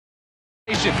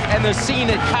And the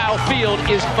scene at Kyle Field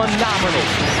is phenomenal.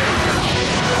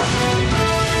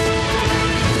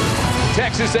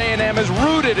 Texas A&M is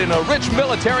rooted in a rich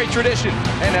military tradition,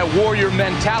 and that warrior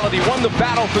mentality won the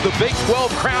battle for the Big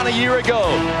 12 crown a year ago.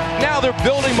 Now they're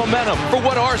building momentum for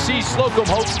what R.C. Slocum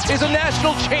hopes is a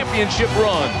national championship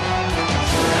run.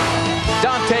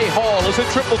 Dante Hall is a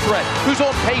triple threat who's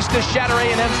on pace to shatter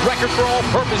A&M's record for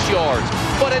all-purpose yards.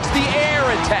 But it's the air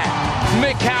attack,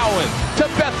 McCowan to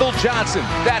Bethel Johnson,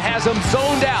 that has him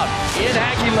zoned out in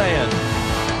Aggie land.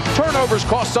 Turnovers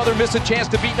cost Southern Miss a chance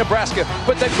to beat Nebraska,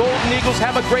 but the Golden Eagles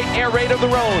have a great air raid of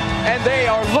their own, and they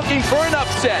are looking for an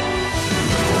upset.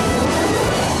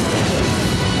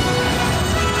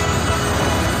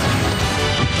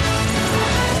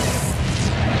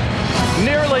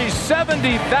 Nearly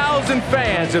 70,000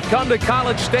 fans have come to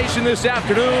College Station this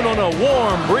afternoon on a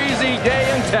warm, breezy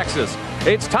day in Texas.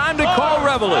 It's time to call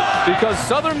reveille because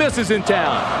Southern Miss is in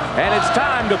town, and it's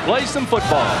time to play some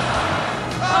football.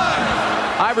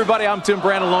 Hi, everybody. I'm Tim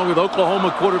Brand, along with former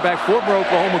Oklahoma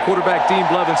quarterback Dean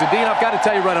Blevins. And, Dean, I've got to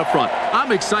tell you right up front,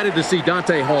 I'm excited to see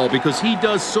Dante Hall because he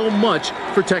does so much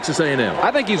for Texas A&M.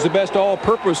 I think he's the best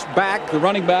all-purpose back, the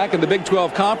running back in the Big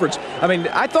 12 Conference. I mean,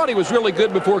 I thought he was really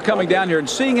good before coming down here, and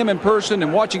seeing him in person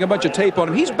and watching a bunch of tape on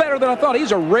him, he's better than I thought.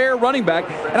 He's a rare running back,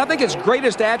 and I think his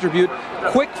greatest attribute,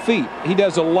 quick feet. He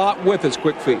does a lot with his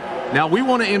quick feet. Now, we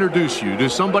want to introduce you to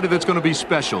somebody that's going to be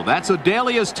special. That's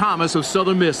Adalius Thomas of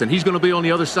Southern Miss, and he's going to be on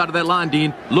the other side of that line,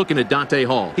 Dean, looking at Dante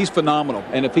Hall. He's phenomenal,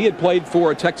 and if he had played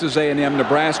for Texas A&M,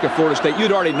 Nebraska, Florida State,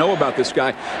 you'd already know about this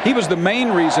guy. He was the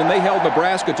main reason they held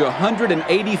Nebraska to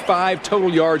 185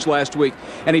 total yards last week,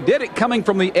 and he did it coming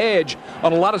from the edge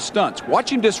on a lot of stunts.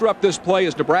 Watch him disrupt this play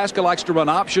as Nebraska likes to run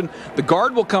option. The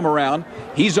guard will come around.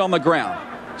 He's on the ground.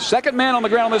 Second man on the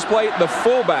ground on this play, the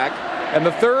fullback. And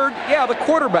the third, the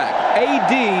quarterback.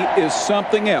 AD is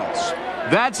something else.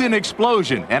 That's an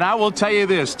explosion. And I will tell you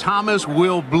this, Thomas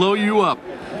will blow you up.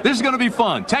 This is going to be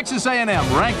fun. Texas A&M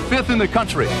ranked 5th in the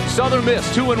country. Southern Miss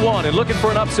 2-1 and looking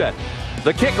for an upset.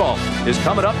 The kickoff is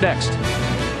coming up next.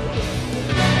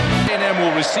 A&M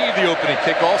will receive the opening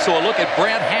kickoff. So a look at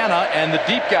Brant Hanna and the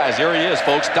deep guys. Here he is,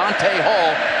 folks. Dante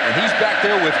Hall. And he's back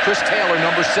there with Chris Taylor,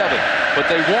 number 7. But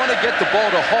they want to get the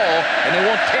ball to Hall, and they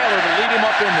want Taylor to lead him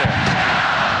up in there.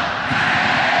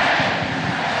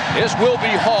 This will be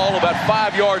Hall, about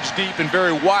 5 yards deep, and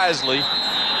very wisely,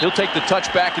 he'll take the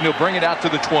touchback and he'll bring it out to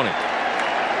the 20.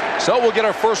 So we'll get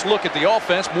our first look at the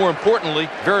offense. More importantly,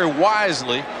 very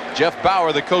wisely, Jeff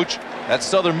Bauer, the coach at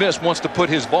Southern Miss, wants to put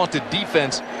his vaunted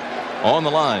defense on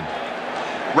the line.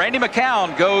 Randy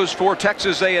McCown goes for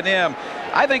Texas A&M.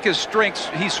 I think his strengths,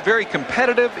 he's very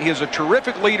competitive, he is a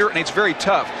terrific leader, and he's very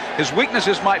tough. His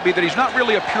weaknesses might be that he's not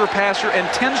really a pure passer and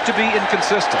tends to be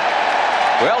inconsistent.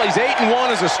 Well, he's 8-1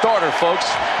 as a starter, folks.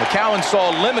 McCowan saw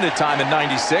limited time in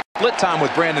 96, split time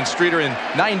with Brandon Streeter in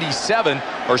 97,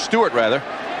 or Stewart rather,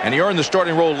 and he earned the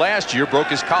starting role last year, broke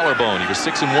his collarbone. He was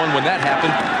 6-1 when that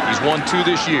happened. He's 1-2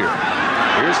 this year.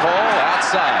 Here's Hall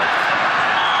outside.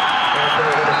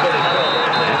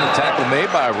 And the tackle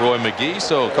made by Roy McGee,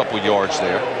 so a couple yards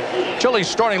there. Chilly's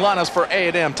starting lineups for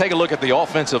A&M. Take a look at the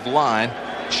offensive line.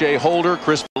 Shea Holder,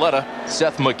 Chris Valletta,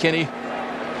 Seth McKinney,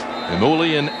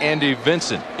 Imuli, and Andy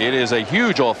Vincent. It is a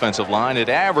huge offensive line. It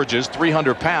averages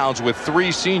 300 pounds with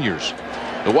 3 seniors.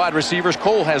 The wide receivers,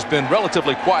 Cole has been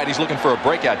relatively quiet. He's looking for a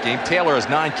breakout game. Taylor has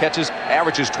 9 catches,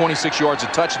 averages 26 yards a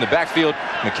touch in the backfield.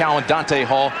 McCowan, Dante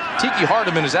Hall. Tiki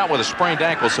Hardeman is out with a sprained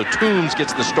ankle, so Toombs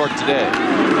gets the start today.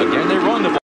 Again, they run the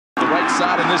ball on the right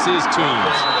side, and this is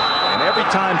Toombs. And every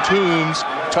time Toombs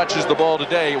touches the ball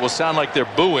today, it will sound like they're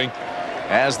booing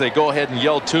as they go ahead and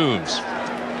yell Toombs.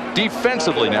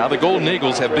 Defensively now, the Golden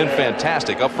Eagles have been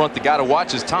fantastic. Up front, the guy to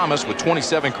watch is Thomas with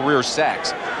 27 career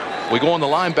sacks. We go on the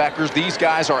linebackers. These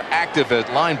guys are active at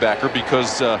linebacker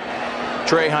because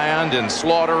Trahand and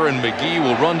Slaughter and McGee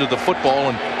will run to the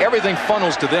football, and everything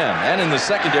funnels to them. And in the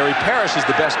secondary, Parrish is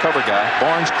the best cover guy.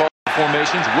 Barnes calls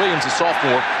formations. Williams, a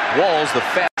sophomore. Walls, the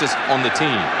fastest on the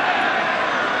team.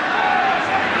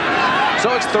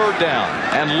 So it's 3rd down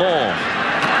and long.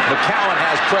 McCowan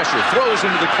has pressure, throws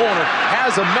into the corner,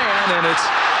 has a man, and it's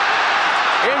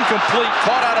incomplete,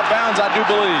 caught out of bounds, I do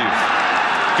believe.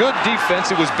 Good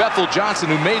defense. It was Bethel Johnson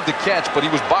who made the catch, but he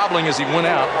was bobbling as he went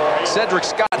out. Cedric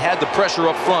Scott had the pressure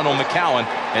up front on McCowan,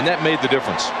 and that made the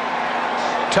difference.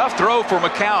 Tough throw for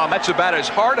McCowan. That's about as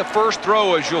hard a first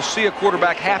throw as you'll see a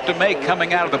quarterback have to make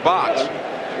coming out of the box.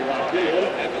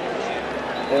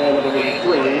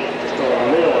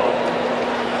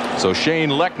 So Shane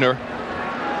Lechner,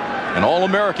 an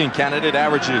All-American candidate,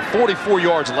 averaging 44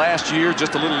 yards last year,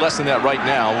 just a little less than that right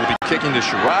now, will be kicking to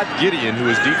Sherrod Gideon, who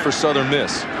is deep for Southern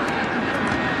Miss.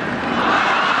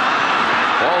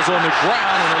 Ball's on the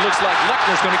ground, and it looks like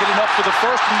Lechner's going to get enough for the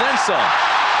first and then some.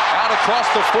 Out across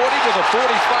the 40 to the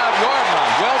 45-yard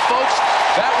line. Well, folks,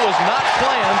 that was not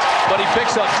planned, but he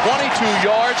picks up 22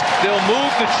 yards. They'll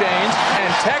move the chains, and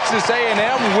Texas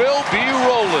A&M will be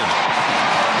rolling.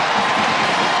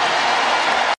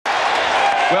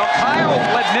 Well, Kyle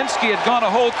Ledninsky had gone a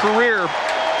whole career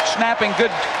snapping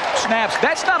good snaps.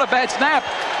 That's not a bad snap.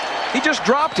 He just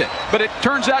dropped it. But it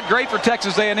turns out great for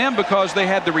Texas A&M because they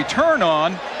had the return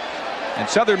on, and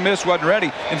Southern Miss wasn't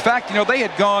ready. In fact, you know, they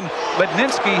had gone,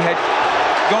 Ledninsky had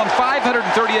gone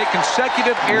 538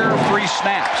 consecutive error-free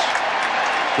snaps.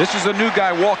 This is a new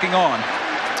guy walking on.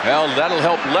 Well, that'll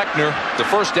help Lechner. The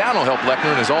first down will help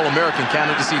Lechner in his All-American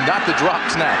candidacy, not the drop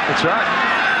snap. That's right.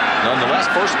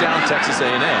 Nonetheless, first down, Texas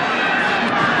A&M.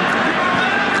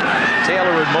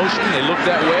 Taylor in motion. They look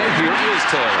that way. Here is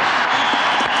Taylor.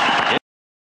 In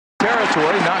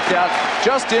territory, knocked out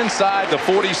just inside the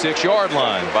 46-yard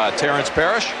line by Terrence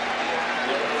Parrish.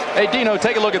 Hey, Dino,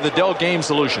 take a look at the Dell Game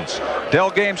Solutions.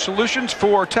 Dell Game Solutions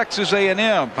for Texas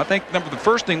A&M. I think the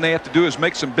first thing they have to do is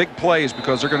make some big plays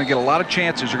because they're going to get a lot of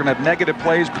chances. They're going to have negative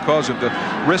plays because of the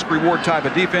risk-reward type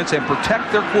of defense and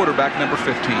protect their quarterback, number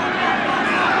 15.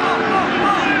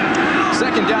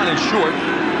 Second down and short.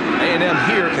 A&M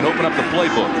here can open up the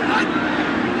playbook.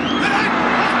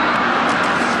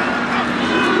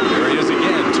 There he is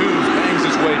again. Toombs bangs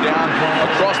his way down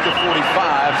across the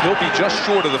 45. He'll be just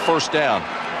short of the first down.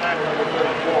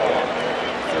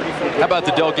 How about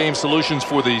the Dell Game Solutions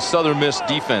for the Southern Miss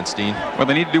defense, Dean? Well,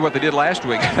 they need to do what they did last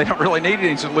week. They don't really need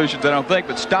any solutions, I don't think,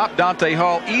 but stop Dante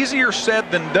Hall. Easier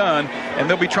said than done, and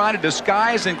they'll be trying to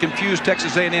disguise and confuse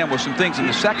Texas A&M with some things in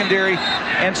the secondary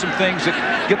and some things that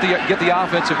get the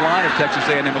offensive line of Texas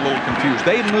A&M a little confused.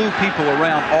 They move people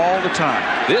around all the time.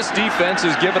 This defense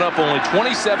has given up only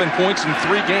 27 points in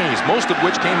 3 games, most of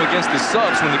which came against the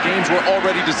Subs when the games were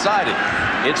already decided.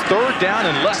 It's third down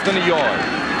and less than a yard.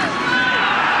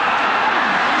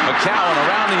 McCowan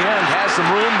around the end has some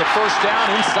room. The first down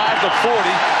inside the 40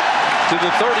 to the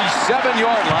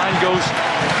 37-yard line goes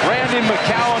Brandon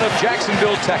McCowan of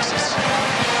Jacksonville, Texas.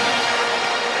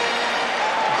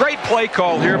 Great play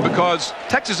call here because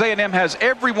Texas A&M has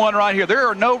everyone right here. There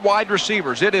are no wide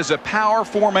receivers. It is a power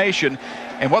formation,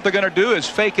 and what they're going to do is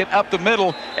fake it up the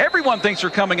middle. Everyone thinks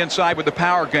they're coming inside with the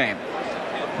power game.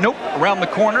 Nope, around the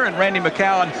corner, and Randy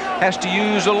McCowan has to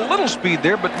use a little speed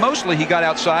there, but mostly he got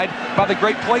outside by the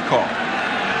great play call.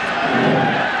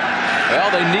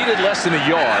 Well, they needed less than a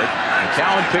yard.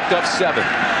 McCowan picked up 7.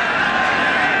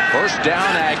 First down,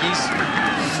 Aggies.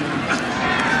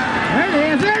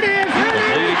 There it is.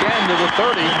 Lead again to the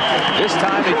 30. This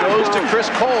time it goes to Chris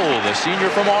Cole, the senior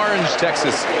from Orange,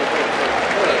 Texas.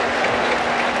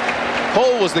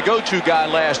 Cole was the go-to guy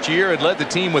last year and led the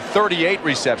team with 38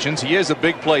 receptions. He is a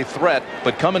big play threat,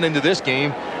 but coming into this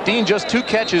game, Dean, just 2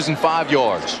 catches and 5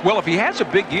 yards. Well, if he has a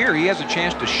big year, he has a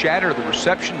chance to shatter the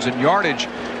receptions and yardage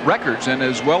records, and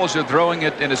as well as they're throwing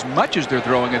it, and as much as they're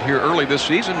throwing it here early this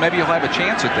season, maybe he'll have a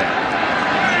chance at that.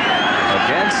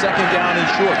 Again, second down and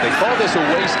short. They call this a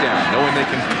waste down, knowing they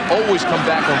can always come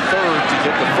back on third to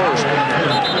get the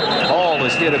first. Hall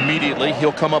is hit immediately.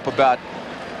 He'll come up about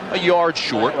a yard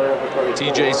short.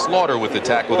 T.J. Slaughter with the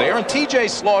tackle there, and T.J.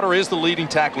 Slaughter is the leading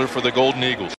tackler for the Golden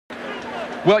Eagles.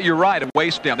 Well, you're right, a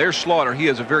waste down. There's Slaughter. He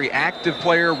is a very active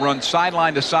player, runs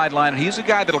sideline to sideline. He's a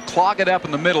guy that'll clog it up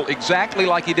in the middle exactly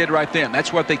like he did right then.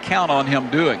 That's what they count on him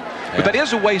doing. Yeah. But that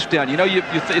is a waste down. You know,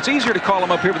 it's easier to call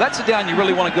him up here, but that's a down you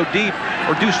really want to go deep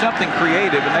or do something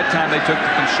creative, and that time they took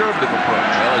the conservative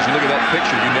approach. Well, as you look at that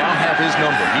picture, you now have his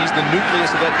number. He's the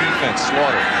nucleus of that defense,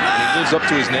 Slaughter. And he lives up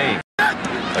to his name.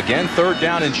 Again, third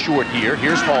down and short here.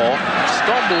 Here's Hall.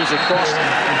 Stumbles across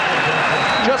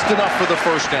just enough for the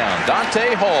first down.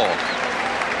 Dante Hall.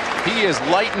 He is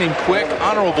lightning quick.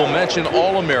 Honorable mention,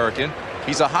 All-American.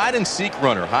 He's a hide-and-seek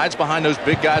runner. Hides behind those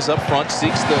big guys up front.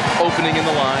 Seeks the opening in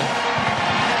the line.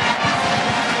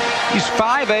 He's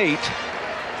 5'8",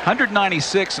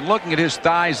 196, and looking at his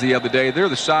thighs the other day, they're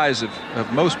the size of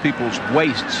most people's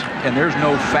waists, and there's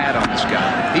no fat on this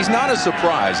guy. He's not a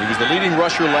surprise. He was the leading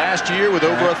rusher last year with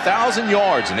over 1,000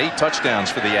 yards and 8 touchdowns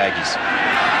for the Aggies.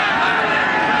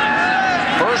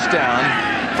 First down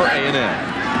for A&M.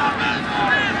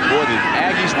 Boy, the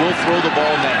Aggies will throw the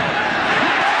ball now.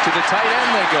 To the tight end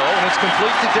they go, and it's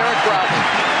complete to Derek Broughton.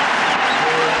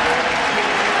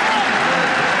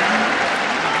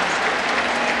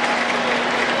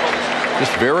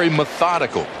 Just very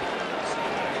methodical.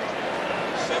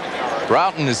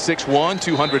 Broughton is 6'1",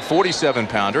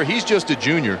 247-pounder. He's just a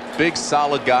junior. Big,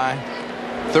 solid guy.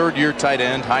 Third-year tight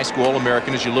end, high school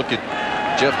All-American. As you look at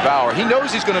Jeff Bauer. He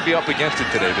knows he's going to be up against it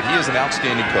today, but he is an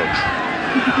outstanding coach.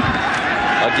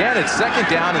 Again, it's second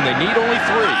down, and they need only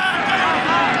 3.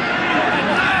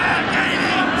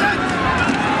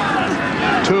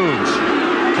 Toombs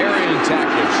carrying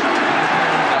tacklers.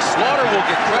 Now, Slaughter will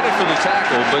get credit for the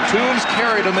tackle, but Toombs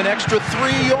carried him an extra 3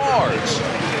 yards.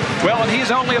 Well, and he's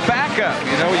only a backup.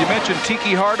 You know, you mentioned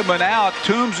Tiki Hardeman out.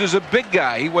 Toombs is a big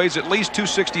guy. He weighs at least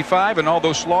 265, and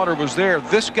although Slaughter was there,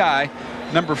 this guy,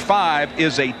 number 5,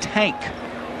 is a tank.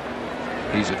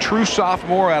 He's a true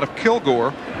sophomore out of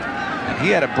Kilgore. And he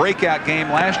had a breakout game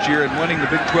last year in winning the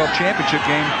Big 12 championship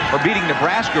game, or beating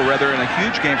Nebraska, rather, in a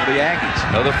huge game for the Aggies.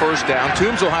 Another first down.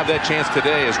 Toombs will have that chance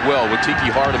today as well with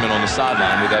Tiki Hardeman on the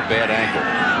sideline with that bad ankle.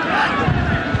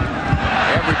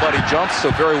 Everybody jumps, so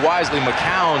very wisely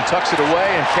McCown tucks it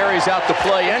away and carries out the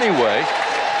play anyway.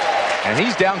 And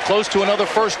he's down close to another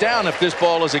first down if this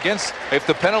ball is against, if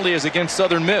the penalty is against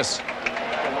Southern Miss.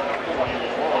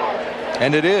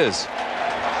 And it is.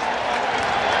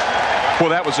 Well,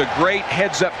 that was a great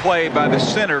heads-up play by the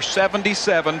center,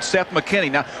 77, Seth McKinney.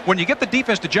 Now, when you get the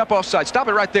defense to jump offside, stop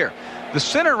it right there. The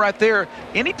center right there,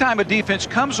 anytime a defense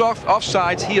comes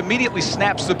offsides, he immediately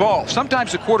snaps the ball.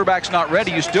 Sometimes the quarterback's not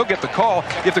ready. You still get the call.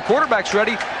 If the quarterback's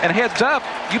ready and heads up,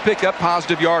 you pick up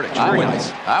positive yardage. Very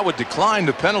nice. I would decline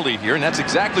the penalty here, and that's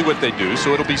exactly what they do.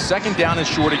 So it'll be second down and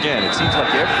short again. It seems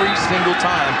like every single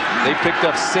time they picked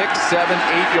up 6, 7,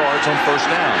 8 yards on first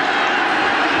down.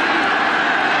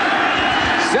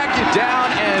 Second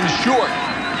down and short.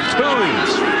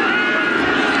 Toombs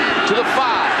to the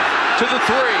 5, to the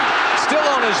 3, still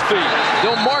on his feet.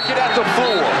 They'll mark it at the 4.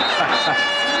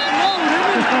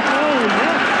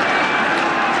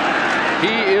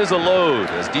 He is a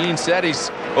load. As Dean said, he's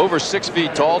over 6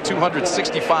 feet tall,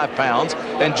 265 pounds,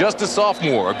 and just a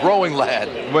sophomore, a growing lad.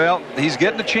 Well, he's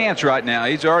getting a chance right now.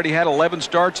 He's already had 11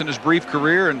 starts in his brief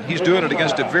career, and he's doing it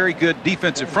against a very good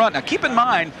defensive front. Now, keep in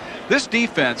mind, this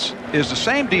defense is the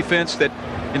same defense that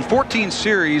in 14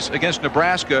 series against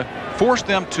Nebraska forced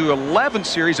them to 11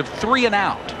 series of 3 and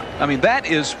out. I mean, that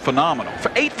is phenomenal.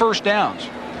 For 8 first downs.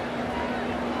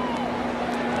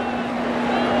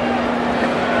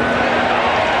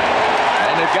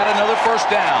 And they've got another first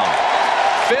down.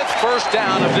 5th first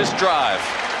down of this drive.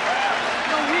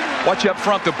 Watch up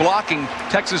front, the blocking.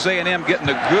 Texas A&M getting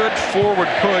a good forward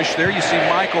push. There you see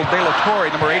Michael De La Torre,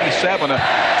 number 87, a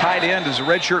tight end, is a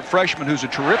redshirt freshman who's a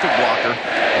terrific blocker.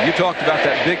 And you talked about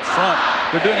that big front.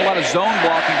 They're doing a lot of zone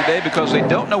blocking today because they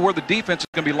don't know where the defense is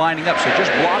going to be lining up. So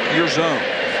just block your zone.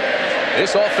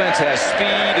 This offense has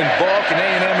speed and bulk, and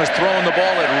A&M is throwing the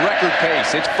ball at record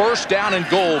pace. It's first down and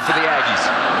goal for the Aggies.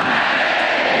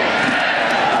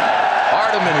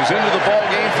 Hardeman, who's into the ball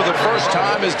game for the first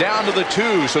time, is down to the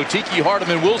 2. So Tiki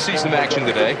Hardeman will see some action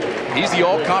today. He's the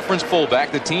all-conference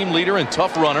fullback, the team leader and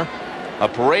tough runner, a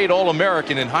parade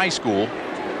All-American in high school.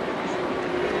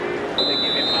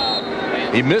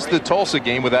 He missed the Tulsa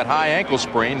game with that high ankle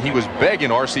sprain. He was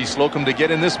begging R.C. Slocum to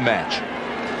get in this match.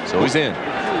 So he's in.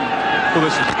 Well,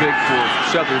 this is big for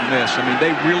Southern Miss. I mean,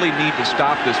 they really need to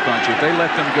stop this bunch. If they let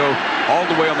them go all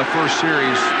the way on the first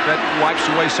series, that wipes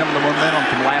away some of the momentum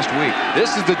from last week.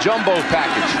 This is the jumbo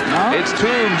package. It's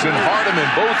Toombs and Hardeman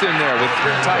both in there with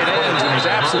 3 tight ends, and there's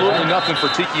absolutely nothing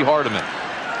for Tiki Hardeman.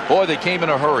 Boy, they came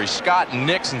in a hurry. Scott,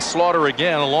 Nix, and Slaughter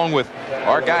again, along with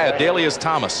our guy, Adalius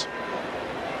Thomas.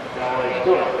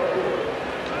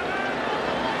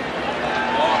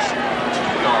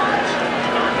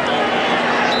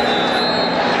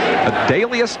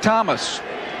 Adalius Thomas,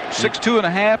 6'2½",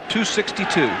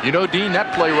 262. You know, Dean,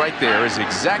 that play right there is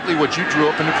exactly what you drew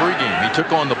up in the pregame. He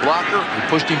took on the blocker, he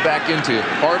pushed him back into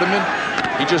Hardeman.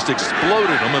 He just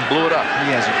exploded him and blew it up.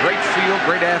 He has a great feel,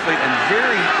 great athlete, and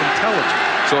very intelligent.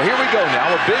 So here we go now,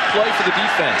 a big play for the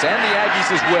defense and the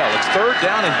Aggies as well. It's third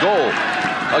down and goal.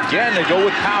 Again, they go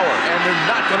with power, and they're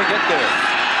not going to get there.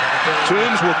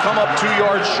 Toombs will come up 2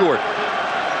 yards short.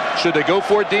 Should they go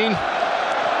for it, Dean?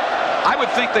 I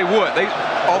would think they would.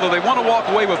 Although they want to walk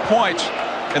away with points,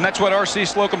 and that's what R.C.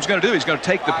 Slocum's going to do. He's going to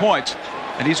take the points,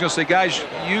 and he's going to say, guys,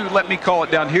 you let me call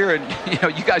it down here, and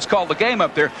you guys call the game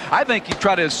up there. I think you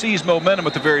try to seize momentum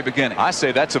at the very beginning. I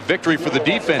say that's a victory for the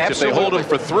defense. Absolutely. If they hold them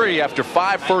for 3 after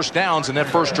 5 first downs in that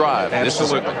first drive.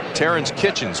 Absolutely. This is Terrence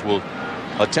Kitchens will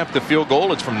attempt the field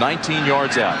goal. It's from 19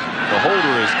 yards out. The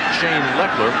holder is Shane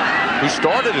Leckler, who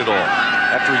started it all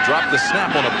after he dropped the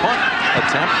snap on a punt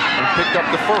attempt and picked up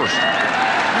the first.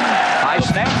 High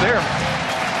snap there.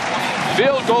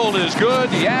 Field goal is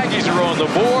good. The Aggies are on the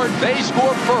board. They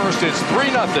score first. It's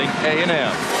 3-0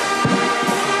 A&M.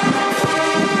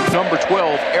 Number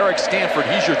 12, Eric Stanford.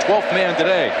 He's your 12th man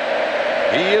today.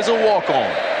 He is a walk-on,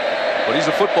 but he's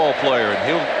a football player, and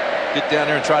he'll get down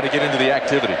there and try to get into the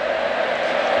activity.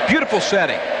 Beautiful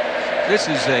setting. This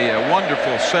is a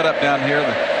wonderful setup down here.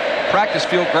 The practice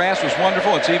field grass was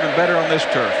wonderful. It's even better on this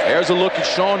turf. There's a look at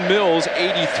Sean Mills,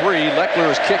 83. Leckler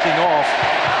is kicking off.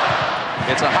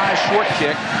 It's a high short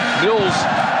kick. Mills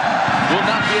will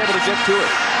not be able to get to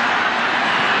it.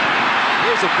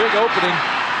 Here's a big opening.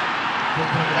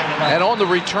 And on the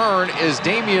return is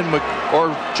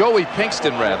Joey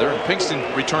Pinkston, rather.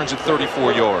 Pinkston returns at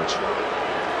 34 yards.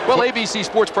 Well, ABC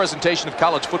Sports presentation of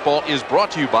college football is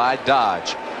brought to you by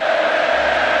Dodge.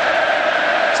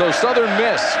 So Southern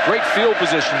Miss, great field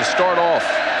position to start off.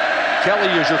 Kelly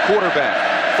is your quarterback.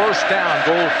 First down,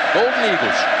 Golden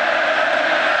Eagles.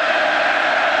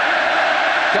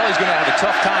 Kelly's going to have a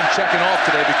tough time checking off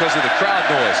today because of the crowd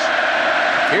noise.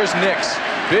 Here's Nix.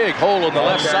 Big hole on the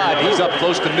left side. He's up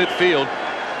close to midfield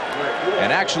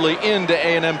and actually into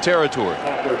A&M territory.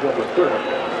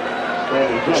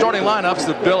 Starting lineups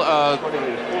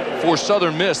for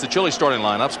Southern Miss, the Chile starting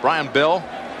lineups. Brian Bell.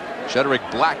 Shedrick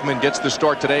Blackman gets the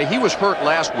start today. He was hurt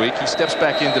last week. He steps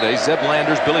back in today. Zeb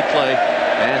Landers, Billy Clay,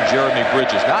 and Jeremy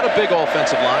Bridges. Not a big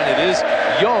offensive line. It is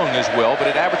young as well, but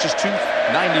it averages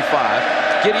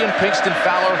 295. Gideon, Pinkston,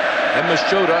 Fowler, and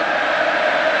Machota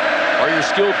are your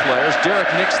skilled players. Derek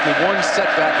Nix, the one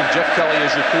setback, and Jeff Kelly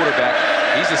is your quarterback.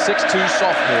 He's a 6'2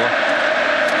 sophomore.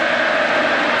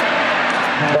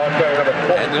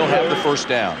 And they'll have the first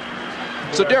down.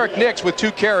 So Derek Nix with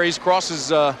 2 carries crosses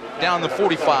down the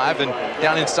 45 and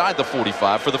down inside the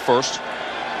 45 for the first.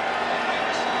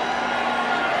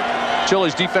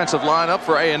 Chile's defensive lineup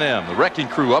for A&M. The wrecking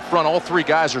crew up front. All 3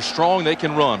 guys are strong. They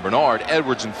can run. Bernard,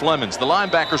 Edwards, and Flemings. The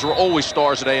linebackers were always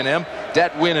stars at A&M.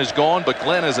 Dat Wynn is gone, but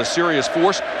Glenn is a serious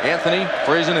force. Anthony,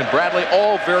 Friesen, and Bradley,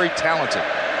 all very talented.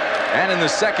 And in the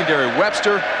secondary,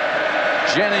 Webster,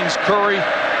 Jennings, Curry,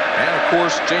 and of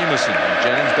course Jamison. And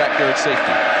Jennings back there at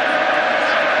safety.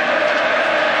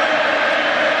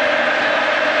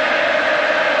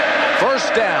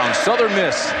 First down, Southern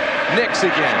Miss. Nix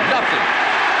again, nothing.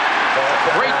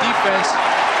 Great defense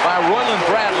by Royland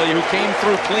Bradley, who came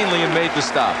through cleanly and made the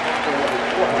stop.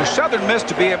 For Southern Miss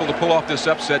to be able to pull off this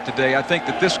upset today, I think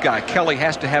that this guy, Kelly,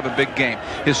 has to have a big game.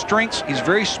 His strengths, he's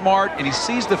very smart, and he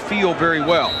sees the field very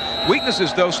well.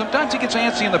 Weaknesses, though, sometimes he gets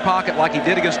antsy in the pocket like he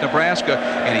did against Nebraska,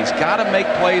 and he's got to make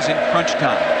plays in crunch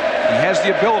time. He has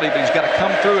the ability, but he's got to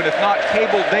come through, and if not,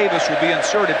 Cable Davis will be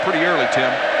inserted pretty early,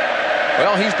 Tim.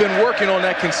 Well, he's been working on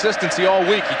that consistency all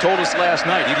week. He told us last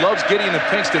night. He loves Gideon and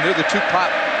Pinkston. They're the 2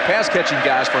 pass-catching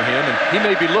guys for him, and he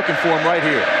may be looking for him right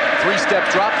here. 3-step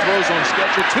drop, throws on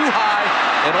schedule, too high,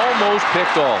 and almost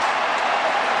picked off.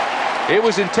 It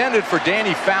was intended for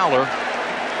Danny Fowler,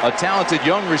 a talented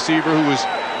young receiver who was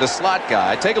the slot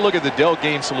guy. Take a look at the Dell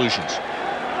Game Solutions.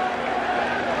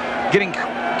 Getting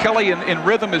Kelly in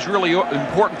rhythm is really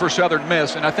important for Southern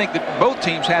Miss, and I think that both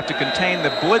teams have to contain the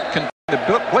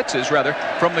blitzes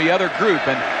from the other group,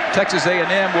 and Texas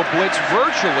A&M will blitz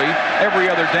virtually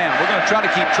every other down. We're going to try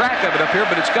to keep track of it up here,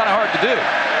 but it's kind of hard to do.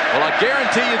 Well, I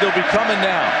guarantee you they'll be coming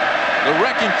down. The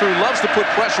wrecking crew loves to put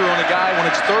pressure on a guy when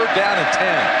it's 3rd down and 10.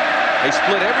 They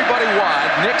split everybody wide.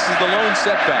 Nix is the lone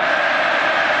setback.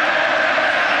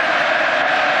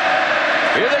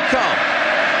 Here they come.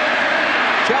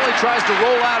 Kelly tries to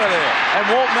roll out of there and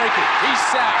won't make it. He's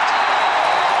sacked.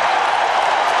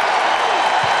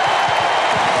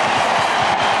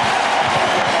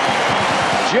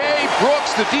 Jay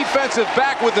Brooks, the defensive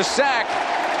back, with the sack.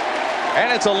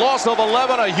 And it's a loss of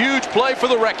 11, a huge play for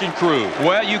the wrecking crew.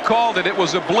 Well, you called it. It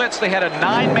was a blitz. They had a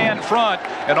 9-man front,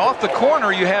 and off the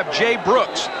corner you have Jay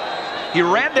Brooks. He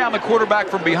ran down the quarterback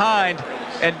from behind,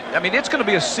 and I mean, it's going to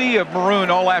be a sea of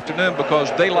maroon all afternoon because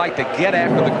they like to get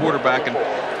after the quarterback, and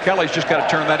Kelly's just got to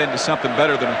turn that into something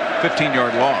better than a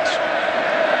 15-yard loss.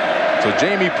 So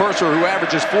Jamie Purser, who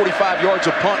averages 45 yards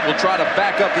a punt, will try to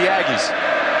back up the Aggies.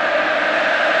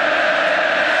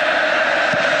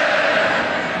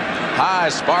 High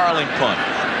spiraling punt.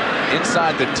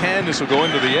 Inside the 10, this will go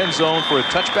into the end zone for a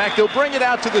touchback. They'll bring it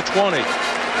out to the 20.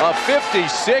 A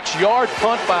 56-yard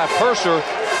punt by Purser.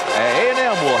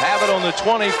 A&M will have it on the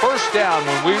 20. First down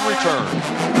when we return.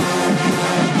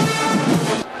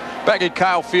 Back at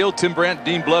Kyle Field, Tim Brandt,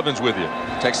 Dean Blevins with you.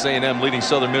 Texas A&M leading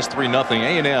Southern Miss 3-0.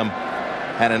 A&M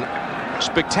had a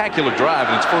spectacular drive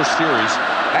in its first series.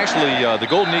 Actually, the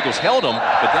Golden Eagles held them,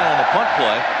 but then on the punt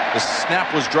play, the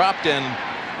snap was dropped and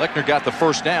Lechner got the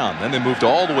first down. Then they moved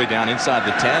all the way down inside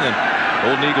the 10, and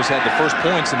Golden Eagles had the first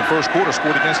points in the first quarter,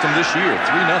 scored against them this year,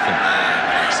 3-0.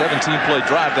 17-play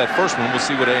drive, that first one. We'll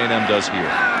see what A&M does here.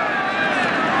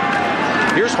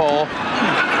 Here's Hall.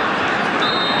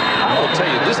 will tell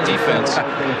you this defense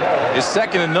is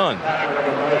second to none.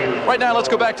 Right now, let's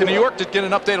go back to New York to get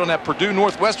an update on that Purdue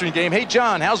Northwestern game. Hey,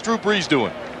 John, how's Drew Brees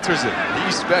doing?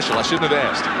 He's special. I shouldn't have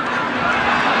asked.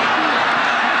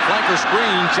 Flanker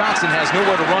screen. Johnson has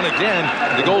nowhere to run again.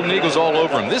 The Golden Eagles all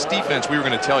over him. This defense, we were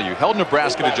going to tell you, held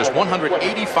Nebraska to just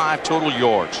 185 total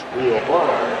yards.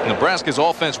 Nebraska's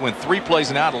offense went 3 plays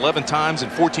and out 11 times in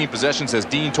 14 possessions, as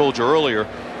Dean told you earlier.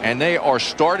 And they are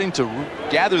starting to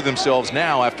gather themselves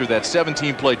now after that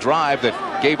 17-play drive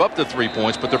that gave up the 3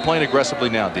 points, but they're playing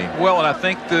aggressively now, Dean. Well, and I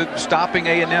think stopping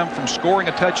A&M from scoring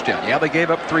a touchdown. Yeah, they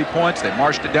gave up 3 points. They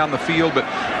marched it down the field, but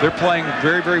they're playing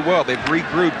very, very well. They've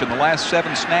regrouped in the last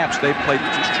 7 snaps. They've played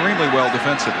extremely well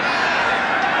defensively.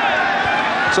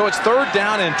 So it's 3rd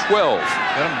down and 12.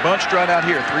 Got them bunched right out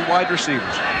here. 3 wide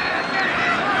receivers.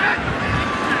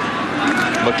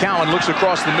 McCowan looks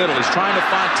across the middle. He's trying to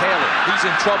find Taylor. He's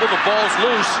in trouble. The ball's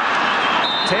loose.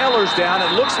 Taylor's down.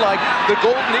 It looks like the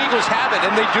Golden Eagles have it,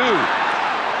 and they do.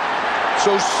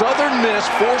 So Southern Miss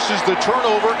forces the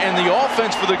turnover, and the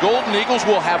offense for the Golden Eagles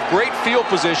will have great field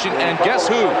position. And guess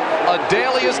who?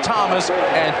 Adalius Thomas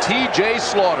and T.J.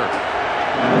 Slaughter.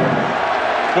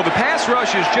 Well, the pass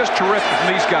rush is just terrific from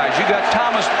these guys. You got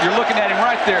Thomas. You're looking at him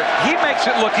right there. He makes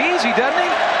it look easy, doesn't he?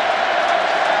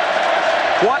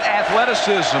 What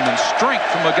athleticism and strength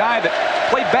from a guy that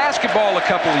played basketball a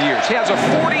couple of years. He has a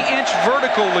 40-inch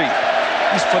vertical leap.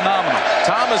 He's phenomenal.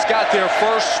 Thomas got there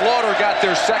first. Slaughter got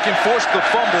there second. Forced the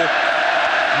fumble.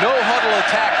 No huddle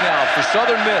attack now for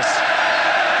Southern Miss.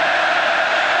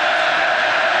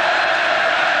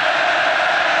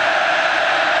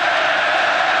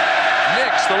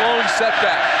 Nix, the lone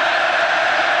setback.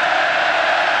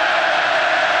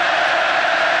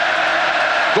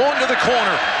 Going to the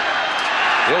corner.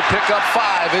 He'll pick up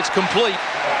 5. It's complete.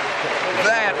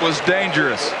 That was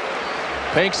dangerous.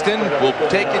 Pinkston will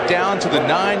take it down to the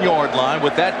 9-yard line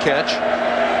with that catch.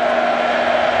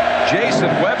 Jason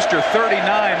Webster, 39,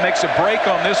 makes a break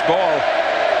on this ball.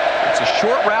 It's a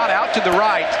short route out to the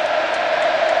right.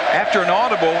 After an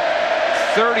audible,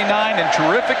 39 in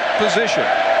terrific position.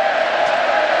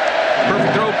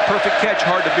 Perfect throw, perfect catch,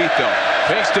 hard to beat though.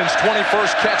 Pinkston's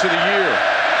 21st catch of the year.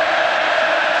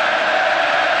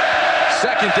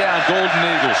 2nd down, Golden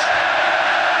Eagles.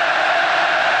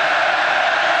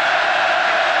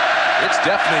 It's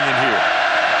deafening in here.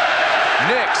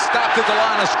 Nix stopped at the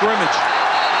line of scrimmage.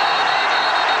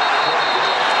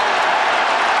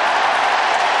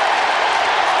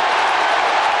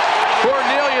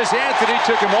 Cornelius Anthony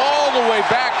took him all the way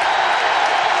back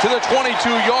to the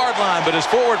 22-yard line, but his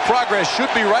forward progress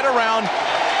should be right around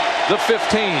the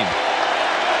 15.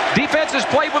 Defense has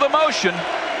played with emotion.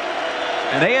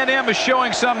 And A&M is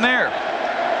showing some there.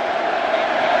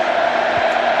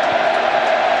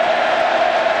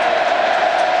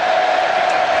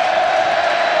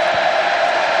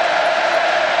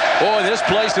 Boy, this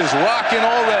place is rocking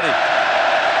already.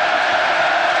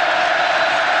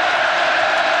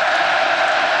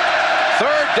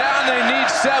 Third down, they need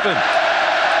 7.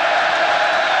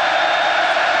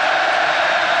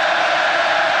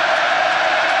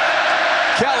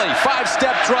 Kelly,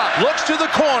 5-step drop, looks to the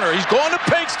corner. He's going to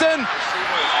Pinkston.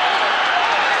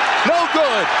 No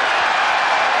good.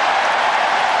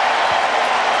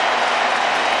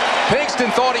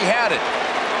 Pinkston thought he had it.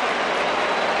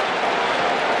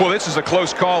 Well, this is a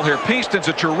close call here. Pinkston's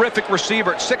a terrific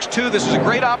receiver at 6'2". This is a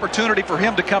great opportunity for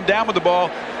him to come down with the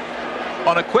ball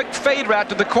on a quick fade route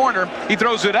to the corner. He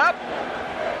throws it up,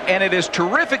 and it is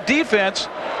terrific defense,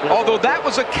 although that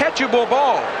was a catchable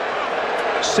ball.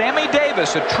 Sammy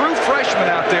Davis, a true freshman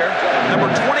out there, number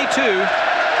 22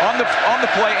 on the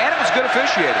play, and it was good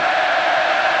officiating.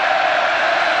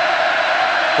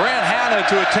 Grant Hanna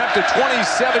to attempt a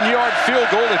 27-yard field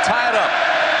goal to tie it up.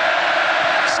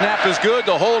 Snap is good.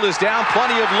 The hold is down.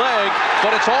 Plenty of leg,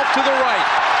 but it's off to the right.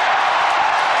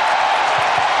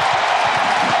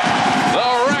 The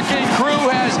Wrecking Crew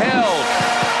has held.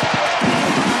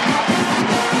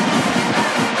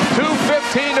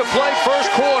 2:15 to play first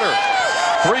quarter.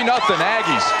 3-0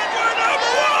 Aggies.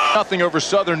 Nothing over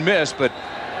Southern Miss, but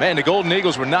man, the Golden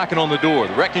Eagles were knocking on the door.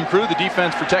 The Wrecking Crew, the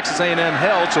defense for Texas A&M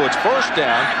held, so it's first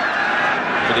down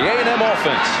for the A&M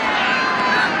offense.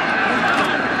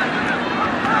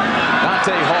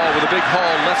 Dante Hall with a big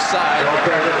haul left side.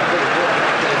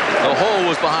 The hole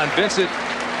was behind Vincent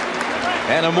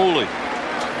and Amuli.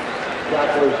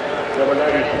 Number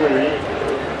 93,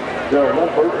 Darryl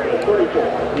Mumford, and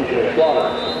 34, T.J.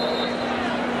 Slaughter.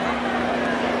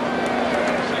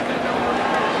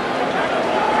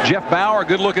 Jeff Bauer,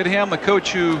 good look at him, the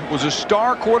coach who was a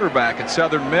star quarterback at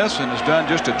Southern Miss and has done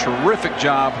just a terrific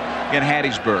job in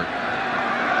Hattiesburg.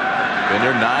 Been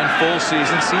there 9 full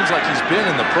seasons. Seems like he's been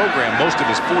in the program most of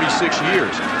his 46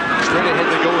 years. Straight ahead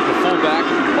they go with the fullback,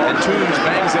 and Toombs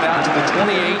bangs it out to the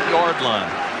 28-yard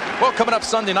line. Well, coming up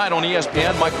Sunday night on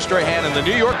ESPN, Michael Strahan in the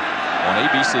New York on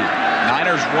ABC.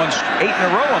 Niners won 8 in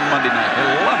a row on Monday night. They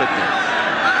love it there.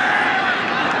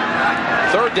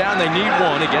 Third down, they need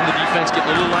one. Again, the defense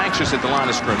getting a little anxious at the line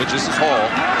of scrimmage. This is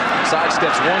Hall.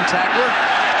 Sidesteps one tackler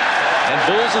and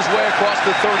bulls his way across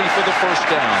the 30 for the first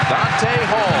down. Dante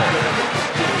Hall.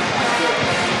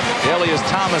 Elias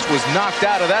Thomas was knocked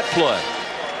out of that play.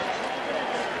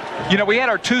 You know, we had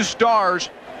our 2 stars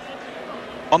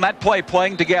on that play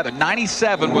playing together.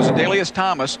 97 was Adalius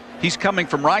Thomas. He's coming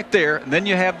from right there. And then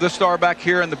you have the star back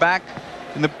here in the back,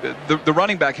 in the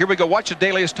running back. Here we go. Watch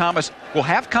Adalius Thomas will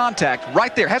have contact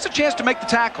right there. Has a chance to make the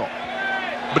tackle.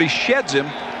 But he sheds him.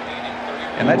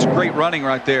 And that's great running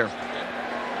right there.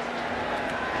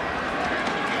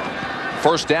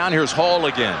 First down, here's Hall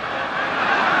again.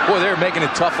 Boy, they're making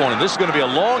it tough on him. This is going to be a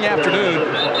long afternoon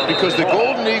because the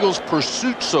Golden Eagles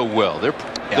pursued so well. The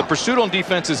pursuit on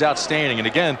defense is outstanding. And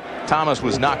again, Thomas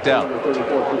was knocked out.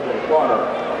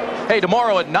 Hey,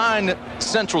 tomorrow at 9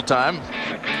 Central Time.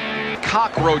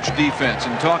 Cockroach defense.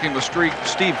 And talking with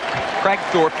Steve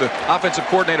Kragthorpe, the offensive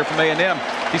coordinator from A&M,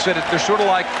 he said they're sort of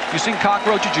like, you've seen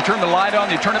cockroaches, you turn the light on,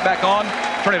 you turn it back on,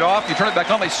 turn it off, you turn it back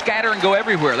on, they scatter and go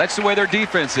everywhere. That's the way their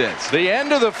defense is. The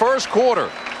end of the first quarter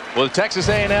with Texas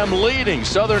A&M leading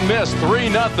Southern Miss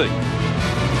 3-0.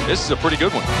 This is a pretty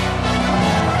good one.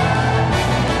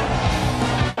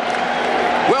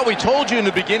 Well, we told you in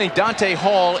the beginning, Dante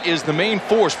Hall is the main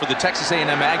force for the Texas A&M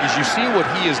Aggies. You've seen what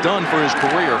he has done for his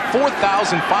career.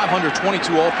 4,522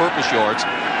 all-purpose yards.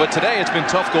 But today it's been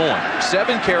tough going.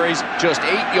 7 carries, just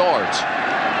 8 yards.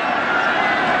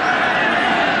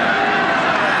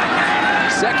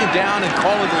 Second down and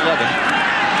call it 11.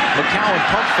 McCowan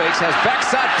pump fakes, has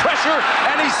backside pressure,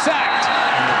 and he's sacked.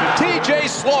 TJ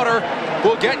Slaughter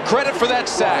will get credit for that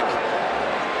sack.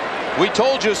 We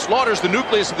told you Slaughter's the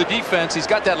nucleus of the defense. He's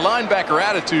got that linebacker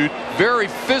attitude, very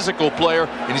physical player,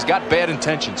 and he's got bad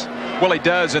intentions. Well, he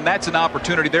does, and that's an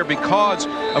opportunity there because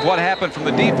of what happened from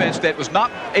the defense that was not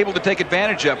able to take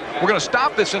advantage of. We're going to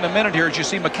stop this in a minute here as you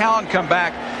see McCowan come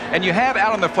back, and you have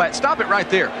out on the flat. Stop it right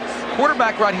there.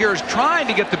 Quarterback right here is trying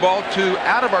to get the ball to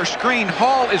out of our screen.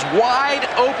 Hall is wide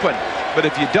open, but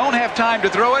if you don't have time to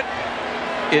throw it,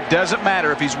 it doesn't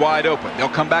matter if he's wide open. They'll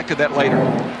come back to that later.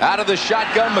 Out of the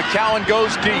shotgun, McCowan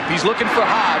goes deep. He's looking for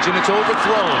Hodge, and it's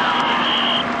overthrown.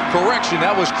 Correction,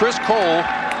 that was Chris Cole.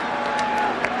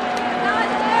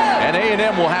 And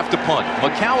A&M will have to punt.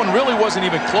 McCowan really wasn't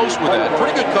even close with that.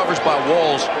 Pretty good coverage by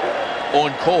Walls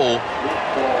on Cole.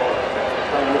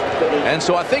 And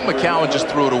so I think McCowan just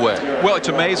threw it away. Well, it's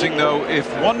amazing, though, if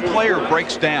one player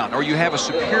breaks down or you have a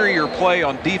superior play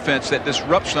on defense that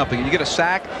disrupts something and you get a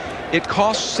sack, it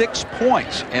costs 6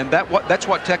 points. And that's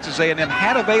what Texas A&M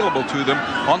had available to them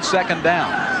on second down.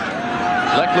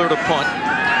 Leckler to punt.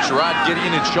 Sherrod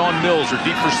Gideon and Sean Mills are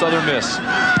deep for Southern Miss.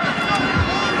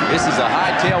 This is a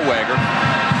high tail wagger.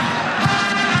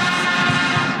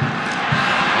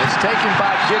 It's taken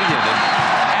by Gideon, and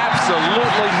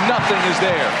absolutely nothing is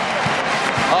there.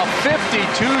 A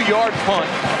 52-yard punt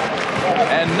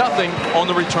and nothing on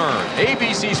the return.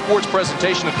 ABC Sports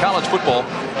presentation of college football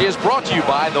is brought to you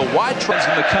by the wide trends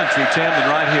in the country, Tim,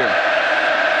 and right here.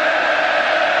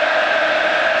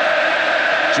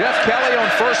 Jeff Kelly on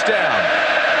first down.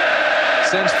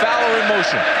 Sends Fowler in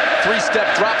motion.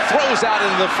 3-step drop, throws out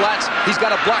into the flats. He's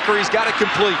got a blocker, he's got it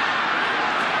complete.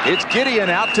 It's Gideon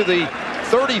out to the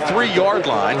 33-yard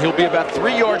line. He'll be about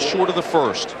 3 yards short of the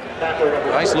first.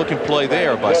 Nice looking play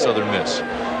there by Southern Miss.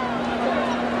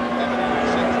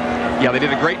 Yeah, they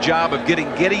did a great job of getting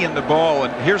Gideon the ball,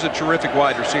 and here's a terrific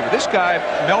wide receiver. This guy,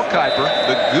 Mel Kiper,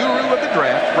 the guru of the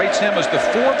draft, rates him as the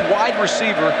 4th wide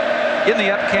receiver in the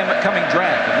upcoming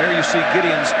draft. And there you see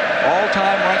Gideon's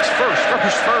all-time ranks first.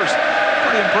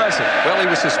 Pretty impressive. Well, he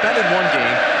was suspended 1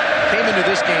 game, came into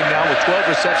this game now with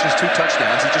 12 receptions, 2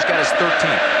 touchdowns. He just got his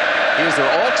 13th. He is their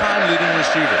all-time leading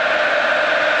receiver.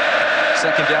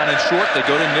 Second down and short, they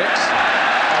go to Nix.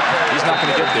 He's not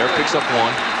going to get there, picks up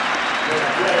 1.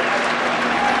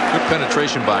 Good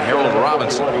penetration by Harold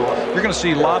Robinson. You're going to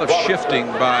see a lot of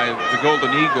shifting by the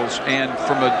Golden Eagles, and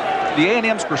from the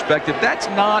A&M's perspective,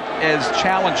 that's not as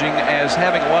challenging as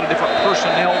having a lot of different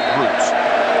personnel groups.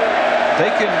 They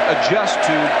can adjust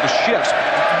to the shifts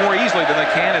more easily than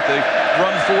they can if they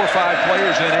run 4 or 5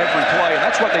 players in every play, and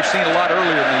that's what they've seen a lot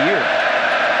earlier in the year.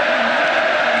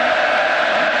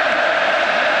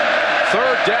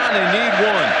 Third down, they need 1.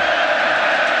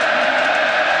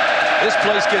 This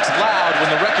place gets loud when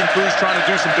the wrecking crew's trying to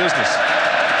do some business.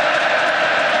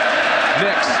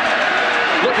 Nix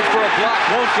looking for a block,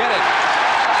 won't get it.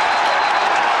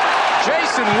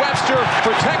 Jason Webster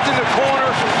protecting the corner,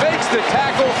 makes the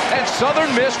tackle, and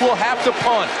Southern Miss will have to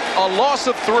punt. A loss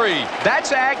of 3.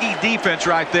 That's Aggie defense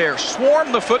right there.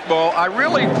 Swarm the football. I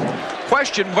really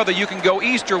question whether you can go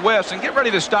east or west, and get ready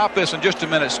to stop this in just a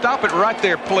minute. Stop it right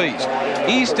there, please.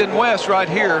 East and west right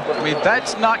here. I mean,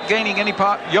 that's not gaining any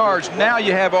yards. Now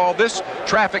you have all this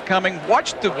traffic coming.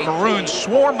 Watch the Maroons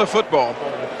swarm the football.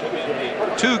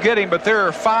 2 get him, but there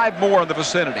are 5 more in the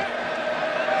vicinity.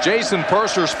 Jason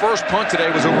Purser's first punt today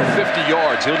was over 50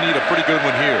 yards. He'll need a pretty good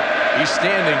one here. He's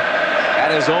standing at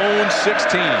his own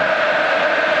 16.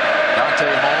 Dante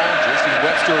Hall, Jason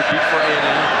Webster deep for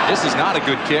A&M. This is not a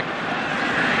good kick.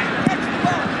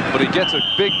 But he gets a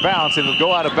big bounce, and it'll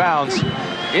go out of bounds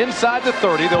inside the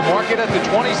 30. They'll mark it at the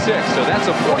 26, so that's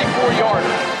a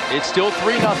 44-yarder. It's still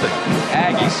 3-0.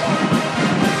 Aggies.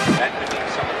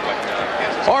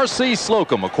 R.C.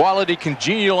 Slocum, a quality,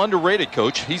 congenial, underrated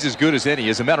coach. He's as good as any.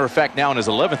 As a matter of fact, now in his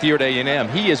 11th year at A&M,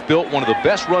 he has built one of the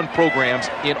best run programs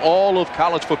in all of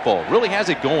college football. Really has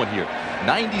it going here.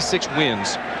 96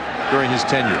 wins during his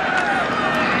tenure.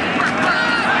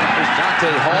 There's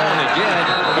Dante Hall, and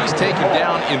again, he's taken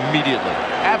down immediately.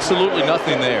 Absolutely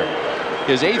nothing there.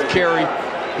 His 8th carry,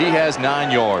 he has 9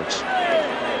 yards.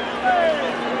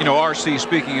 You know, R.C.,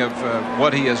 speaking of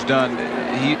what he has done,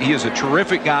 he is a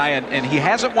terrific guy, and he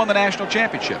hasn't won the national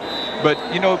championship. But,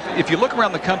 you know, if you look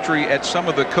around the country at some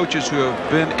of the coaches who have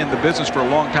been in the business for a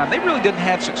long time, they really didn't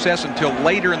have success until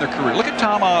later in their career. Look at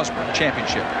Tom Osborne,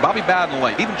 championship. Bobby Bowden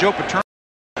late. Even Joe Paterno.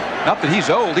 Not that he's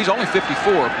old. He's only 54,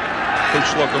 Coach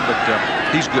Slocum, but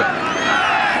he's good.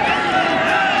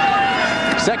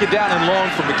 2nd down and long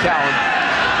for McCowan.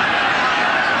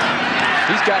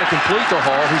 He's got to complete to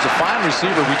Hall, who's a fine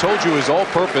receiver. We told you is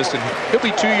all-purpose, and he'll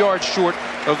be 2 yards short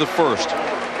of the first.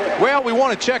 Well, we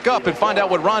want to check up and find out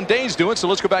what Ron Dane's doing, so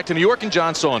let's go back to New York and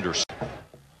John Saunders.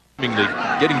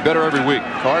 Getting better every week.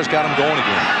 Carr's got him going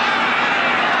again.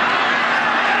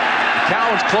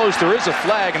 McCowan's close. There is a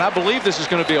flag, and I believe this is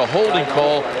going to be a holding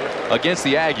call against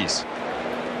the Aggies.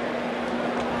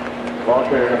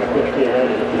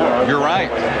 You're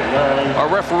right. Our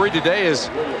referee today is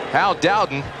Hal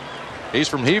Dowden. He's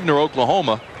from Heavener,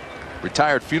 Oklahoma,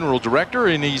 retired funeral director,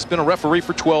 and he's been a referee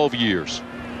for 12 years.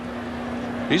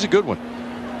 He's a good one.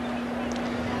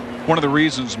 One of the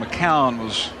reasons McCown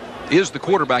is the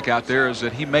quarterback out there is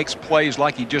that he makes plays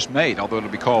like he just made, although it'll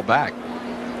be called back.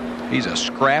 He's a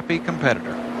scrappy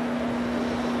competitor.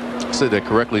 I said that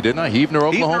correctly, didn't I? Heavener,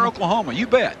 Oklahoma? Heavener, Oklahoma. You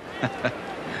bet.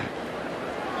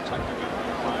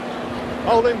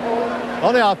 Holding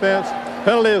on the offense.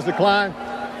 Penalty is declined.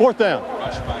 4th down.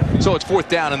 So it's 4th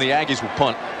down, and the Aggies will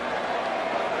punt.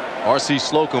 R.C.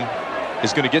 Slocum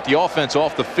is going to get the offense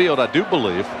off the field, I do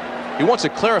believe. He wants a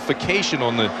clarification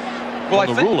on the,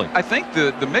 ruling. I think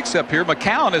the mix-up here,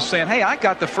 McCown is saying, hey, I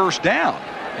got the 1st down.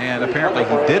 And apparently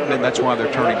he didn't, and that's why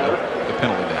they're turning the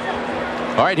penalty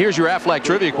down. All right, here's your Aflac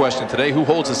trivia question today. Who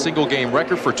holds a single-game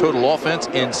record for total offense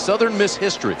in Southern Miss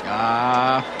history?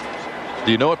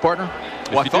 Do you know it, partner?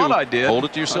 Well, I thought I did. Hold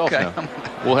it to yourself now.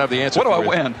 We'll have the answer for you. What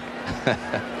do I win?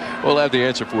 We'll have the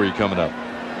answer for you coming up.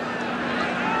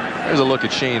 There's a look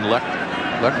at Shane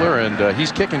Lechler, and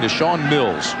he's kicking to Sean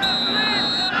Mills.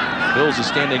 Mills is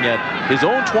standing at his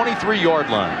own 23-yard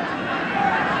line.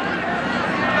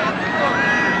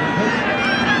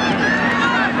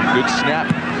 Good snap.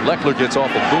 Lechler gets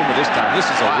off a boomer this time. This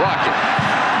is a rocket.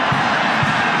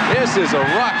 This is a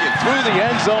rocket through the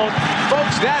end zone.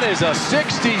 Folks, that is a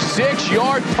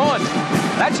 66-yard punt.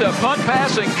 That's a punt,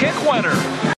 pass, and kick winner.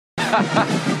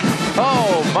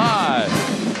 Oh, my.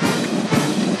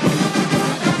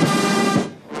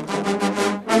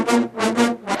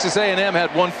 Texas A&M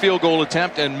had 1 field goal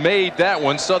attempt and made that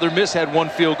one. Southern Miss had 1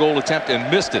 field goal attempt and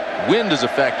missed it. Wind is a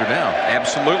factor now.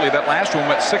 Absolutely. That last one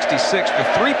went 66. The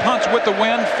 3 punts with the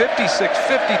wind, 56,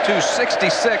 52,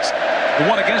 66. The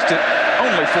one against it,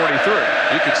 only 43.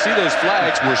 You could see those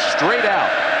flags were straight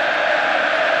out.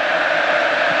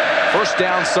 1st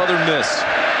down, Southern Miss.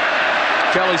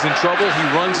 Kelly's in trouble. He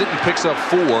runs it and picks up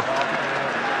 4.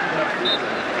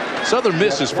 Southern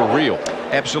Miss is for real.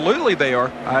 Absolutely they are.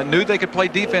 I knew they could play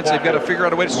defense. They've got to figure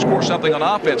out a way to score something on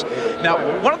offense. Now,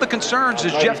 one of the concerns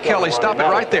is Jeff Kelly. Stop it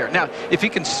right there. Now, if he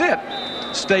can sit,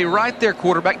 stay right there,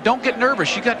 quarterback. Don't get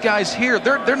nervous. You got guys here.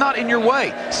 They're not in your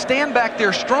way. Stand back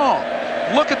there strong.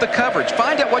 Look at the coverage.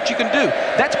 Find out what you can do.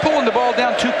 That's pulling the ball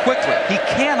down too quickly. He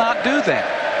cannot do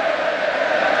that.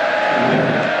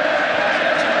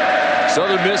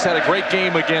 Southern Miss had a great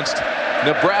game against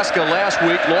Nebraska last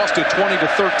week, lost to 20-13,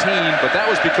 but that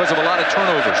was because of a lot of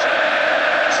turnovers.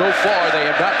 so far, they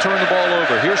have not turned the ball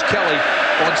over. Here's Kelly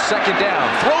on second down.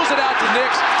 Throws it out to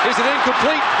Nix. Is it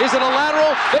incomplete? Is it a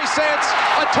lateral? They say it's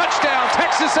a touchdown,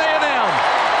 Texas A&M.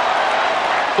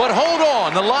 But hold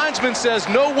on. The linesman says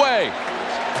no way.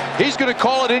 He's going to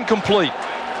call it incomplete.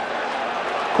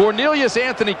 Cornelius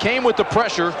Anthony came with the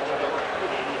pressure.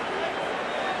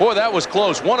 Boy, that was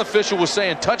close. One official was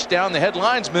saying touchdown. The head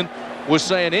linesman was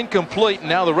saying incomplete, and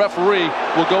now the referee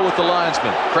will go with the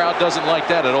linesman. Crowd doesn't like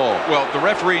that at all. Well, the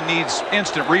referee needs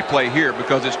instant replay here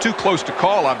because it's too close to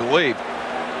call, I believe.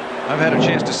 I've had a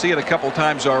chance to see it a couple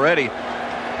times already.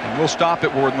 And we'll stop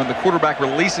it when the quarterback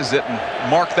releases it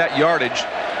and mark that yardage.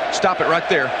 Stop it right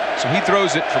there. So he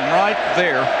throws it from right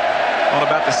there on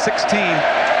about the 16.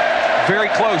 Very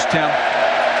close, Tim.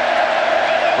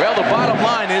 Well, the bottom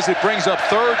line is it brings up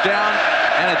third down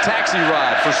and a taxi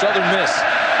ride for Southern Miss.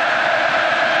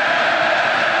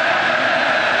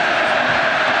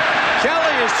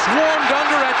 Kelly is swarmed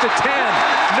under at the 10.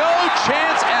 No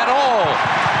chance at all.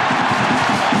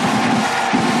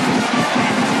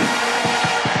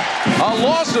 A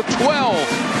loss of 12.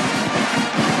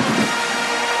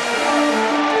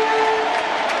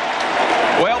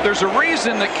 Well, there's a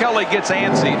reason that Kelly gets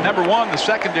antsy. Number one, the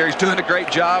secondary's doing a great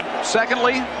job.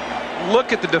 Secondly,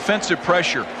 look at the defensive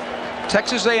pressure.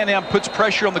 Texas A&M puts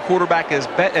pressure on the quarterback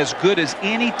as good as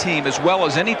any team, as well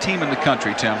as any team in the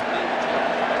country, Tim.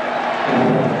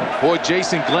 Boy,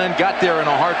 Jason Glenn got there in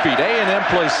a heartbeat. A&M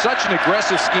plays such an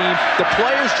aggressive scheme. The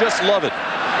players just love it.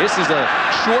 This is a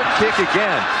short kick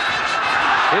again.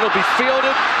 It'll be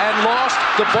fielded and lost.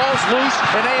 The ball's loose,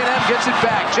 and A&M gets it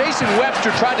back. Jason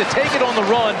Webster tried to take it on the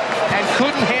run and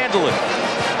couldn't handle it.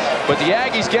 But the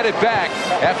Aggies get it back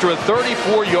after a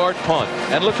 34-yard punt.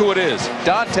 And look who it is,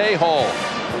 Dante Hall.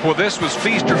 Well, this was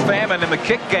feast or famine in the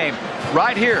kick game.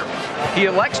 Right here, he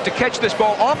elects to catch this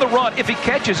ball on the run. If he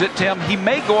catches it, Tim, he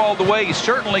may go all the way. He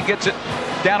certainly gets it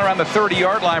down around the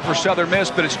 30-yard line for Southern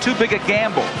Miss, but it's too big a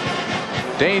gamble.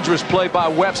 Dangerous play by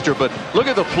Webster, but look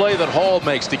at the play that Hall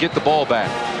makes to get the ball back.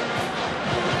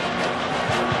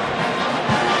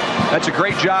 That's a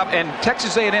great job, and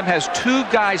Texas A&M has two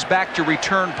guys back to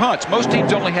return punts. Most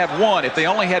teams only have one. If they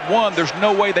only had one, there's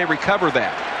no way they recover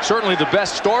that. Certainly the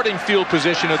best starting field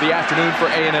position of the afternoon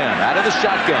for A&M. Out of the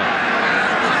shotgun.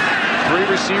 Three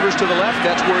receivers to the left,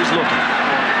 that's where he's looking.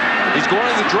 He's going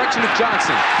in the direction of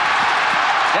Johnson.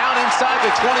 Down inside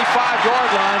the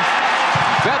 25-yard line.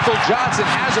 Bethel Johnson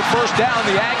has a first down.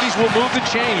 The Aggies will move the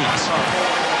chains.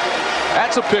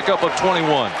 That's a pickup of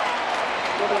 21.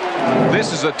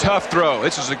 This is a tough throw.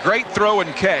 This is a great throw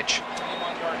and catch.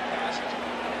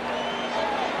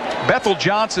 Bethel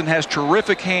Johnson has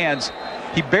terrific hands.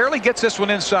 He barely gets this one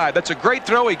inside. That's a great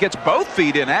throw. He gets both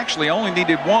feet in, actually. Only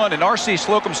needed one. And R.C.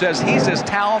 Slocum says he's as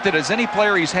talented as any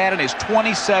player he's had in his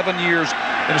 27 years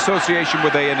in association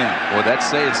with A&M. Well, that's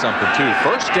saying something, too.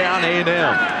 First down,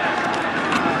 A&M.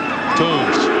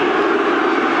 Toombs.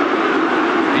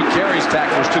 He carries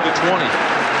tacklers to the 20.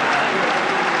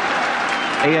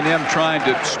 A&M trying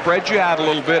to spread you out a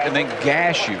little bit and then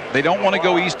gash you. They don't want to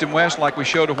go east and west like we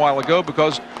showed a while ago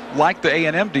because, like the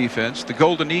A&M defense, the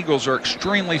Golden Eagles are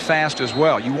extremely fast as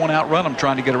well. You want to outrun them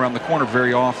trying to get around the corner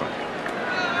very often.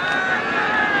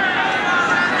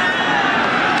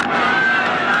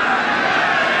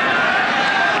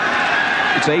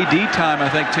 It's AD time, I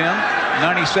think, Tim.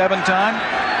 97 time.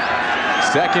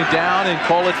 Second down and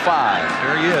call it 5.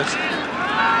 There he is.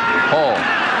 Hall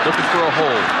looking for a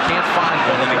hole. Can't find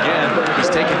one. And again, he's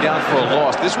taken down for a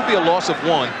loss. This will be a loss of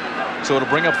 1. So it'll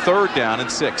bring up third down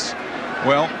and 6.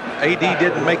 Well, AD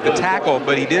didn't make the tackle,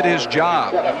 but he did his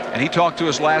job. And he talked to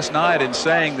us last night in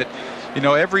saying that, you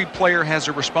know, every player has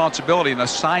a responsibility, an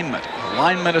assignment,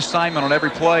 alignment assignment on every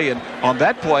play. And on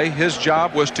that play, his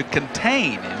job was to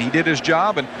contain. And he did his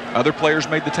job, and other players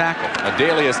made the tackle.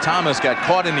 Adalius Thomas got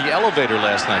caught in the elevator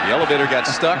last night. The elevator got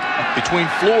stuck between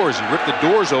floors. He ripped the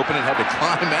doors open and had to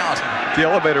climb out. The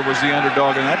elevator was the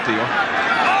underdog in that deal.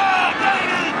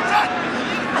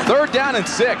 Third down and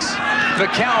 6.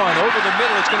 McCowan over the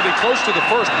middle. It's going to be close to the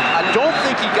first. I don't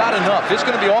think he got enough. It's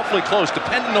going to be awfully close,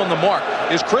 depending on the mark.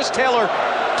 Is Chris Taylor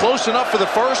close enough for the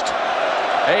first?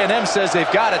 A&M says they've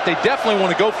got it. They definitely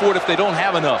want to go for it if they don't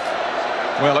have enough.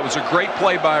 Well, it was a great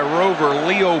play by Rover,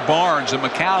 Leo Barnes, and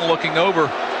McCown looking over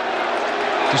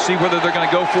to see whether they're going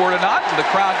to go for it or not. And the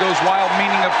crowd goes wild,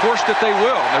 meaning, of course, that they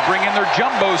will. They bring in their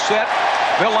jumbo set.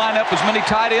 They'll line up as many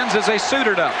tight ends as they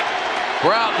suited up.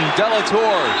 Broughton,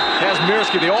 Delator,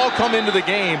 Kazmierski, they all come into the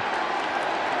game.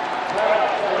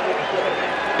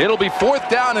 It'll be 4th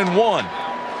down and 1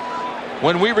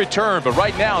 when we return. But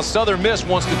right now, Southern Miss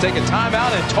wants to take a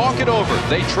timeout and talk it over.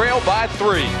 They trail by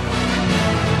 3.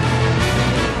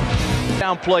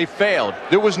 Down play failed.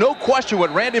 There was no question what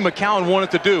Randy McCowan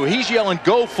wanted to do. He's yelling,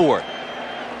 go for it.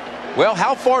 Well,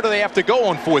 how far do they have to go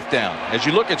on 4th down? As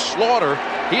you look at Slaughter,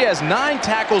 he has 9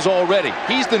 tackles already.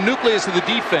 He's the nucleus of the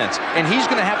defense, and he's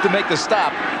going to have to make the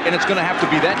stop, and it's going to have to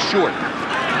be that short.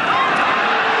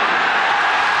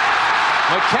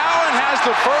 McCowan has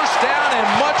the 1st down and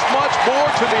much, much more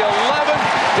to the 11,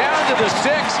 down to the 6,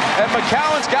 and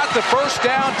McCowan's got the 1st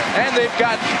down, and they've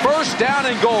got 1st down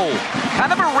and goal.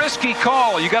 Kind of a risky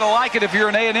call. You got to like it if you're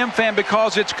an A&M fan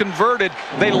because it's converted.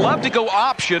 They love to go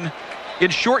option in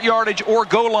short yardage or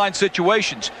goal line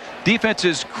situations. Defense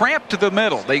is cramped to the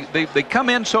middle. They come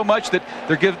in so much that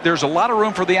there's a lot of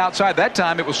room for the outside. That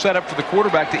time it was set up for the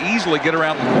quarterback to easily get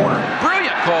around the corner.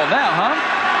 Brilliant call now,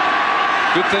 huh?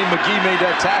 Good thing McGee made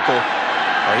that tackle,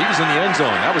 or he was in the end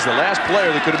zone. That was the last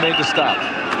player that could have made the stop.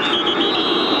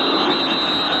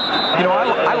 You know,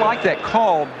 I like that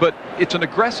call, but it's an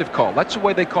aggressive call. That's the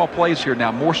way they call plays here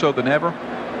now, more so than ever.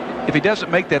 If he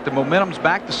doesn't make that, the momentum's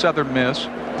back to Southern Miss.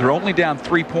 They're only down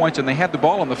 3 points, and they have the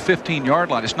ball on the 15-yard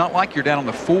line. It's not like you're down on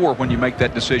the 4 when you make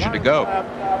that decision to go.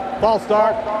 False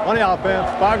start on the offense,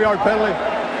 5-yard penalty,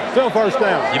 still 1st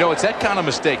down. You know, it's that kind of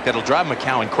mistake that'll drive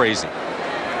McCowan crazy.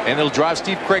 And it'll drive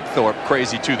Steve Craigthorpe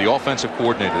crazy, too, the offensive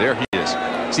coordinator. There he is.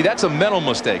 See, that's a mental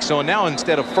mistake. So now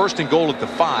instead of 1st and goal at the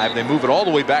 5, they move it all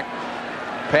the way back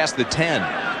past the 10.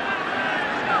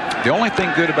 The only thing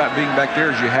good about being back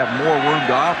there is you have more room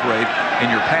to operate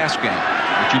in your pass game.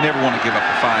 But you never want to give up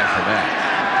the 5 for that.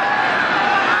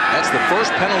 That's the 1st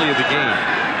penalty of the game.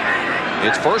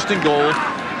 It's 1st and goal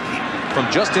from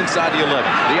just inside the 11.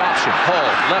 The option, Hall,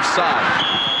 left side.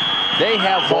 They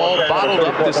have Hall bottled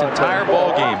up this entire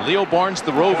ball game. Leo Barnes,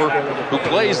 the rover, who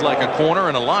plays like a corner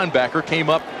and a linebacker, came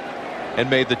up and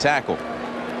made the tackle.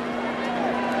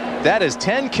 That is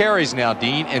 10 carries now,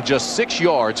 Dean, and just 6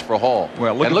 yards for Hall.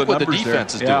 Well, look what the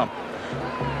defense is doing.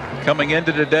 Coming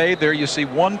into today, there you see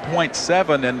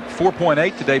 1.7 and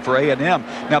 4.8 today for A&M.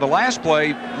 Now, the last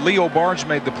play, Leo Barnes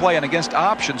made the play, and against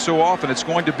option so often, it's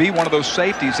going to be one of those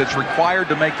safeties that's required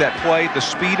to make that play. The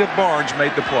speed of Barnes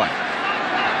made the play.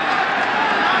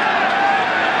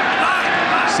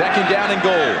 2nd down and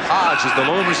goal. Hodge is the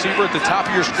lone receiver at the top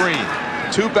of your screen.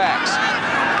 2 backs.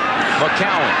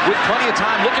 McCowan with plenty of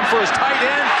time looking for his tight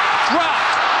end.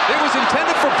 Dropped. It was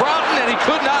intended for Broughton, and he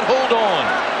could not hold on.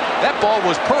 That ball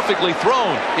was perfectly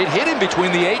thrown. It hit him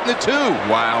between the 8 and the 2.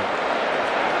 Wow.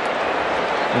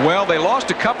 Well, they lost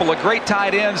a couple of great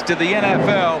tight ends to the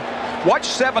NFL. Watch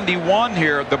 71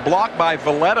 here. The block by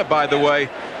Valletta, by the way,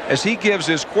 as he gives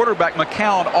his quarterback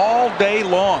McCowan all day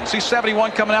long. See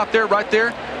 71 coming out there, right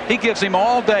there? He gives him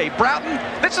all day. Broughton,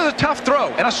 this is a tough throw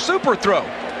and a super throw.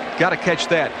 Got to catch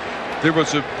that. There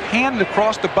was a hand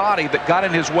across the body that got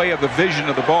in his way of the vision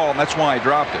of the ball, and that's why he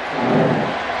dropped it.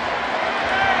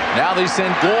 Now they send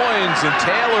Goins and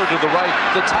Taylor to the right,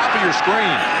 the top of your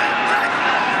screen.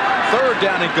 3rd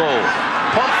down and goal.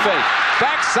 Pump fake.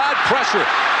 Backside pressure.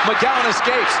 McCowan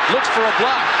escapes. Looks for a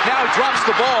block. Now he drops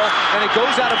the ball, and it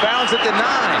goes out of bounds at the 9.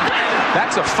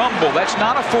 That's a fumble. That's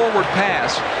not a forward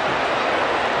pass.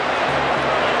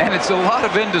 And it's a lot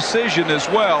of indecision as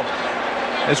well,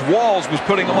 as Walls was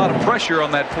putting a lot of pressure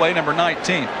on that play, number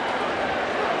 19.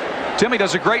 Timmy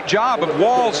does a great job of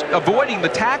Walls avoiding the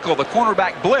tackle, the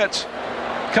cornerback blitz.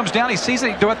 Comes down, he sees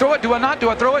it. Do I throw it? Do I not? Do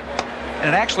I throw it? And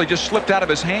it actually just slipped out of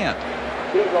his hand.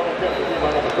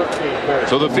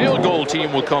 So the field goal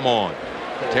team will come on.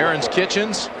 Terrence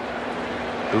Kitchens,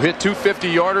 who hit 2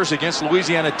 50-yarders against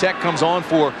Louisiana Tech, comes on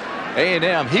for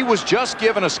A&M. He was just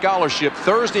given a scholarship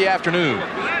Thursday afternoon.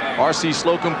 R.C.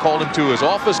 Slocum called him to his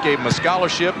office, gave him a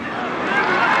scholarship.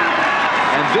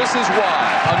 And this is why.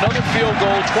 Another field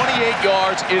goal, 28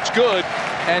 yards. It's good.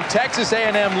 And Texas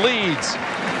A&M leads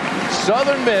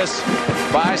Southern Miss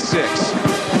by 6.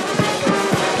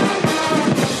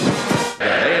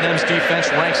 A&M's defense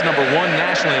ranks number 1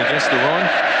 nationally against the run.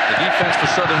 The defense for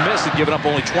Southern Miss had given up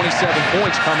only 27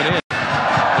 points coming in.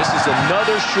 This is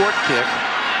another short kick.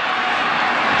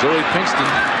 Joey Pinkston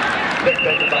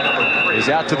is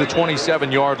out to the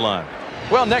 27-yard line.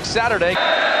 Well, next Saturday,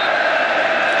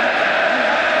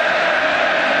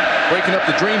 breaking up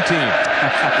the dream team.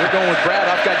 We're going with Brad.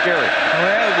 I've got Gary.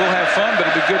 Well, we'll have fun, but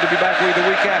it'll be good to be back with you the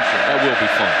week after. That will be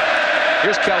fun.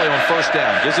 Here's Kelly on 1st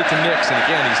down. Gives it to Nix, and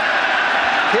again, he's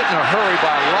hit in a hurry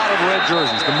by a lot of red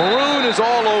jerseys. The maroon is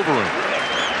all over him.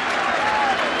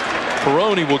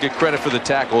 Peroni will get credit for the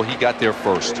tackle. He got there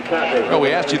first. Oh, we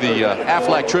asked you the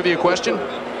Aflac trivia question.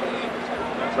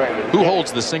 Who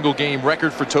holds the single game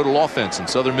record for total offense in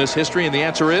Southern Miss history? And the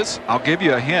answer is? I'll give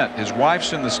you a hint. His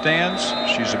wife's in the stands.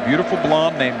 She's a beautiful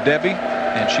blonde named Debbie,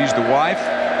 and she's the wife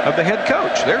of the head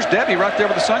coach. There's Debbie right there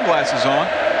with the sunglasses on.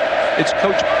 It's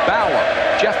Coach Bauer,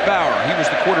 Jeff Bauer. He was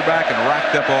the quarterback and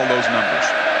racked up all those numbers.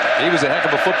 He was a heck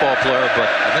of a football player, but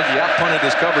I think he outpunted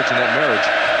his coverage in that marriage.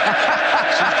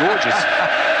 She's gorgeous.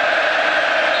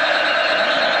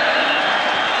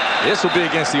 This will be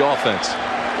against the offense.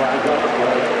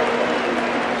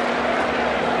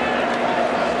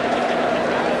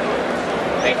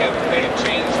 They have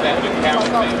changed that to count.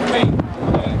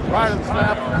 Right at the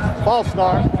snap, false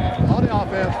start on the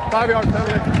offense, 5-yard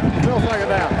penalty, still second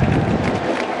down.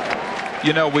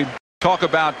 You know, we talk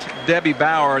about Debbie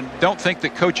Bauer and don't think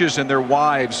that coaches and their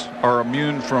wives are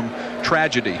immune from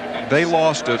tragedy. They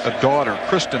lost a daughter,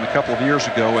 Kristen, a couple of years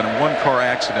ago in a one-car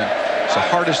accident. It's the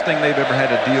hardest thing they've ever had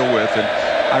to deal with, and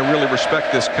I really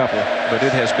respect this couple, but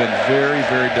it has been very,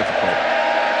 very difficult.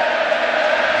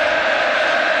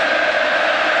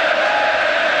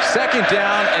 Second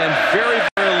down and very,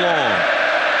 very long.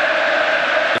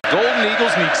 The Golden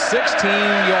Eagles need 16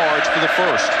 yards for the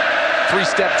first.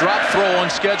 Three-step drop throw on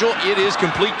schedule. It is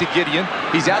complete to Gideon.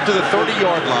 He's out to the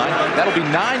 30-yard line. That'll be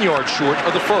 9 yards short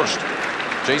of the first.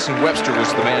 Jason Webster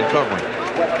was the man covering.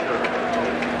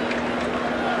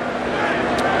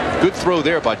 Good throw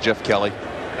there by Jeff Kelly.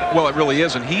 Well, it really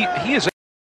is, and he is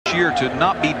this year to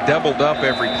not be doubled up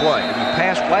every play. In the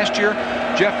past, last year,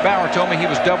 Jeff Bauer told me he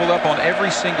was doubled up on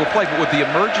every single play, but with the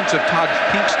emergence of Todd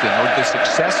Pinkston, or the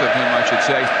success of him, I should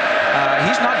say,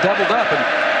 he's not doubled up, and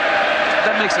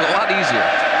that makes it a lot easier.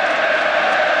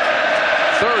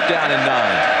 Third down and 9.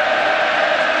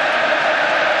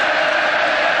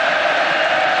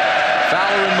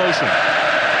 Fowler in motion.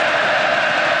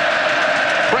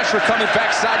 Pressure coming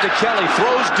backside to Kelly.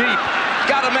 Throws deep.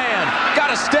 Got a man. Got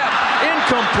a step.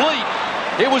 Incomplete.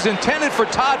 It was intended for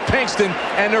Todd Pinkston,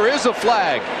 and there is a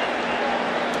flag.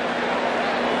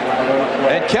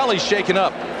 And Kelly's shaken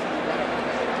up.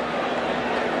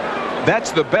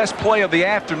 That's the best play of the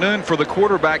afternoon for the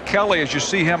quarterback, Kelly, as you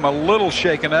see him a little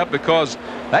shaken up because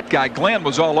that guy, Glenn,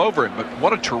 was all over him. But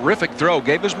what a terrific throw.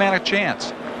 Gave his man a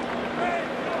chance.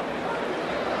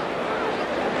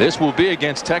 This will be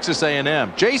against Texas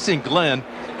A&M. Jason Glenn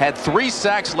had 3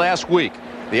 sacks last week.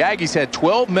 The Aggies had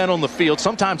 12 men on the field.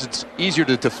 Sometimes it's easier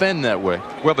to defend that way.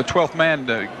 Well, the 12th man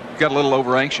got a little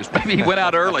over anxious. Maybe he went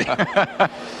out early.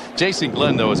 Jason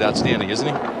Glenn, though, is outstanding, isn't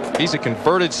he? He's a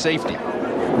converted safety.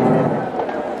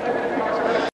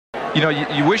 You know,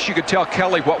 you wish you could tell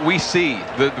Kelly what we see,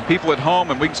 the people at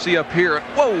home, and we can see up here.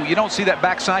 Whoa, you don't see that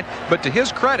backside. But to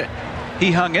his credit, he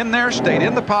hung in there, stayed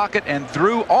in the pocket, and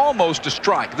threw almost a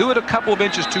strike. Threw it a couple of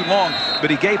inches too long,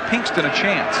 but he gave Pinkston a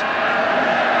chance.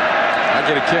 I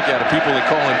get a kick out of people that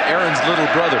call him Aaron's little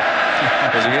brother.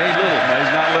 Because he ain't little. No,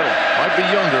 he's not little. Might be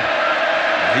younger.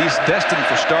 He's destined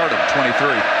for stardom,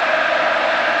 23.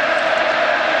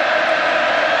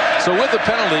 So with the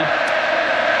penalty,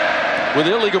 with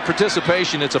illegal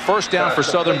participation, it's a first down for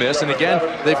Southern Miss. And again,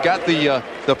 they've got the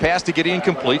pass to get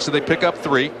incomplete, so they pick up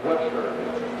 3.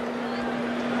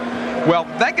 Well,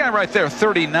 that guy right there,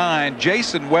 39,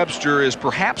 Jason Webster, is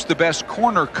perhaps the best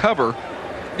corner cover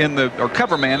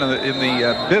cover man in the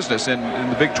business in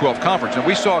the Big 12 Conference. And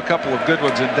we saw a couple of good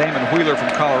ones in Damon Wheeler from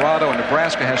Colorado, and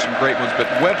Nebraska has some great ones, but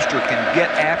Webster can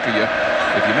get after you.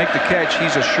 If you make the catch,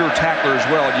 he's a sure tackler as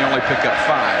well, and you only pick up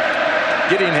 5.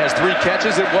 Gideon has 3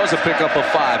 catches. It was a pickup of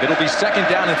 5. It'll be second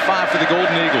down and 5 for the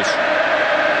Golden Eagles.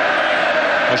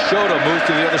 Machota moved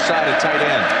to the other side at tight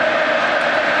end.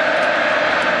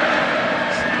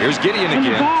 Here's Gideon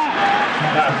again.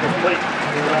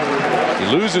 He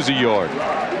loses a yard.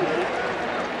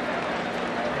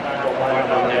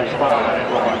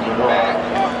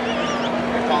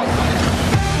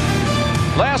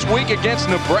 Last week against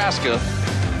Nebraska,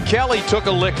 Kelly took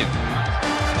a licking.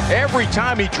 Every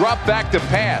time he dropped back to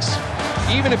pass,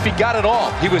 even if he got it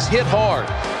off, he was hit hard.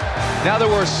 Now there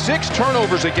were 6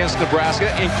 turnovers against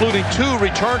Nebraska, including 2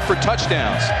 returned for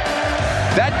touchdowns.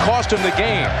 That cost him the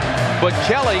game, but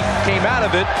Kelly came out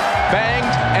of it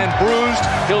banged and bruised.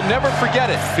 He'll never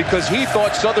forget it because he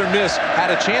thought Southern Miss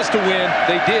had a chance to win.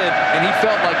 They did, and he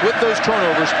felt like with those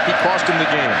turnovers, he cost him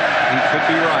the game. He could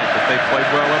be right, but they played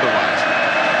well otherwise.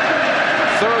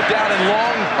 Third down and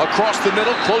long across the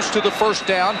middle, close to the first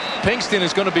down. Pinkston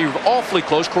is going to be awfully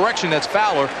close. Correction, that's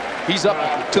Fowler. He's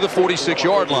up to the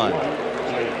 46-yard line.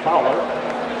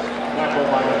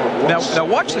 Now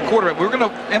watch the quarterback. We're going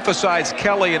to emphasize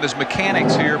Kelly and his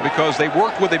mechanics here because they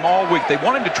worked with him all week. They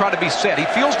want him to try to be set. He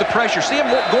feels the pressure. See him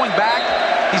going back.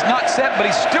 He's not set, but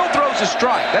he still throws a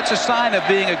strike. That's a sign of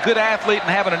being a good athlete and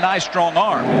having a nice, strong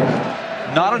arm.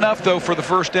 Not enough, though, for the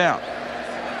first down.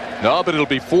 No, but it'll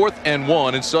be 4th and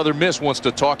 1, and Southern Miss wants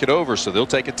to talk it over, so they'll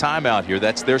take a timeout here.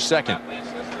 That's their second.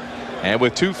 And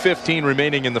with 2:15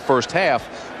 remaining in the first half,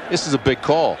 this is a big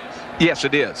call. Yes,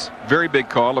 it is. Very big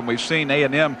call, and we've seen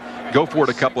A&M go for it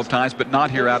a couple of times, but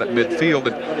not here out at midfield.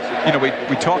 And, you know,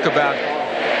 we talk about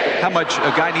how much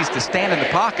a guy needs to stand in the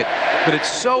pocket, but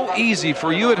it's so easy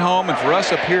for you at home and for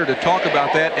us up here to talk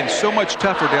about that, and so much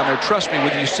tougher down there. Trust me,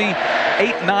 when you see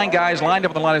 8, 9 guys lined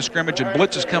up on the line of scrimmage and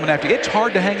blitzes coming after you, it's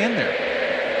hard to hang in there.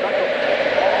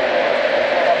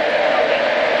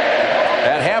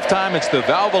 At halftime, it's the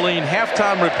Valvoline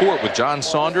Halftime Report with John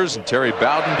Saunders and Terry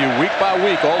Bowden, do week by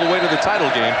week all the way to the title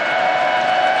game.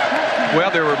 Well,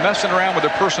 they were messing around with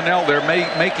their personnel. They're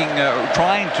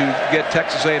trying to get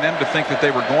Texas A&M to think that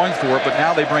they were going for it, but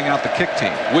now they bring out the kick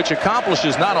team. Which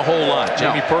accomplishes not a whole lot.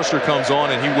 Jamie Purser comes on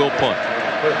and he will punt.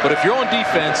 But if you're on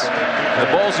defense and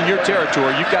the ball's in your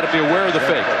territory, you've got to be aware of the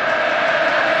fake.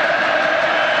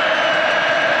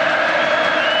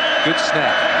 Good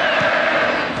snap.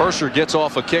 Purser gets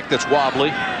off a kick that's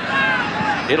wobbly.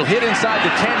 It'll hit inside the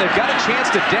 10. They've got a chance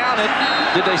to down it.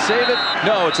 Did they save it?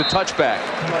 No, it's a touchback.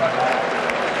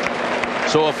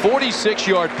 So a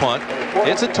 46-yard punt.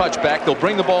 It's a touchback. They'll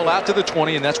bring the ball out to the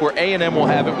 20, and that's where A&M will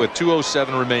have it with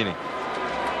 2:07 remaining.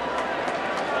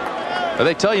 But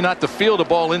they tell you not to field a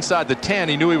ball inside the 10.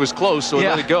 He knew he was close, so he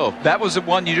let it go. That was the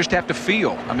one you just have to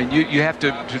feel. I mean, you have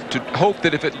to hope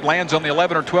that if it lands on the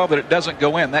 11 or 12 that it doesn't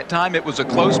go in. That time it was a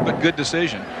close but good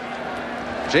decision.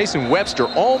 Jason Webster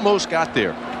almost got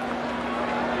there.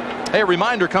 Hey, a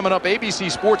reminder coming up,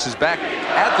 ABC Sports is back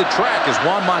at the track as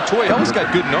Juan Montoya. He's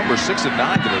got good numbers, 6 of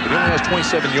 9 today, but he only has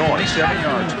 27 yards. 27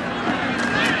 yards.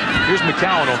 Here's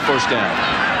McCowan on first down.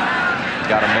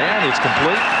 Got a man, it's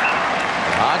complete.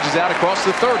 Hodge is out across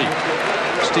the 30.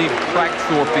 Steve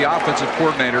Crackthorpe, the offensive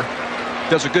coordinator,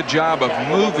 does a good job of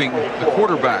moving the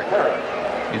quarterback.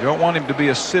 You don't want him to be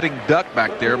a sitting duck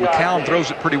back there. McCown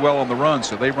throws it pretty well on the run,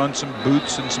 so they run some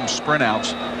boots and some sprint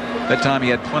outs. That time he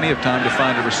had plenty of time to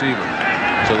find a receiver.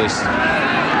 So they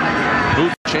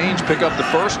move, change, pick up the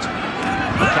first.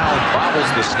 McCown bobbles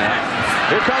the snap.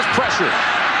 Here comes pressure.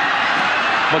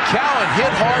 McCown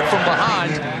hit hard from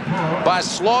behind by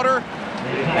Slaughter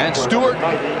and Stewart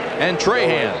and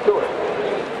Trahan.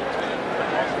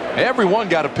 Everyone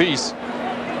got a piece.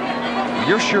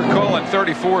 You're sure calling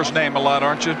 34's name a lot,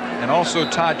 aren't you? And also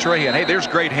Todd Trahan. Hey, there's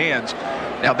great hands.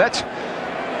 Now that's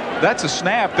a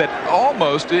snap that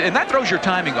almost, and that throws your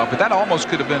timing off, but that almost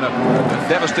could have been a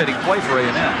devastating play for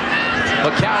A&M.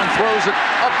 McCown throws it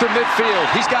up to midfield.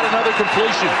 He's got another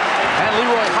completion. And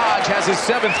Leroy Hodge has his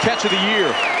 7th catch of the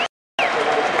year.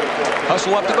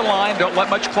 Hustle up to the line. Don't let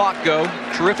much clock go.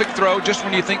 Terrific throw. Just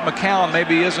when you think McCown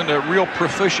maybe isn't a real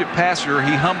proficient passer,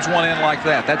 he hums one in like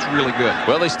that. That's really good.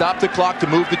 Well, they stop the clock to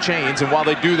move the chains, and while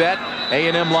they do that,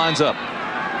 A&M lines up.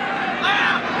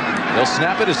 They'll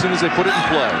snap it as soon as they put it in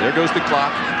play. There goes the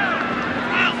clock.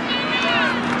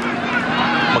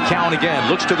 McCown again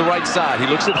looks to the right side. He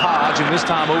looks at Hodge and this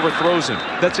time overthrows him.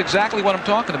 That's exactly what I'm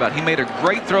talking about. He made a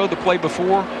great throw the play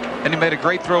before, and he made a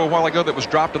great throw a while ago that was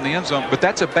dropped in the end zone, but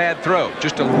that's a bad throw.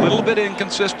 Just a little bit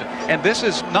inconsistent. And this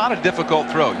is not a difficult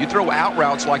throw. You throw out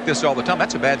routes like this all the time.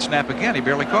 That's a bad snap again. He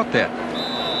barely caught that.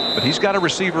 But he's got a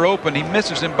receiver open. He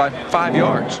misses him by 5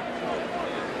 yards.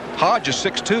 Hodge is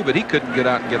 6'2", but he couldn't get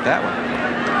out and get that one.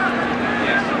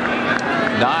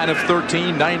 9 of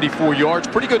 13, 94 yards.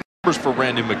 Pretty good numbers for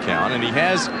Randy McCown, and he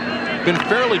has been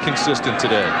fairly consistent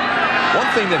today. One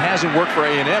thing that hasn't worked for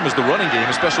A&M is the running game,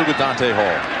 especially with Dante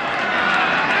Hall.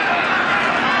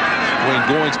 Wayne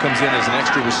Goins comes in as an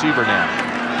extra receiver now.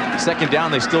 Second down,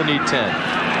 they still need 10.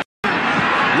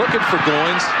 Looking for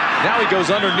Goins. Now he goes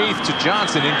underneath to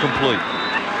Johnson, incomplete.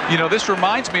 You know, this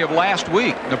reminds me of last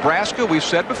week. Nebraska, we've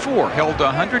said before, held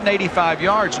 185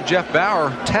 yards, and Jeff Bauer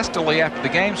testily after the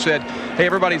game said, hey,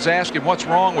 everybody's asking what's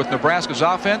wrong with Nebraska's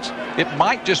offense. It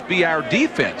might just be our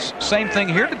defense. Same thing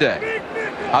here today.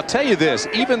 I'll tell you this,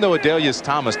 even though Adelius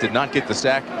Thomas did not get the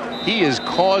sack, he is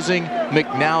causing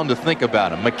McNown to think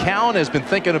about him. McCown has been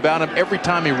thinking about him every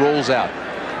time he rolls out.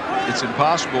 It's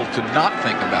impossible to not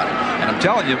think about it. And I'm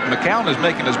telling you, McCown is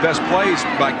making his best plays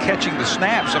by catching the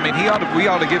snaps. I mean, we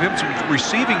ought to give him some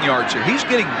receiving yards here. He's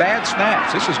getting bad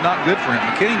snaps. This is not good for him.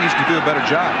 McKinney needs to do a better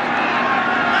job.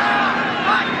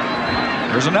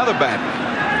 There's another bad one.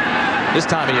 This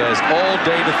time he has all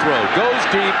day to throw. Goes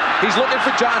deep. He's looking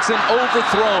for Johnson.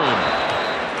 Overthrown.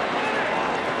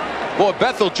 Boy,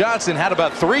 Bethel Johnson had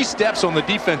about 3 steps on the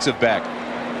defensive back.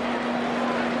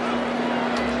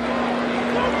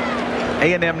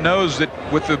 A&M knows that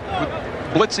with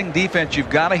blitzing defense, you've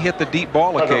got to hit the deep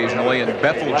ball occasionally, and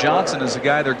Bethel Johnson is the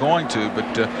guy they're going to,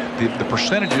 but the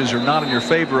percentages are not in your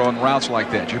favor on routes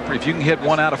like that. If you can hit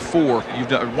 1 out of 4, you've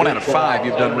done 1 out of 5,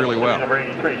 you've done really well.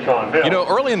 You know,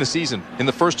 early in the season, in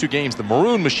the first 2 games, the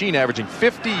Maroon Machine averaging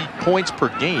 50 points per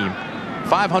game,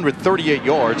 538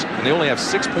 yards, and they only have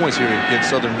 6 points here against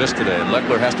Southern Miss today, and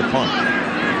Leckler has to punt.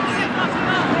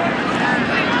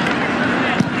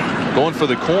 Going for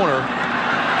the corner.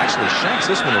 Actually shanks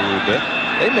this one a little bit.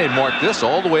 They may mark this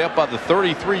all the way up by the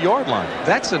 33-yard line.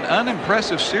 That's an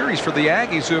unimpressive series for the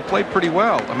Aggies, who have played pretty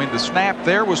well. I mean, the snap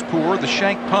there was poor, the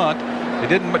shank punt. They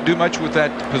didn't do much with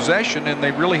that possession, and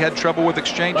they really had trouble with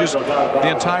exchanges the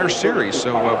entire series.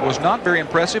 So it was not very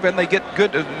impressive, and they get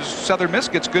good. Southern Miss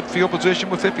gets good field position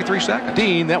with 53 seconds.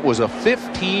 Dean, that was a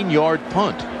 15-yard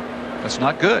punt. That's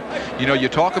not good. You know, you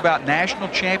talk about national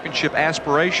championship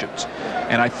aspirations,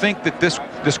 and I think that this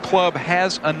club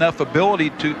has enough ability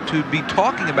to be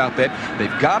talking about that.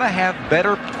 They've got to have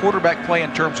better quarterback play in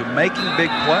terms of making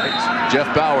big plays. Jeff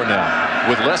Bauer now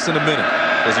with less than a minute.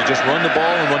 Does he just run the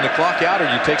ball and run the clock out, or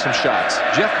do you take some shots?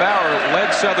 Jeff Bauer led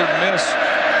Southern Miss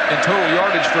in total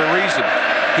yardage for a reason.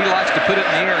 He likes to put it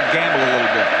in the air and gamble a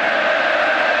little bit.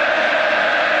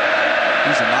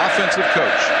 He's an offensive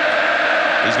coach.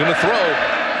 He's going to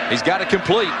throw. He's got to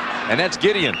complete, and that's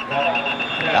Gideon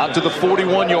out to the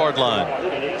 41-yard line.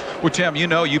 Well, Tim, you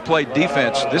know, you played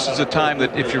defense. This is a time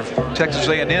that if you're Texas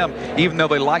A&M, even though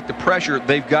they like the pressure,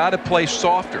 they've got to play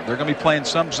softer. They're going to be playing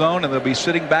some zone, and they'll be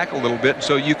sitting back a little bit,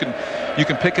 so you can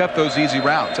pick up those easy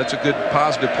routes. That's a good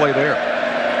positive play there.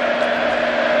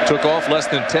 Took off less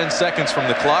than 10 seconds from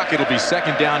the clock. It'll be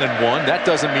 2nd down and 1. That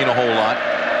doesn't mean a whole lot.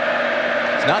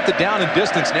 It's not the down and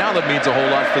distance now that means a whole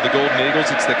lot for the Golden Eagles.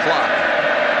 It's the clock.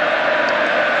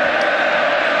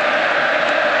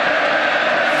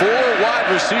 4 wide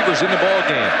receivers in the ball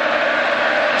game.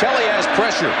 Kelly has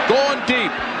pressure, going deep.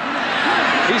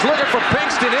 He's looking for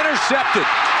Pinkston, intercepted.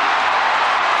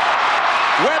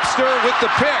 Webster with the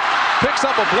pick, picks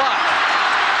up a block.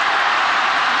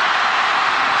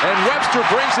 And Webster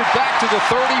brings it back to the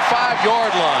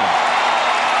 35-yard line.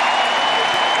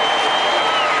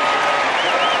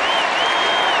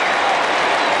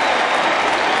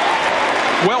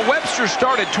 Well, Webster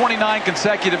started 29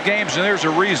 consecutive games, and there's a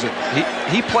reason.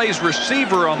 He plays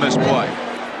receiver on this play.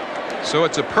 So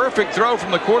it's a perfect throw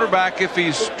from the quarterback if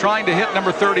he's trying to hit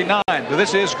number 39. But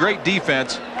this is great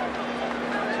defense.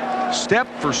 Step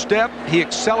for step, he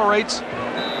accelerates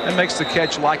and makes the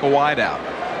catch like a wideout.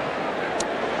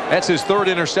 That's his 3rd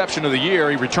interception of the year.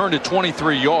 He returned it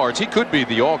 23 yards. He could be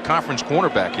the all-conference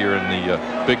cornerback here in the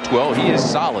Big 12. He is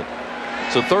solid.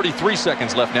 So 33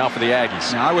 seconds left now for the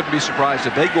Aggies. Now, I wouldn't be surprised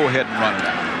if they go ahead and run it.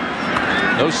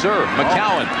 No, sir.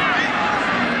 McCowan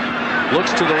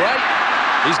looks to the right.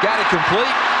 He's got it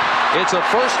complete. It's a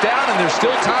 1st down, and there's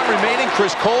still time remaining.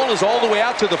 Chris Cole is all the way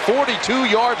out to the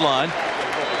 42-yard line,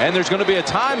 and there's going to be a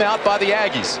timeout by the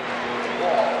Aggies.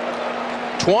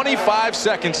 25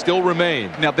 seconds still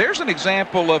remain. Now, there's an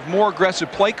example of more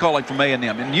aggressive play calling from A&M.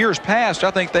 In years past,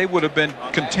 I think they would have been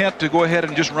content to go ahead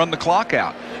and just run the clock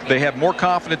out. They have more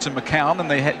confidence in McCown than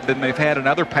they've had in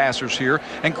other passers here,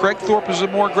 and Craig Thorpe is a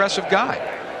more aggressive guy.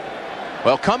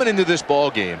 Well, coming into this ball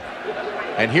game,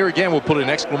 and here again we'll put an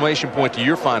exclamation point to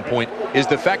your fine point, is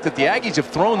the fact that the Aggies have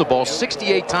thrown the ball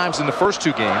 68 times in the first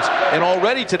 2 games, and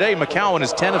already today McCowan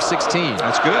is 10 of 16.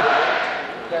 That's good.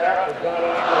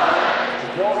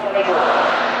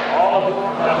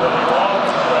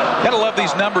 Gotta love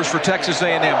these numbers for Texas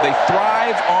A&M. They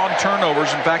thrive on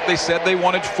turnovers. In fact, they said they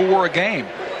wanted 4 a game.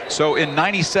 So in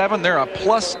 '97, they're a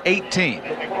plus 18.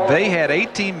 They had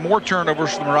 18 more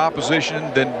turnovers from their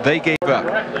opposition than they gave up.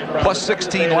 Plus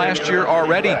 16 last year,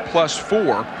 already plus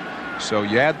 4. So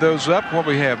you add those up. What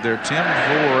do we have there, Tim?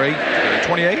 4, 8,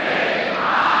 28?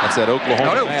 That's that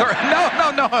Oklahoma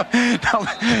No.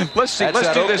 Let's see. That's Let's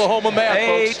that do this. Oklahoma math,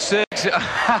 8, folks. 6.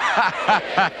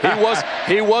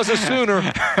 He was a Sooner.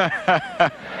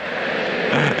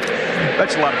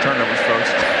 That's a lot of turnovers,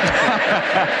 folks.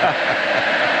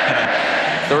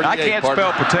 I can't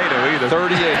spell potato either.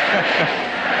 38.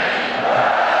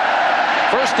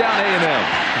 First down, A&M.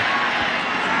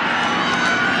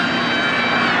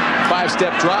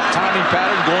 5-step drop, timing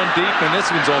pattern, going deep, and this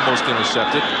one's almost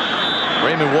intercepted.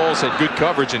 Raymond Walls had good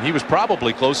coverage, and he was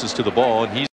probably closest to the ball,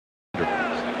 and he's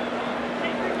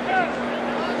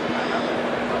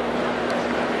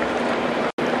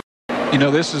You know,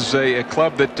 this is a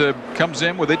club that comes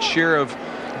in with its share of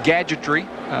gadgetry.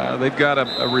 They've got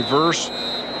a reverse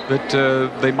that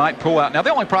they might pull out. Now, the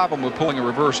only problem with pulling a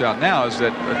reverse out now is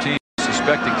that a team is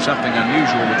suspecting something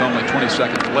unusual with only 20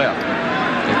 seconds left.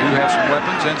 They do have some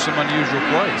weapons and some unusual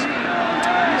plays.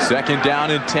 Second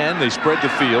down and 10. They spread the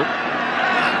field.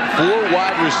 4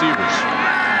 wide receivers.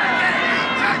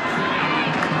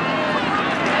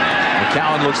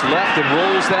 McCowan looks left and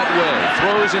rolls that way.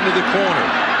 Throws into the corner.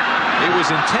 It was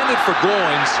intended for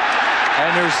Goins,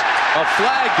 and there's a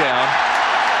flag down.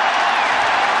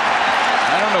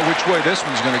 I don't know which way this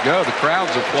one's going to go. The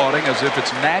crowd's applauding as if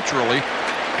it's naturally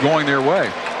going their way.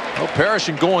 Well, Parrish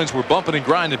and Goins were bumping and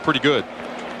grinding pretty good.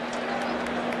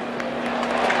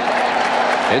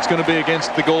 It's going to be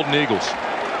against the Golden Eagles.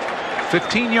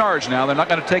 15 yards now. They're not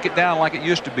going to take it down like it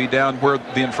used to be down where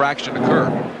the infraction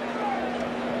occurred.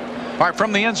 All right,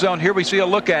 from the end zone, here we see a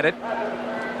look at it.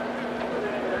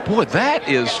 Boy, that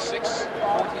is...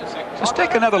 Let's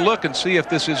take another look and see if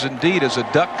this is indeed as a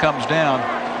duck comes down.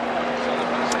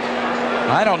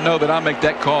 I don't know that I make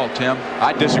that call, Tim.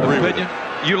 I disagree with it.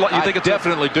 You think it's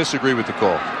definitely disagree with the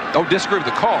call. Oh, disagree with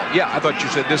the call. Yeah, I thought you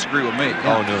said disagree with me.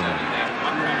 Yeah. Oh, no.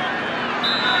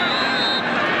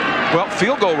 Well,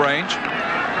 field goal range.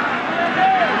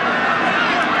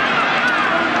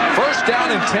 First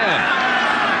down and 10.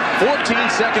 14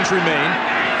 seconds remain.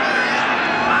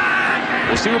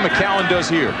 We'll see what McCowan does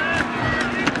here.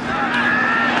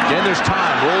 Again, there's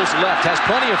time. Rolls left. Has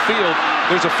plenty of field.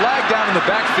 There's a flag down in the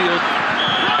backfield.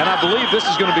 And I believe this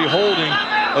is going to be holding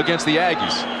against the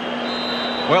Aggies.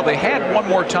 Well, they had one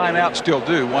more timeout, still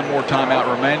do. One more timeout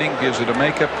remaining. Gives it a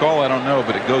makeup call. I don't know,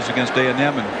 but it goes against A&M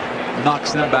and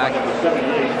knocks them back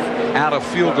out of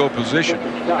field goal position.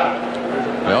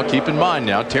 Well, keep in mind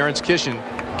now, Terrence Kitchen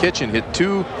hit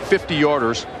 2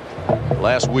 50-yarders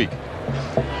last week.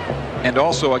 And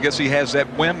also, I guess he has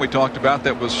that win we talked about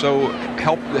that was so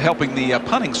helping the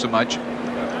punting so much.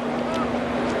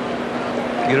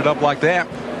 Get it up like that.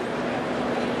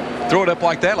 Throw it up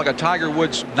like that, like a Tiger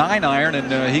Woods 9-iron,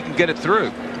 and he can get it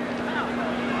through.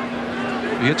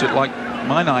 If he hits it like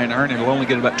my 9-iron, it'll only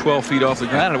get about 12 feet off the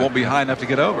ground, and it won't be high enough to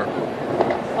get over.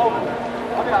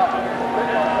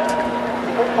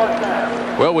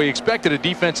 Well, we expected a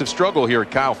defensive struggle here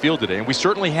at Kyle Field today, and we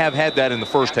certainly have had that in the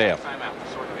first half.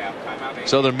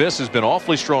 Southern Miss has been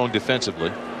awfully strong defensively.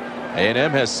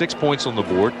 A&M has 6 points on the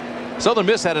board. Southern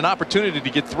Miss had an opportunity to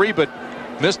get 3, but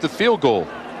missed the field goal.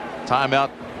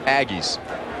 Timeout, Aggies.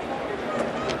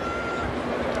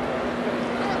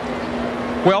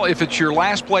 Well, if it's your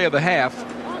last play of the half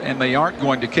and they aren't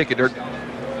going to kick it,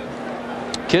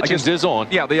 Kitchens is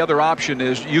on. Yeah, the other option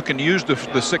is you can use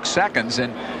the 6 seconds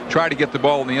and try to get the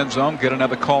ball in the end zone, get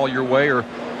another call your way, or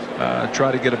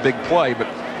try to get a big play. But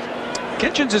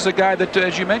Kitchens is a guy that,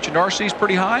 as you mentioned, RC's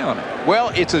pretty high on it. Well,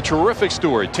 it's a terrific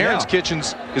story. Terrence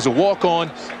Kitchens is a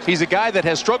walk-on. He's a guy that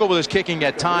has struggled with his kicking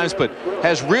at times, but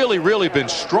has really, really been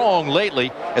strong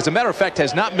lately. As a matter of fact,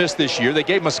 has not missed this year. They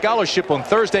gave him a scholarship on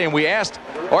Thursday, and we asked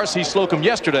R.C. Slocum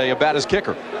yesterday about his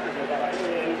kicker.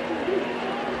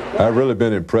 I've really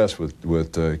been impressed with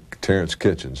Terrence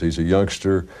Kitchens. He's a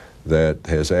youngster that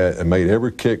has made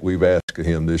every kick we've asked of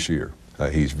him this year.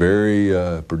 He's very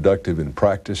productive in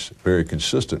practice, very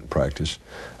consistent in practice.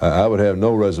 I would have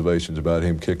no reservations about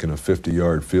him kicking a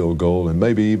 50-yard field goal, and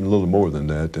maybe even a little more than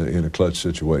that in a clutch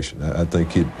situation. I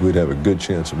think we'd have a good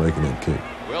chance of making that kick.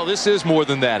 Well, this is more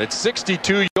than that. It's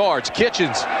 62 yards.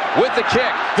 Kitchens with the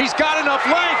kick. He's got enough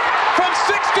length from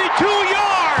 62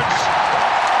 yards.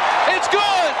 It's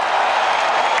good.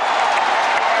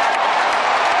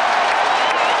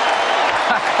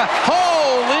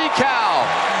 Holy cow.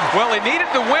 Well, he needed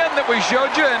the win that we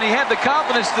showed you, and he had the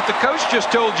confidence that the coach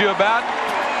just told you about.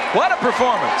 What a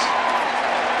performance.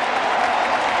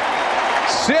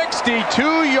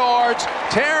 62 yards.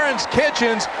 Terrence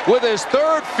Kitchens with his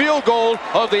 3rd field goal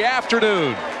of the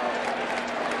afternoon.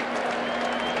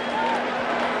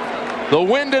 The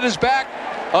wind at his back,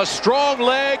 a strong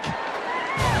leg,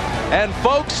 and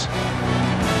folks,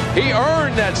 he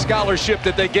earned that scholarship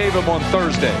that they gave him on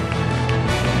Thursday.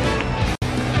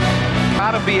 How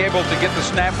to be able to get the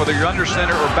snap whether you're under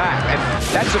center or back, and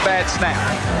that's a bad snap.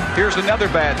 Here's another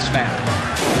bad snap.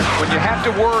 When you have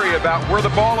to worry about where the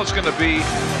ball is going to be,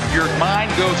 your mind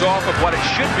goes off of what it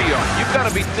should be on. You've got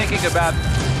to be thinking about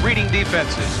reading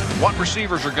defenses, what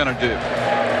receivers are going to do,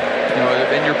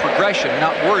 in your progression,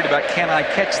 not worried about can I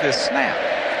catch this snap.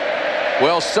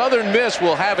 Well, Southern Miss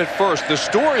will have it first. The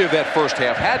story of that first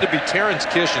half had to be Terrence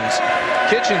Kitchens.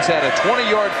 Kitchens had a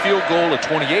 20-yard field goal, a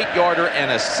 28-yarder, and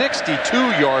a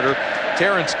 62-yarder.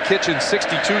 Terrence Kitchens'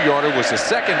 62-yarder was the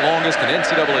 2nd longest in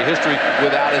NCAA history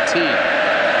without a tee.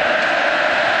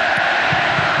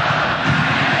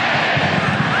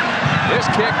 This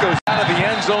kick goes out of the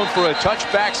end zone for a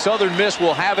touchback. Southern Miss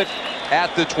will have it at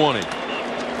the 20.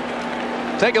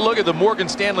 Take a look at the Morgan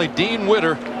Stanley Dean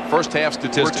Witter first half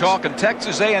statistics. We're talking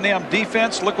Texas A&M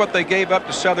defense. Look what they gave up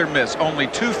to Southern Miss. Only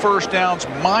 2 first downs,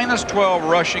 minus 12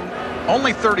 rushing,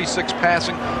 only 36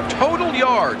 passing. Total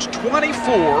yards,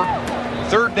 24.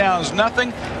 Third downs,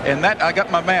 nothing. And that, I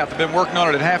got my math. I've been working on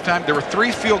it at halftime. There were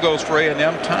 3 field goals for A&M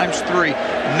times 3.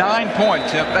 9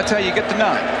 points. That's how you get to 9,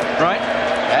 right?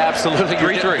 Absolutely.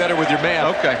 You're getting 3-3. better with your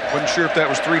math. Okay. Wasn't sure if that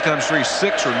was 3 times 3,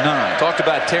 6 or 9. Talked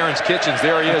about Terrence Kitchens.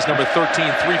 There he is, number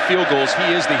 13, 3 field goals.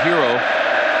 He is the hero.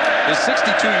 His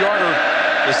 62-yarder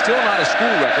is still not a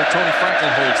school record. Tony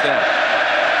Franklin holds that.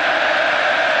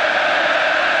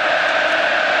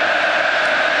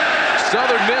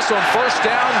 Southern Miss on first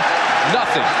down,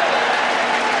 nothing.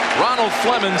 Ronald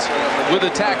Flemings with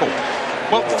a tackle.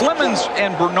 Well, Flemings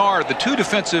and Bernard, the 2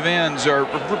 defensive ends, are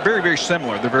very, very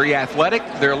similar. They're very athletic.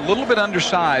 They're a little bit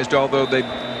undersized, although they've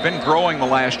been growing the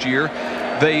last year.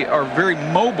 They are very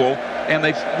mobile, and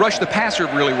they rush the passer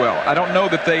really well. I don't know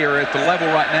that they are at the level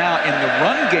right now in the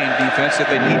run game defense that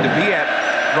they need to be at.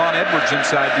 Ron Edwards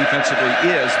inside defensively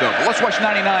is, though. But let's watch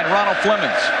 99, Ronald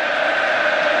Flemings.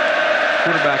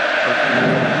 Quarterback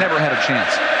never had a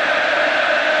chance.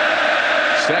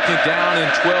 Second down and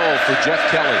 12 for Jeff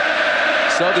Kelly.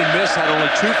 Southern Miss had only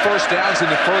 2 first downs in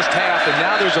the first half, and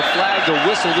now there's a flag to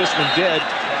whistle this one dead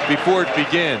before it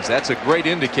begins. That's a great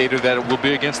indicator that it will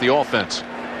be against the offense.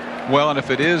 Well, and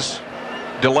if it is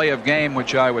delay of game,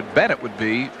 which I would bet it would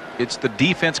be, it's the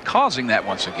defense causing that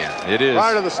once again. It is.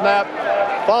 Prior to the snap,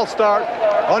 false start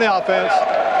on the offense,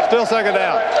 still second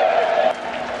down.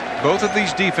 Both of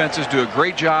these defenses do a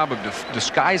great job of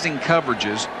disguising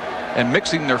coverages and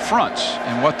mixing their fronts.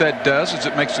 And what that does is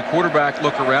it makes the quarterback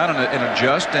look around and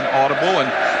adjust and audible, and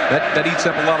that eats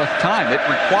up a lot of time. It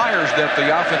requires that the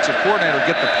offensive coordinator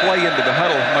get the play into the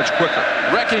huddle much quicker.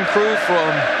 Wrecking crew from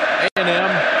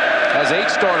A&M has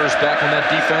 8 starters back on that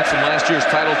defense from last year's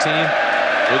title team.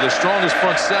 They're the strongest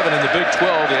front 7 in the Big 12.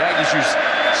 The Aggies use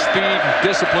speed and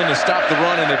discipline to stop the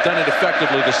run, and they've done it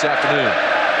effectively this afternoon.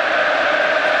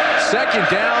 Second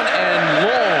down and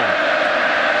long.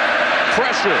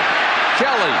 Pressure.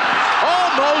 Kelly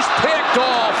almost picked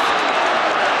off.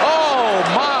 Oh,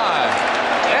 my.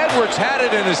 Edwards had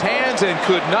it in his hands and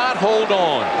could not hold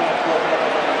on.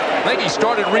 I think he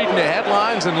started reading the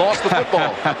headlines and lost the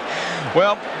football.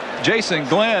 Well, Jason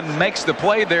Glenn makes the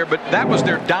play there, but that was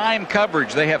their dime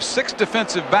coverage. They have 6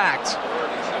 defensive backs.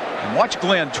 And watch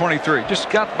Glenn, 23.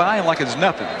 Just got by him like it's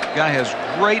nothing. The guy has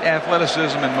great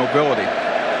athleticism and mobility.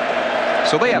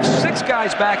 So they have 6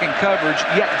 guys back in coverage,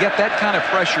 yet get that kind of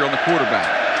pressure on the quarterback.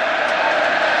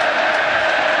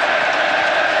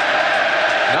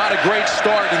 Not a great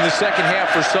start in the second half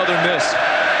for Southern Miss.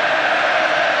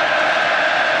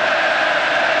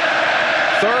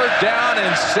 Third down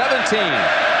and 17.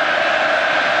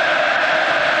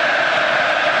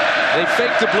 They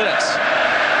faked the blitz.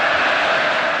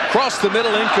 Across the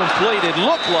middle, incomplete. It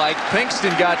looked like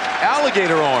Pinkston got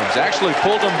alligator arms, actually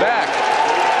pulled him back.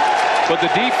 But the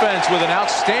defense with an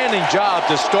outstanding job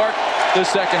to start the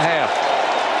second half.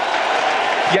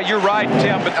 Yeah, you're right,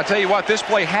 Tim, but I tell you what, this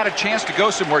play had a chance to go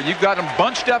somewhere. You've got them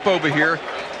bunched up over here,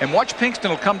 and watch Pinkston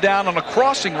will come down on a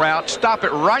crossing route, stop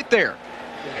it right there.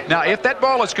 Now, if that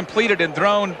ball is completed and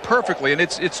thrown perfectly, and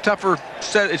it's tougher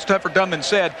done than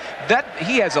said, that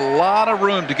he has a lot of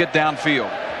room to get downfield.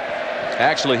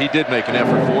 Actually, he did make an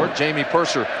effort for it. Jamie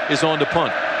Purser is on to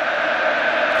punt.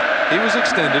 He was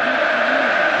extended.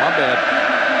 My bad.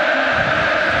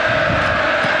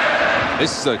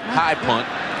 This is a high punt.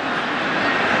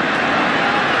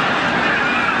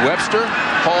 Webster,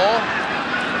 Hall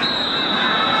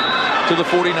to the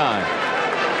 49.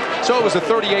 So it was a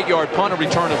 38-yard punt, a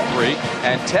return of 3,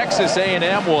 and Texas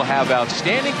A&M will have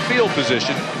outstanding field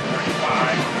position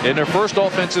in their first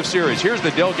offensive series. Here's the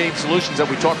Dell Game Solutions that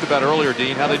we talked about earlier,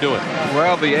 Dean. How they doing?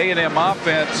 Well, the A&M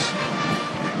offense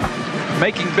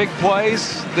making big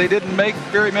plays. They didn't make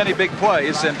very many big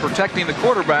plays, and protecting the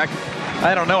quarterback,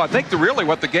 I don't know. I think really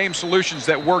what the game solutions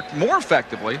that worked more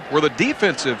effectively were the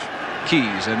defensive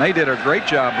keys, and they did a great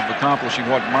job of accomplishing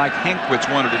what Mike Hankwitz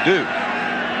wanted to do.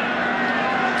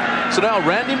 So now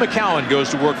Randy McCowan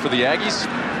goes to work for the Aggies.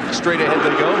 Straight ahead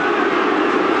they go.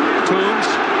 Toombs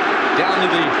down to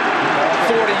the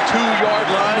 42-yard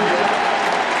line.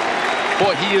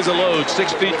 Boy, he is a load.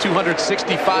 6 feet,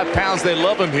 265 pounds. They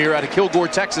love him here out of Kilgore,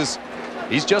 Texas.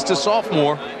 He's just a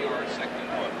sophomore.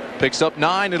 Picks up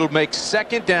 9. It'll make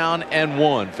second down and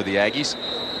 1 for the Aggies.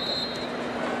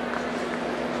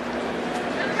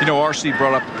 You know, RC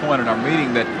brought up the point in our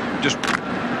meeting that just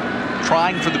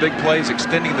trying for the big plays,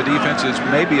 extending the defense is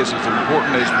maybe as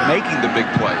important as making the big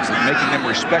plays and making them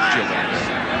respect you.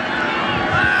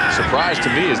 So surprise to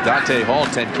me is Dante Hall,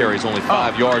 10 carries, only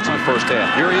 5 yards in the first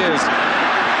half. Here he is.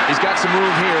 He's got some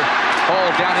room here. Hall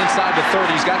down inside the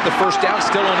 30. He's got the first down,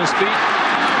 still on his feet.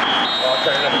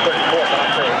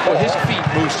 Well, his feet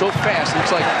move so fast.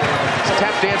 Looks like he's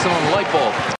tap dancing on a light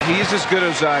bulb. He's as good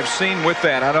as I've seen with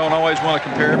that. I don't always want to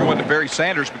compare everyone to Barry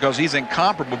Sanders because he's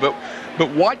incomparable, but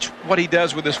watch what he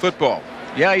does with his football.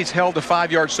 Yeah, he's held to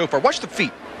 5 yards so far. Watch the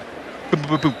feet. Boom,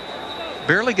 boom, boom.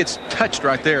 Barely gets touched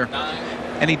right there.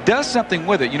 And he does something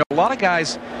with it. You know, a lot of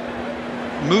guys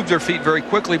move their feet very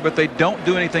quickly, but they don't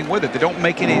do anything with it. They don't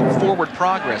make any forward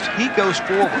progress. He goes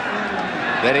forward.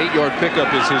 That 8-yard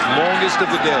pickup is his longest of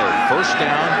the day. First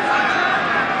down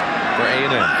for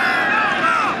A&M.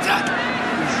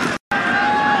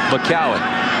 McCowan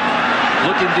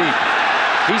looking deep.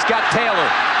 He's got Taylor.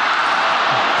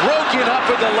 Broken up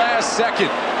at the last second.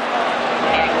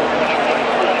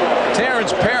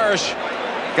 Terrence Parrish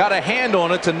got a hand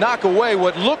on it to knock away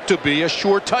what looked to be a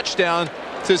short touchdown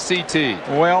to CT.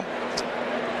 Well,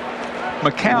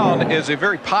 McCown is a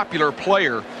very popular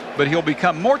player, but he'll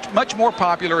become much more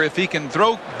popular if he can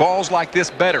throw balls like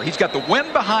this better. He's got the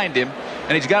wind behind him,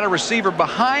 and he's got a receiver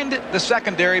behind the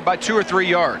secondary by 2 or 3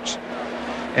 yards.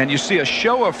 And you see a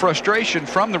show of frustration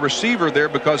from the receiver there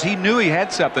because he knew he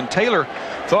had something. Taylor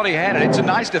thought he had it. It's a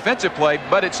nice defensive play,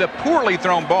 but it's a poorly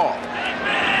thrown ball.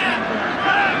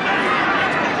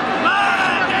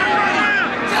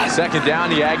 Second down,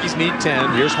 the Aggies need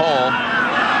 10. Here's Hall.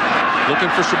 Looking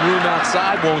for some room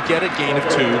outside, won't get it. Gain of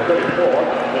 2.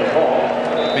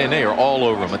 Man, they are all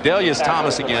over him. Adelius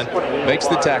Thomas again makes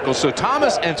the tackle. So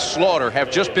Thomas and Slaughter have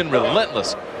just been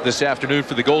relentless this afternoon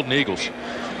for the Golden Eagles.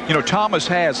 You know, Thomas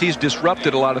he's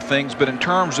disrupted a lot of things, but in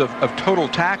terms of total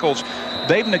tackles,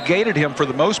 they've negated him for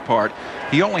the most part.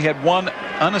 He only had 1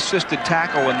 unassisted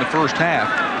tackle in the first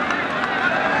half.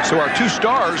 So our 2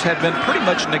 stars have been pretty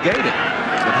much negated.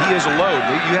 But he is a load.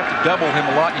 You have to double him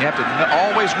a lot. And you have to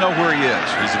always know where he is.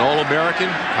 He's an All-American,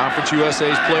 Conference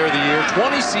USA's Player of the Year.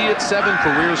 20 7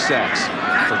 career sacks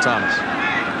for Thomas.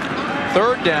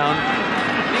 Third down,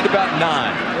 need about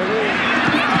 9.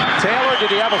 Taylor, did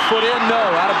he have a foot in? No,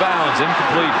 out of bounds,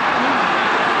 incomplete.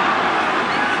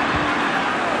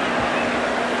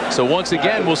 So once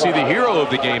again, we'll see the hero of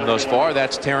the game thus far.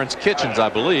 That's Terrence Kitchens, I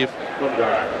believe.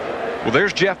 Well,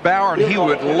 there's Jeff Bauer, and he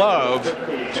would love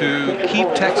to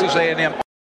keep Texas A&M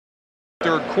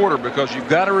third quarter because you've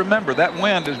got to remember that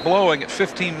wind is blowing at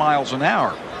 15 miles an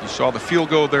hour. You saw the field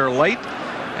go there late,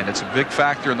 and it's a big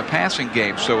factor in the passing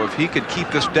game. So if he could keep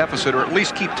this deficit, or at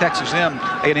least keep Texas A&M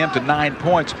to 9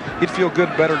 points, he'd feel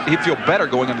better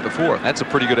going into the fourth. That's a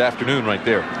pretty good afternoon right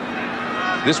there.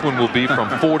 This one will be from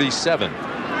 47.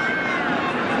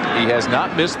 He has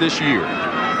not missed this year.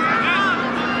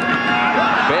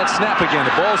 Bad snap again.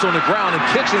 The ball's on the ground, and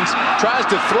Kitchens tries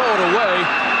to throw it away.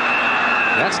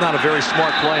 That's not a very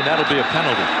smart play, and that'll be a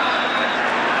penalty.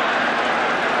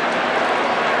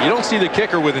 You don't see the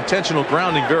kicker with intentional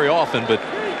grounding very often, but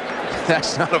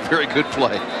that's not a very good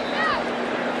play.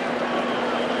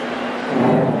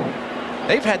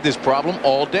 They've had this problem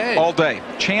all day. All day.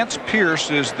 Chance Pierce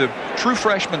is the true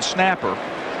freshman snapper,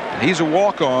 and he's a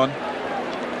walk-on,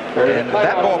 and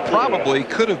that ball probably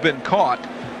could have been caught.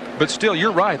 But still,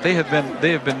 you're right. They have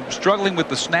been struggling with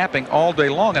the snapping all day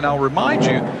long. And I'll remind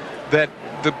you that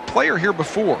the player here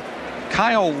before,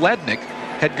 Kyle Lednick,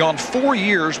 had gone 4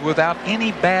 years without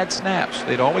any bad snaps.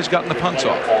 They'd always gotten the punts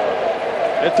off.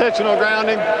 Intentional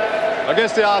grounding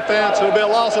against the offense. It'll be a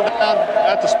loss of down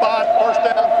at the spot. First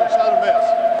down for Southern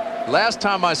Miss. Last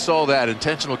time I saw that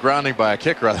intentional grounding by a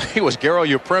kicker, I think it was Garo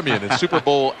Yepremian in Super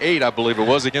Bowl 8, I believe it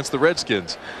was, against the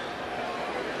Redskins.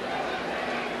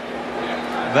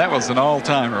 That was an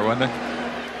all-timer, wasn't it?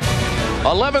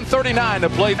 11:39 to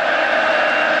play.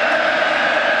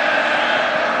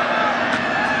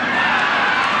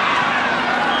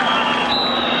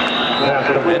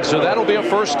 And so that'll be a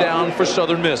first down for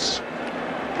Southern Miss.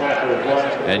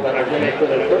 And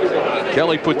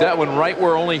Kelly put that one right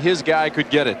where only his guy could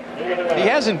get it. He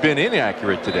hasn't been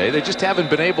inaccurate today. They just haven't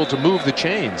been able to move the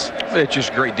chains. It's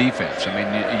just great defense. I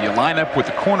mean, you line up with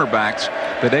the cornerbacks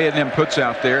that A&M puts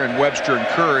out there, and Webster and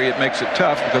Curry, it makes it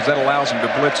tough because that allows them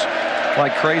to blitz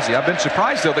like crazy. I've been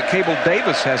surprised, though, that Cable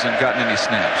Davis hasn't gotten any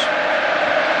snaps.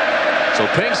 So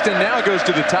Pinkston now goes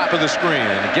to the top of the screen.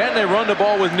 And again, they run the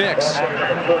ball with Nix.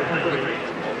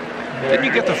 Didn't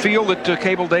you get the feel that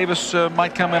Cable Davis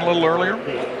might come in a little earlier?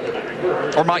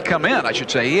 Or might come in, I should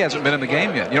say. He hasn't been in the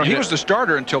game yet. You know, he was the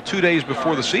starter until 2 days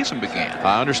before the season began.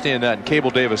 I understand that. And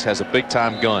Cable Davis has a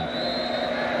big-time gun.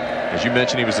 As you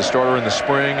mentioned, he was the starter in the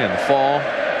spring and the fall.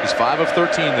 He's 5 of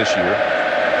 13 this year.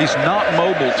 He's not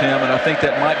mobile, Tim, and I think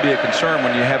that might be a concern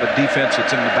when you have a defense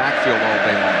that's in the backfield all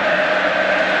day long.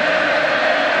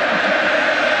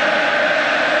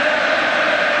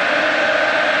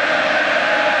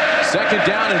 Second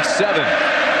down and 7.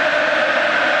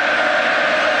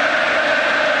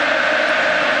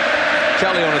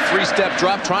 Kelly on a 3-step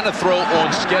drop, trying to throw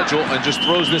on schedule, and just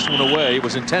throws this one away. It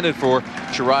was intended for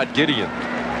Sherrod Gideon.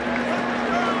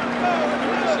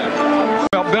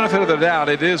 Well, benefit of the doubt,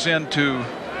 it is into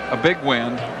a big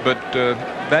wind, but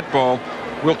that ball,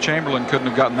 Wilt Chamberlain couldn't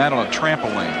have gotten that on a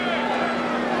trampoline.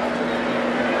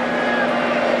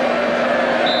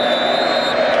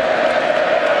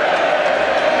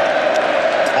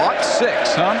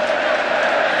 Six, huh?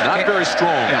 Not very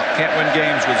strong. Yeah, can't win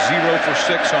games with 0 for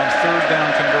 6 on third down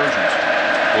conversions.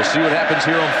 We'll see what happens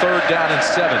here on third down and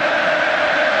 7.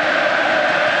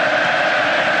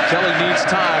 Kelly needs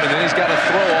time, and then he's got to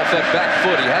throw off that back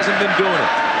foot. He hasn't been doing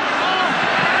it.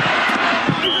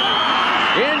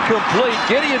 Incomplete.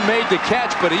 Gideon made the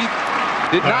catch, but he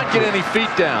did not get any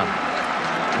feet down.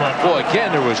 Boy,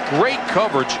 again, there was great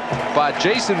coverage by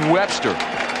Jason Webster.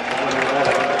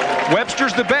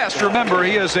 Webster's the best. Remember,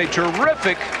 he is a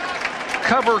terrific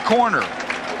cover corner.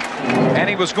 And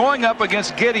he was going up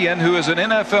against Gideon, who is an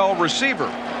NFL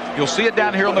receiver. You'll see it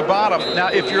down here on the bottom. Now,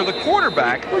 if you're the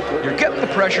quarterback, you're getting the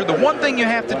pressure. The one thing you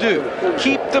have to do,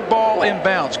 keep the ball in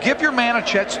bounds. Give your man a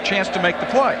chance to make the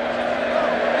play.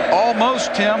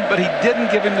 Almost, Tim, but he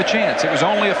didn't give him the chance. It was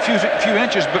only a few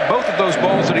inches, but both of those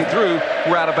balls that he threw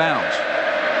were out of bounds.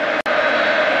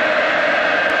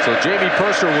 So Jamie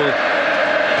Purser will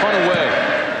punt away.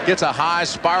 Gets a high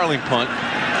spiraling punt.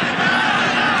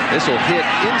 This will hit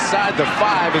inside the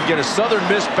 5 and get a Southern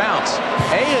Miss bounce.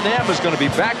 A&M is going to be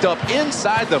backed up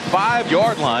inside the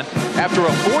 5-yard line after a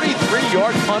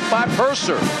 43-yard punt by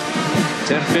Purser.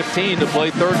 10:15 to play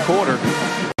third quarter.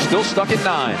 Still stuck at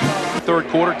 9. Third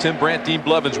quarter, Tim Brandt, Dean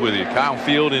Blevins with you. Kyle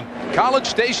Field in College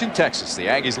Station, Texas. The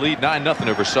Aggies lead 9-0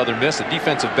 over Southern Miss. A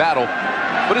defensive battle.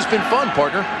 But it's been fun,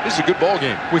 partner. This is a good ball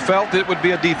game. We felt it would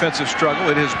be a defensive struggle.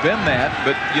 It has been that,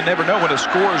 but you never know when a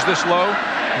score is this low.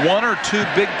 1 or 2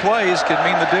 big plays can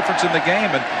mean the difference in the game,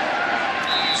 and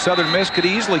Southern Miss could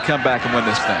easily come back and win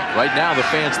this thing. Right now, the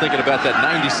fans thinking about that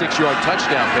 96-yard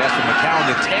touchdown pass from McCown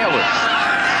to Taylor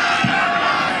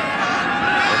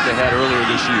that they had earlier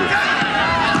this year.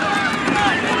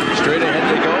 Straight ahead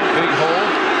they go. Big hole.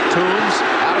 Toombs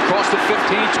out across the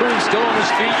 15. Toombs still on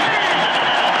his feet.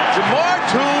 Jamar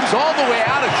Toombs all the way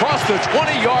out across the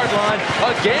 20-yard line.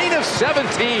 A gain of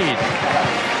 17.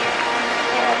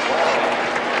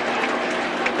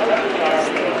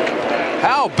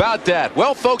 How about that?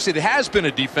 Well, folks, it has been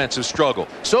a defensive struggle.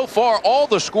 So far, all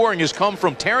the scoring has come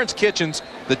from Terrence Kitchens,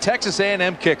 the Texas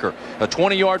A&M kicker. A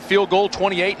 20-yard field goal,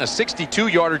 28, and a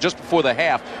 62-yarder just before the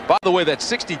half. By the way, that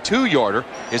 62-yarder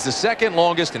is the second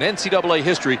longest in NCAA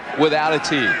history without a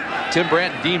tee. Tim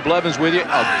Brandt and Dean Blevins with you.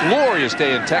 A glorious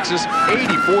day in Texas.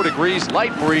 84 degrees,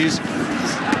 light breeze.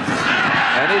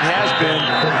 And it has been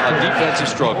a defensive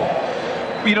struggle.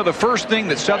 You know, the first thing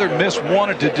that Southern Miss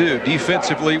wanted to do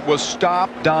defensively was stop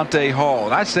Dante Hall.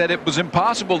 And I said it was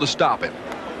impossible to stop him.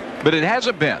 But it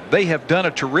hasn't been. They have done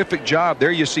a terrific job.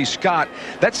 There you see Scott.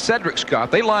 That's Cedric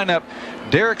Scott. They line up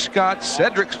Derek Scott,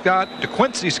 Cedric Scott,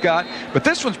 DeQuincy Scott. But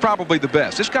this one's probably the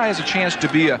best. This guy has a chance to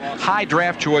be a high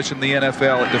draft choice in the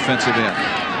NFL at defensive end.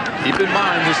 Keep in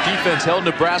mind, this defense held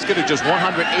Nebraska to just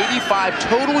 185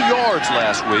 total yards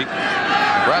last week.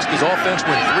 Nebraska's offense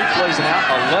went 3 plays and out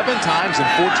 11 times in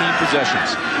 14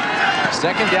 possessions.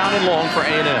 Second down and long for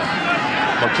A&M.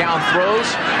 McCown throws,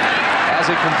 has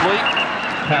it complete.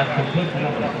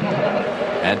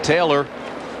 And Taylor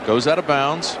goes out of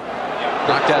bounds.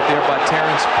 Knocked out there by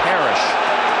Terrence Parrish.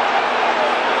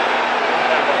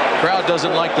 Crowd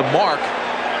doesn't like the mark.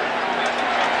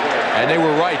 And they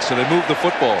were right, so they moved the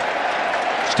football.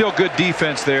 Still good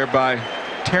defense there by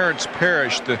Terrence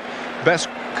Parrish, the best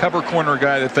cover corner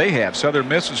guy that they have. Southern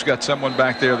Miss has got someone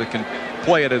back there that can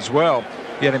play it as well.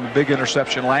 He had him a big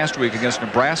interception last week against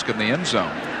Nebraska in the end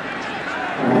zone.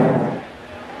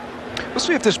 Let's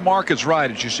see if this mark is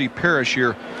right as you see Parrish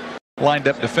here lined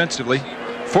up defensively.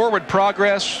 Forward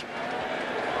progress.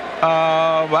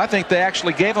 I think they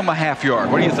actually gave him a half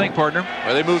yard. What do you think, partner?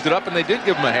 Well, they moved it up and they did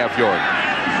give him a half yard.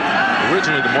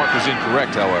 Originally the mark was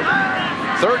incorrect, however.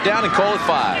 Third down and call it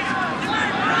 5.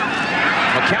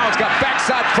 McCown's got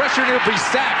backside pressure and he'll be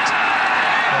sacked.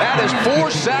 That is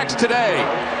 4 sacks today.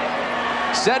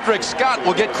 Cedric Scott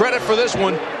will get credit for this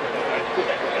one.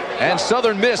 And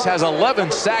Southern Miss has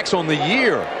 11 sacks on the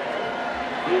year.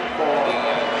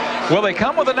 Well, they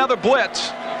come with another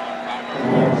blitz.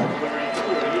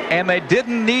 And they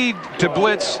didn't need to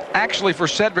blitz, actually, for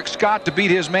Cedric Scott to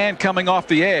beat his man coming off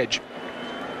the edge.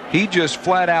 He just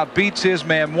flat out beats his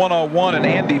man one-on-one, and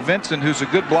Andy Vincent, who's a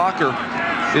good blocker,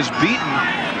 is beaten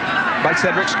by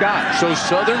Cedric Scott. So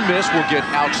Southern Miss will get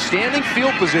outstanding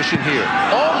field position here.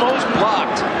 Almost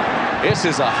blocked. This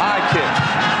is a high kick.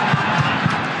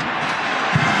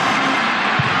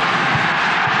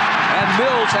 And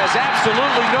Mills has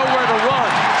absolutely nowhere to run.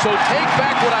 So take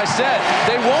back what I said.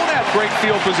 They won't have great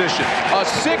field position. A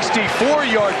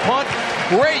 64-yard punt,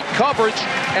 great coverage,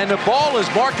 and the ball is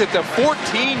marked at the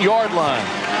 14-yard line.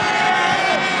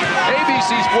 ABC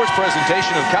Sports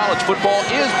presentation of college football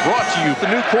is brought to you.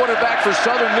 The new quarterback for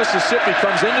Southern Mississippi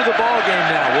comes into the ball game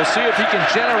now. We'll see if he can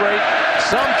generate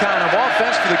some kind of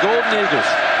offense for the Golden Eagles.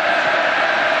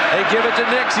 They give it to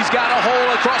Nix. He's got a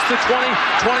hole across the 20,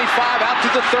 25, out to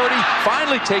the 30.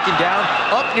 Finally taken down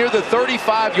up near the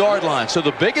 35-yard line. So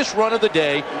the biggest run of the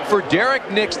day for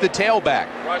Derek Nix, the tailback.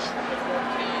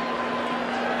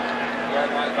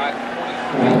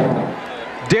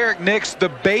 Derek Nix, the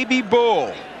baby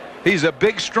bull. He's a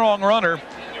big, strong runner.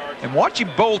 And watch him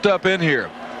bolt up in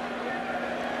here.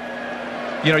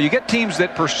 You know, you get teams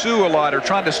that pursue a lot or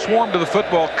trying to swarm to the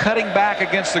football. Cutting back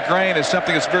against the grain is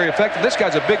something that's very effective. This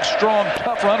guy's a big, strong,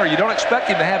 tough runner. You don't expect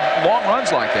him to have long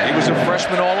runs like that. He was a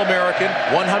freshman All-American,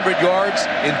 100 yards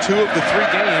in 2 of the 3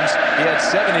 games. He had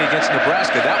 70 against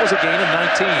Nebraska. That was a gain of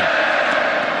 19.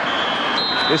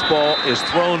 This ball is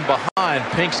thrown behind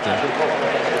Pinkston.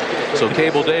 So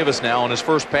Cable Davis now on his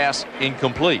first pass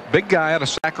incomplete. Big guy out of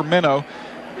Sacramento.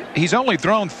 He's only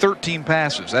thrown 13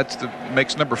 passes.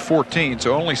 Makes number 14.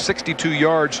 So only 62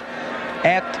 yards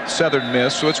at Southern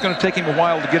Miss. So it's going to take him a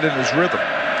while to get in his rhythm.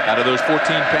 Out of those 14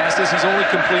 passes, he's only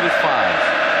completed 5.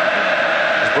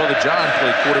 His brother John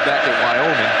played quarterback at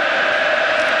Wyoming.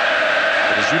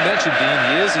 But as you mentioned, Dean,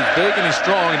 he's big and he's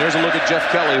strong. And there's a look at Jeff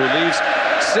Kelly, who leaves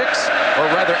 8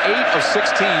 of 16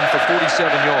 for 47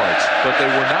 yards. But they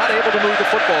were not able to move the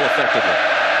football effectively.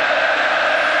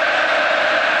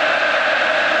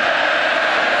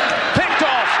 Picked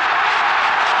off.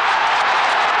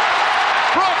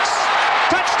 Brooks.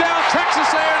 Touchdown,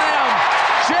 Texas A&M.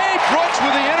 Jay Brooks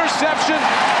with the interception.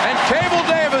 And Cable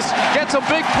Davis gets a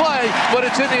big play, but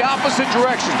it's in the opposite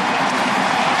direction.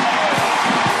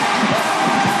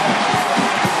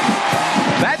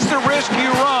 That's the risk you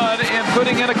run in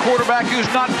putting in a quarterback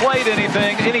who's not played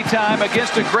any time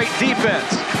against a great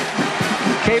defense.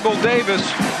 Cable Davis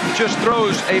just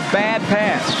throws a bad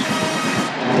pass.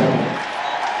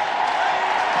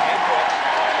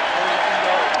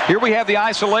 Here we have the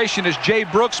isolation as Jay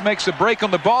Brooks makes a break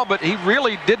on the ball, but he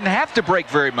really didn't have to break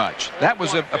very much. That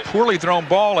was a poorly thrown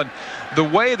ball, and the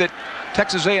way that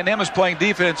Texas A&M is playing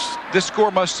defense, this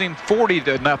score must seem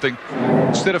 40-0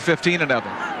 instead of 15-0.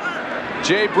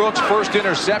 Jay Brooks' first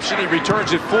interception. He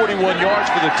returns it 41 yards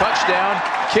for the touchdown.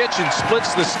 Kitchen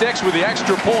splits the sticks with the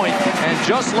extra point, and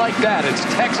just like that, it's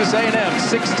Texas A&M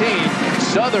 16,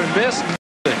 Southern Miss 0.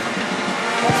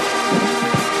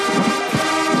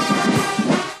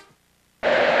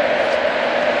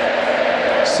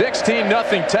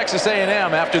 (16-0) Texas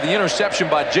A&M after the interception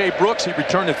by Jay Brooks. He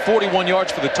returned it 41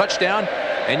 yards for the touchdown,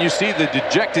 and you see the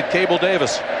dejected Cable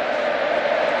Davis,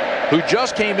 who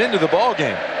just came into the ball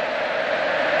game.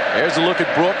 There's a look at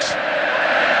Brooks,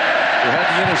 who had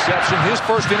the interception, his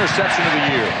first interception of the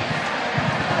year.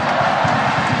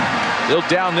 He'll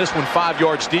down this one 5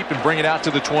 yards deep and bring it out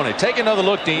to the 20. Take another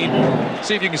look, Dean.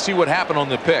 See if you can see what happened on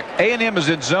the pick. A&M is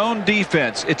in zone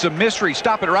defense. It's a mystery.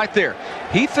 Stop it right there.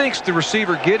 He thinks the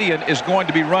receiver Gideon is going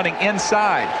to be running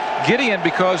inside. Gideon,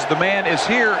 because the man is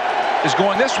here, is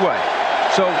going this way.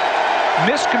 So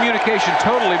miscommunication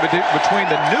totally between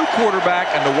the new quarterback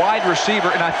and the wide receiver,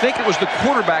 and I think it was the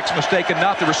quarterback's mistake and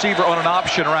not the receiver on an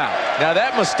option route. Now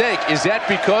that mistake, is that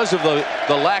because of the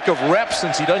lack of reps,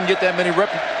 since he doesn't get that many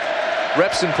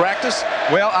reps in practice?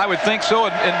 Well, I would think so,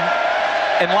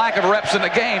 and lack of reps in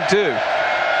the game too.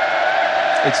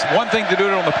 It's one thing to do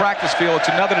it on the practice field, it's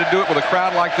another to do it with a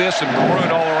crowd like this and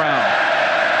maroon all around.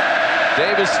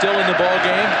 Davis still in the ball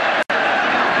game.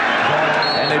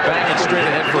 They bang it straight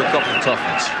ahead for a couple of tough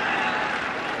ones.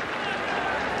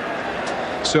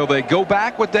 So they go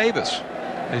back with Davis.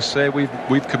 They say we've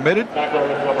committed.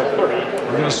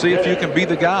 We're going to see if you can be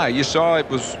the guy. You saw it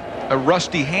was a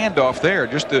rusty handoff there.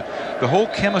 Just the whole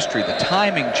chemistry, the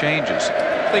timing changes.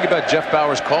 Think about Jeff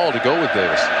Bauer's call to go with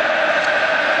Davis.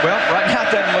 Well, right now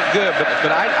it doesn't look good,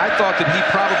 but I thought that he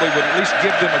probably would at least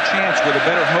give them a chance with a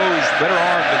better hose, better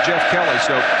arm than Jeff Kelly.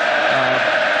 So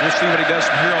we'll see what he does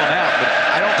from here on out, but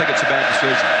I don't think it's a bad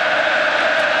decision.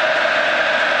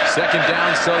 Second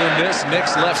down, Southern Miss.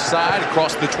 Nix left side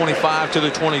across the 25 to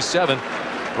the 27.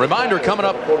 Reminder coming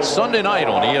up Sunday night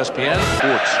on ESPN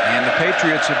Sports. And the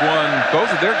Patriots have won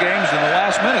both of their games in the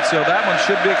last minute, so that one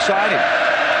should be exciting.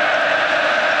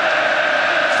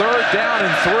 3rd down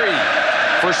and 3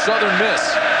 for Southern Miss.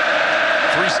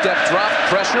 3-step drop,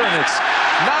 pressure, and it's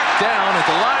knocked down at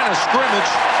the line of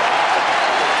scrimmage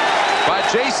by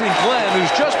Jason Glenn,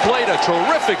 who's just played a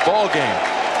terrific ball game.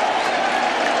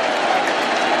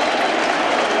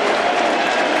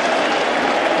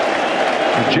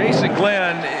 Jason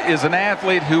Glenn is an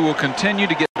athlete who will continue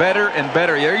to get better and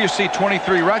better. There you see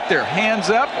 23 right there, hands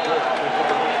up.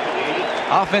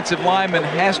 Offensive lineman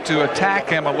has to attack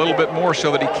him a little bit more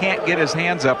so that he can't get his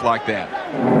hands up like that.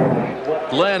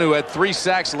 Glenn, who had 3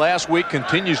 sacks last week,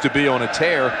 continues to be on a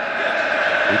tear.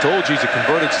 We told you he's a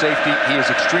converted safety. He is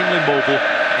extremely mobile,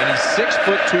 and he's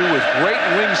 6'2" with great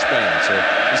wingspan, so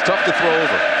he's tough to throw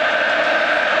over.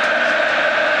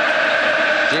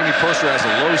 Jamie Purser has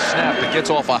a low snap that gets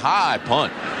off a high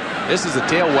punt. This is a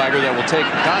tail wagger that will take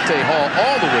Dante Hall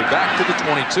all the way back to the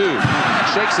 22.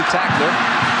 Shakes the tackler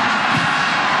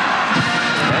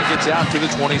and gets out to the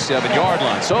 27-yard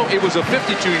line. So it was a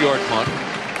 52-yard punt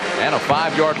and a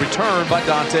 5-yard return by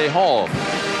Dante Hall.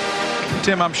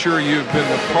 Tim, I'm sure you've been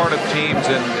a part of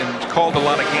teams and called a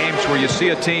lot of games where you see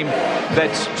a team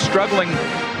that's struggling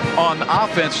on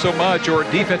offense so much, or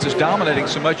defense is dominating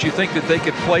so much, you think that they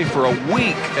could play for a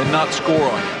week and not score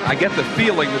on you. I get the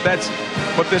feeling that that's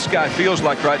what this guy feels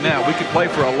like right now. We could play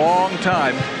for a long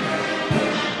time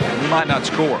and we might not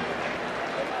score.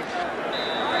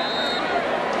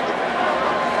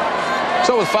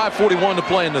 So with 5:41 to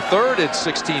play in the 3rd, it's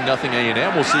 16-0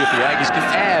 A&M. We'll see if the Aggies can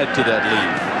add to that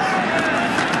lead.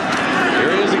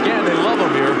 Here he is again. They love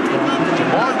him here.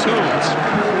 Jamar Toombs.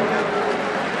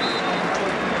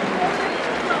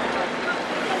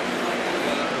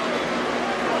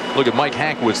 Look at Mike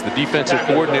Hankwitz, the defensive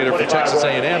coordinator for Texas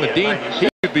A&M. And Dean, he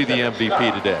could be the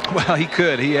MVP today. Well, he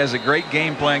could. He has a great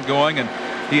game plan going, and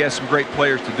he has some great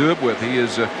players to do it with. He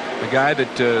is a guy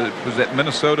that was at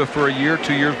Minnesota for a year,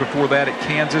 2 years before that at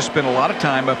Kansas, spent a lot of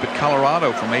time up at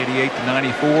Colorado from '88 to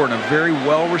 '94, and a very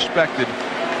well-respected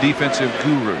defensive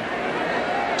guru.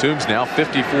 Toombs now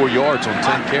 54 yards on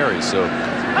 10 carries, so it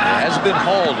hasn't been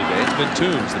Hall today. It's been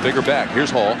Toombs, the bigger back. Here's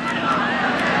Hall.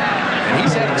 And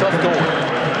he's had a tough going.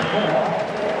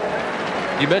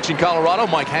 You mentioned Colorado.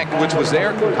 Mike Hankwitz was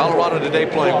there. Colorado today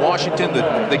playing Washington.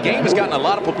 The game has gotten a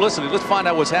lot of publicity. Let's find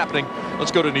out what's happening.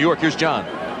 Let's go to New York. Here's John.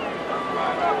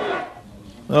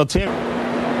 Well, Tim.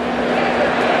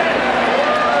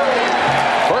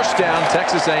 First down,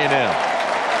 Texas A&M.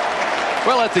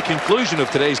 Well, at the conclusion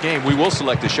of today's game, we will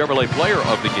select a Chevrolet player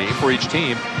of the game for each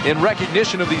team. In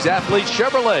recognition of these athletes,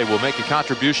 Chevrolet will make a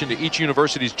contribution to each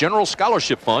university's general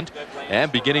scholarship fund.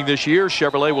 And beginning this year,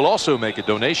 Chevrolet will also make a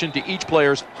donation to each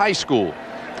player's high school.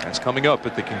 That's coming up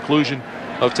at the conclusion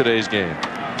of today's game.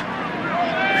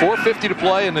 4:50 to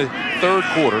play in the 3rd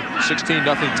quarter.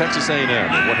 16-0 Texas A&M.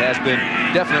 And what has been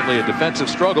definitely a defensive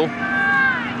struggle.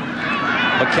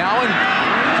 McCowan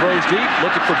throws deep,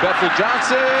 looking for Bethel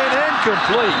Johnson,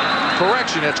 incomplete.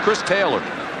 Correction, it's Chris Taylor.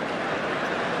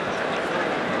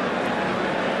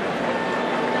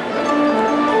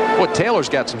 Boy, Taylor's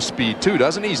got some speed too,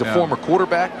 doesn't he? He's a former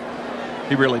quarterback.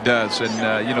 He really does.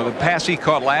 And, you know, the pass he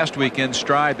caught last week in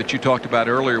stride that you talked about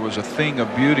earlier was a thing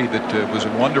of beauty that was a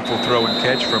wonderful throw and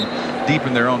catch from deep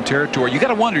in their own territory. You got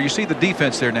to wonder, you see the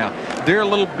defense there now. They're a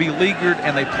little beleaguered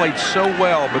and they played so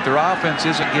well, but their offense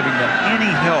isn't giving them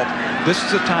any help. This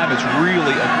is a time it's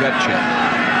really a gut check.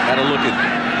 Had a look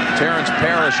at Terrence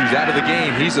Parrish, who's out of the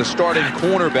game. He's a starting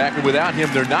cornerback, and without him,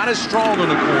 they're not as strong on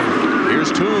the corner.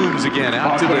 Here's Toombs again,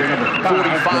 out to the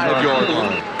 45-yard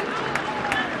line.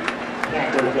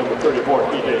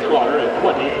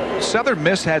 Southern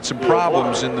Miss had some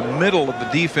problems in the middle of the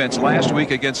defense last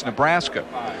week against Nebraska.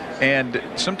 And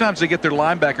sometimes they get their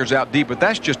linebackers out deep, but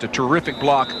that's just a terrific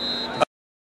block of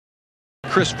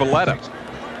Chris Valletta.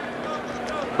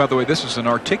 By the way, this is an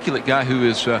articulate guy who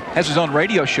is has his own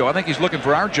radio show. I think he's looking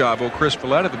for our job. Oh, Chris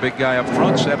Valletta, the big guy up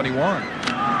front, 71.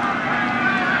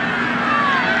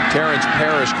 Terrence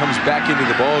Parrish comes back into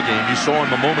the ball game. You saw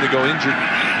him a moment ago injured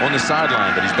on the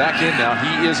sideline, but he's back in now.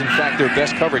 He is, in fact, their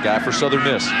best cover guy for Southern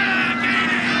Miss.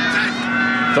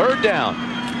 3rd down.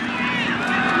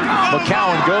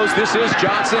 McCowan goes. This is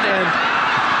Johnson, and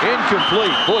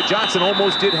incomplete. Boy, Johnson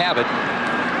almost did have it.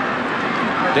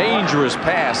 Dangerous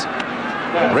pass.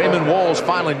 Raymond Walls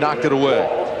finally knocked it away.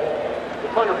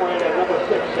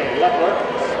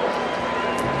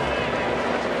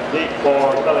 For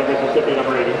Southern Mississippi,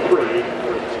 number 83,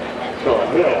 Sean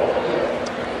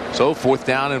Hill. So 4th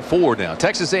down and 4 now.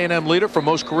 Texas A&M leader for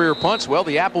most career punts. Well,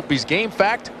 the Applebee's game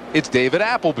fact, it's David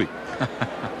Appleby.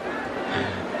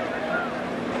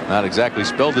 Not exactly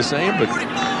spelled the same, but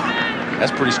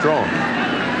that's pretty strong.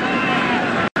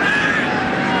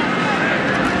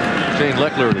 Shane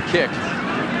Lechler to kick.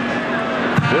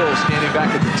 Bill standing back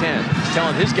at the 10. He's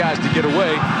telling his guys to get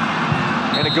away.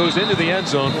 And it goes into the end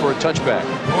zone for a touchback.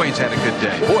 Boy, he's had a good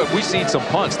day. Boy, have we seen some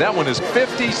punts. That one is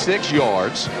 56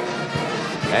 yards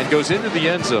and goes into the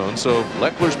end zone. So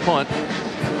Lechler's punt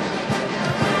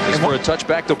is for a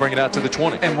touchback. They'll bring it out to the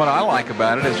 20. And what I like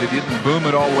about it is he didn't boom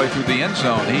it all the way through the end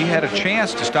zone. He had a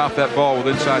chance to stop that ball with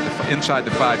inside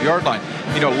the 5-yard line.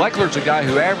 You know, Lechler's a guy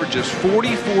who averages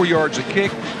 44 yards a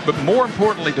kick, but more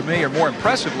importantly to me, or more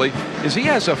impressively, is he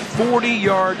has a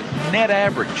 40-yard net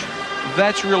average.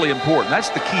 That's really important. That's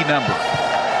the key number.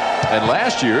 And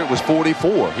last year it was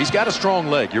 44. He's got a strong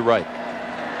leg. You're right.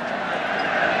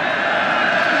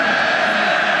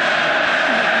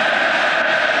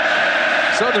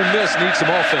 Southern Miss needs some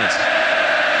offense.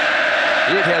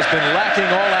 It has been lacking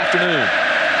all afternoon.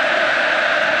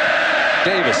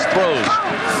 Davis throws.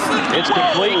 It's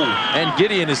complete, and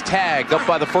Gideon is tagged up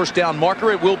by the first down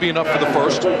marker. It will be enough for the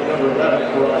first.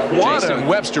 Jason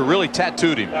Webster really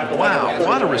tattooed him. Wow,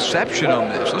 what a reception on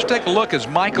this. Let's take a look as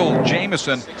Michael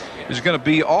Jamison is going to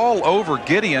be all over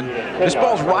Gideon. This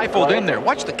ball's rifled in there.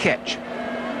 Watch the catch.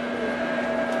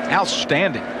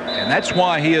 Outstanding. And that's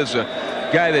why he is a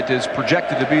guy that is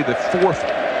projected to be the fourth.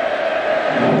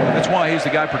 That's why he's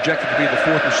the guy projected to be the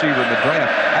fourth receiver in the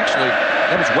draft. Actually,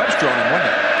 that was Webster on him,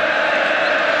 wasn't it?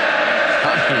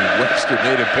 I mean, Webster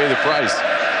made him pay the price.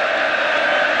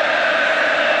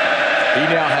 He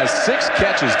now has 6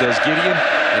 catches, does Gideon,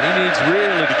 and he needs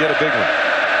really to get a big one.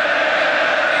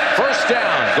 First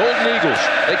down, Golden Eagles.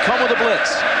 They come with a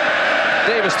blitz.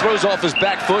 Davis throws off his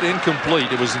back foot,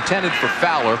 incomplete. It was intended for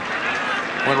Fowler.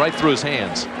 Went right through his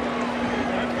hands.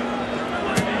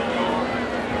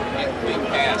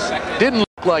 Didn't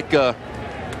look like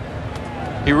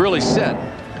he really set.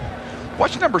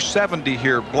 Watch number 70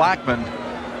 here, Blackman,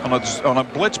 on a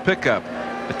blitz pickup.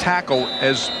 The tackle,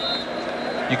 as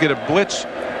you get a blitz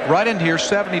right in here.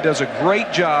 70 does a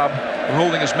great job of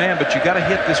holding his man, but you got to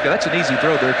hit this guy. That's an easy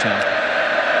throw there, Tim.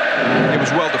 It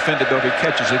was well defended, though. If he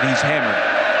catches it, he's hammered.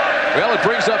 Well, it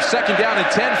brings up second down and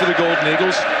 10 for the Golden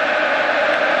Eagles.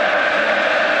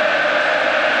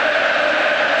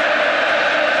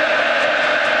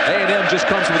 A&M just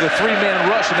comes with a 3-man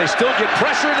rush, and they still get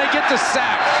pressure, and they get the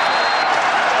sack.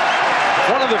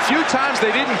 One of the few times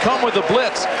they didn't come with a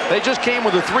blitz. They just came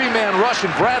with a 3-man rush,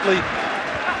 and Bradley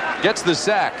gets the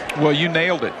sack. Well, you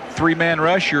nailed it. 3-man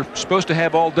rush, you're supposed to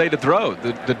have all day to throw.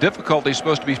 The difficulty is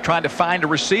supposed to be trying to find a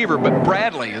receiver, but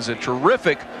Bradley is a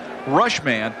terrific rush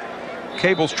man.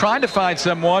 Cable's trying to find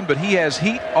someone, but he has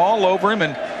heat all over him.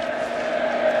 And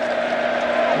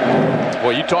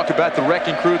well, you talk about the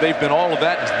wrecking crew. They've been all of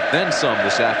that and then some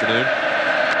this afternoon.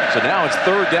 So now it's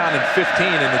 3rd down and 15,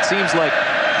 and it seems like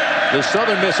the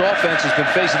Southern Miss offense has been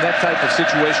facing that type of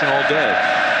situation all day.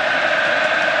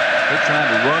 They're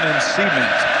trying to run in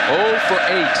cement. 0 for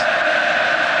 8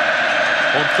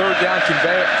 on 3rd down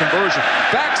conversion.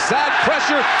 Backside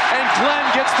pressure, and Glenn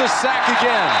gets the sack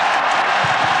again.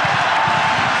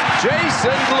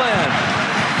 Jason Glenn.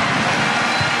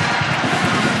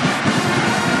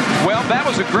 Well, that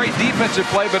was a great defensive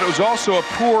play, but it was also a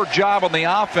poor job on the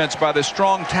offense by the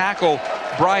strong tackle,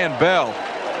 Brian Bell.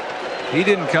 He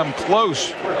didn't come close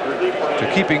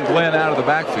to keeping Glenn out of the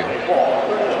backfield.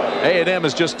 A&M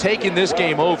is just taking this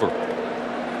game over.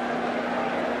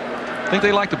 Think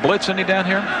they like to blitz any down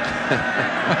here?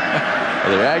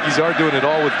 Well, the Aggies are doing it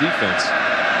all with defense.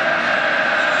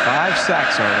 5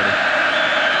 sacks already.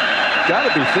 Got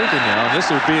to be thinking now, and this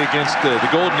will be against the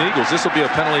Golden Eagles. This will be a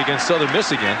penalty against Southern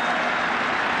Miss again.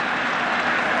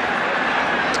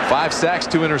 5 sacks,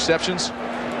 2 interceptions.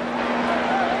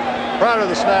 Prior to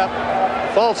the snap,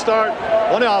 false start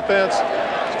on the offense,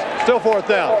 still 4th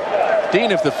down.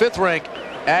 Dean, if the 5th-ranked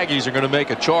Aggies are going to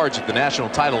make a charge at the national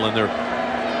title, and their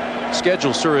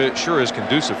schedule sure is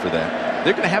conducive for that,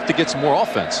 they're going to have to get some more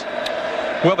offense.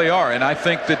 Well, they are, and I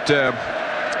think that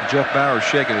Jeff Bauer is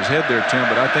shaking his head there, Tim,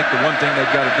 but I think the one thing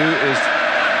they've got to do is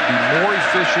be more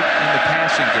efficient in the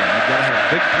passing game. They've got to have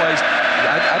big plays.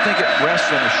 I think it rests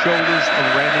on the shoulders of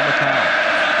Randy McCown.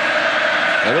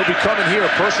 And they'll be coming here.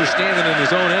 Purser standing in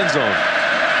his own end zone.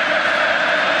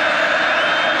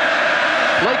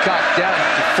 Laycock down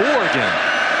to 4 again.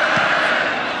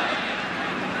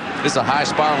 This is a high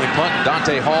spiraling punt.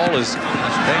 Dante Hall is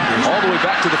dangerous all the way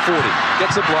back to the 40.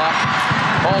 Gets a block.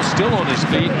 Hall still on his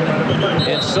feet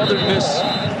in Southern Miss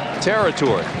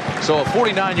territory. So a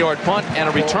 49-yard punt and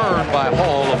a return by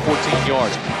Hall of 14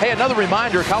 yards. Hey, another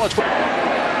reminder, college football.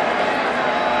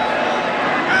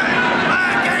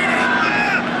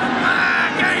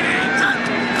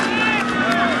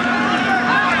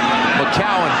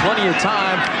 McCowan, plenty of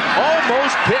time,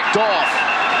 almost picked off.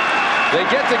 They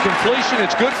get the completion.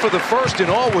 It's good for the first, and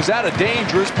all was that a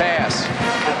dangerous pass.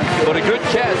 But a good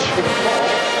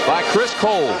catch by Chris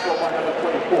Cole.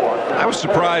 I was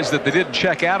surprised that they didn't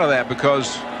check out of that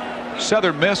because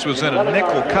Southern Miss was in a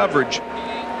nickel coverage,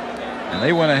 and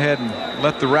they went ahead and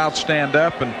let the route stand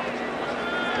up, and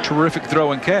terrific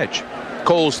throw and catch.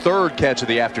 Cole's third catch of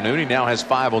the afternoon. He now has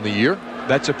 5 on the year.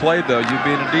 That's a play, though. You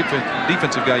being a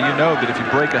defensive guy, you know that if you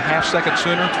break a half-second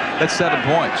sooner, that's 7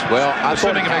 points. Well,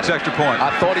 assuming he makes extra point.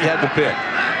 I thought he had the pick.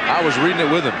 I was reading it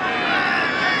with him.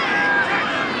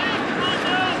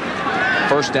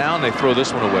 First down, they throw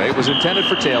this one away. It was intended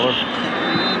for Taylor.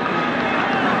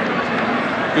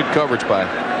 Good coverage by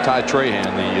Ty Trahan,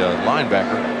 the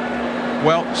linebacker.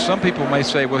 Well, some people may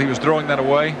say, well, he was throwing that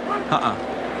away.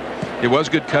 It was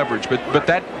good coverage, but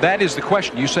that is the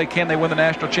question. You say, can they win the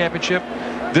national championship?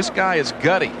 This guy is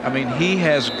gutty. I mean, he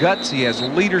has guts. He has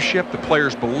leadership. The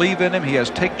players believe in him. He has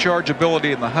take charge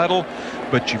ability in the huddle.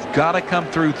 But you've got to come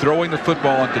through throwing the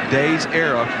football in today's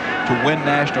era to win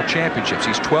national championships.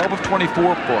 He's 12 of 24 for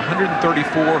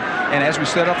 134. And as we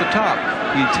said off the top,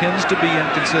 he tends to be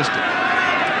inconsistent.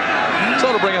 So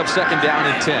it'll bring up second down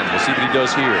and 10. We'll see what he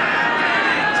does here.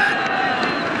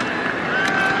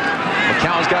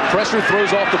 McCown's got pressure,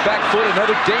 throws off the back foot.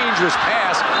 Another dangerous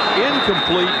pass.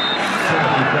 Incomplete.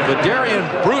 But Darian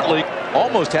Brutlich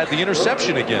almost had the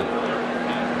interception again.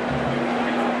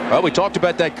 Well, we talked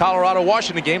about that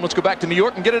Colorado-Washington game. Let's go back to New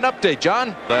York and get an update.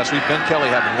 John? Last week, Ben Kelly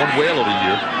having one whale of a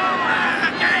year.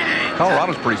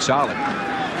 Colorado's pretty solid.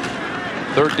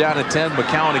 Third down and 10.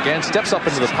 McCown again steps up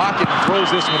into the pocket and throws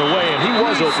this one away, and he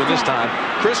was open this time.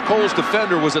 Chris Cole's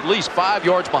defender was at least 5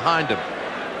 yards behind him.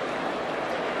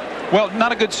 Well,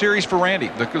 not a good series for Randy,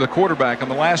 the quarterback. On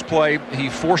the last play, he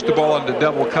forced the ball into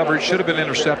double coverage. Should have been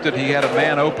intercepted. He had a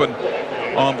man open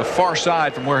on the far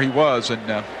side from where he was, and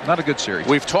not a good series.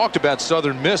 We've talked about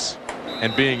Southern Miss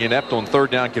and being inept on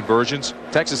third down conversions.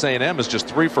 Texas A&M is just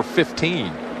 3 for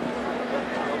 15.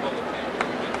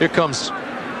 Here comes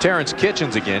Terrence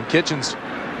Kitchens again. Kitchens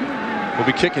will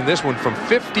be kicking this one from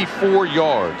 54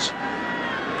 yards.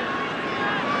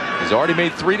 He's already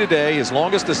made 3 today, his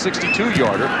longest a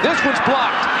 62-yarder. This one's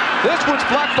blocked. This one's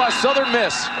blocked by Southern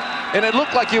Miss. And it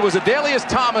looked like it was Adalius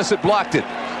Thomas that blocked it.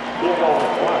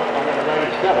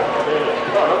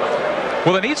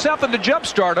 Well, they need something to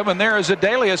jumpstart him, and there is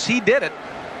Adalius. He did it.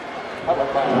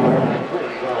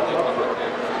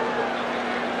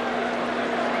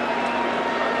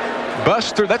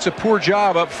 Buster, that's a poor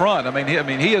job up front. I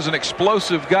mean, he is an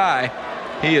explosive guy.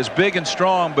 He is big and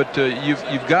strong, but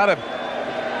you've got to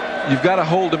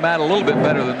hold him out a little bit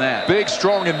better than that. Big,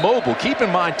 strong, and mobile. Keep in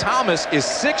mind, Thomas is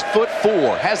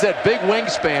 6'4", has that big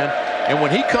wingspan, and when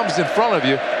he comes in front of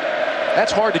you,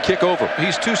 that's hard to kick over.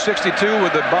 He's 262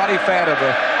 with the body fat of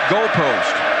a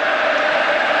goalpost.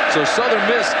 So Southern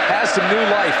Miss has some new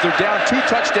life. They're down 2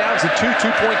 touchdowns and 2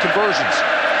 two-point conversions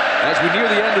as we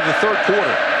near the end of the third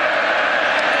quarter.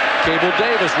 Cable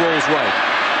Davis rolls right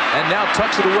and now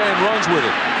tucks it away and runs with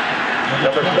it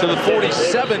to the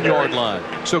 47-yard line.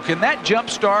 So can that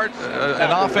jumpstart an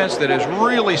offense that is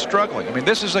really struggling? I mean,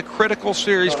 this is a critical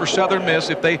series for Southern Miss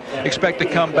if they expect to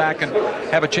come back and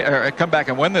have a come back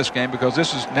and win this game, because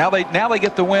this is now they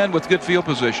get the win with good field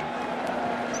position.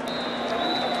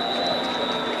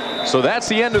 So that's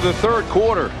the end of the third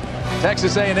quarter.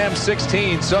 Texas A&M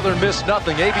 16, Southern Miss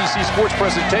nothing. ABC Sports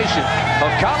presentation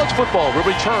of college football will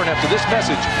return after this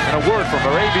message and a word from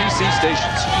our ABC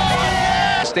stations.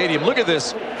 Stadium. Look at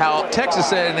this, how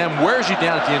Texas A&M wears you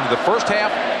down at the end of the first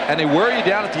half, and they wear you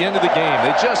down at the end of the game.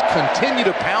 They just continue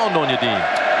to pound on you, Dean.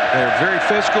 They're very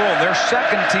physical, and their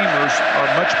second teamers are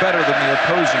much better than the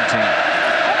opposing team.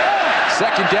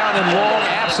 Second down and long,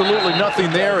 absolutely nothing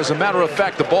there. As a matter of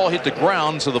fact, the ball hit the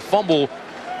ground, so the fumble,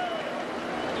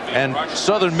 and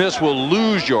Southern Miss will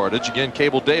lose yardage. Again,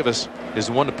 Cable Davis is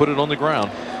the one to put it on the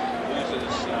ground.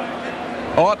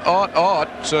 Ought.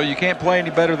 So you can't play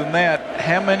any better than that.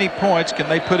 How many points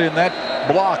can they put in that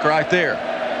block right there?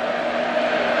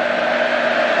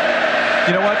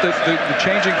 You know what? The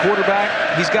changing quarterback,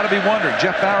 he's got to be wondering.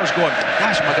 Jeff Bowers going,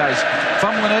 gosh, my guy's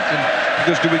fumbling it. And he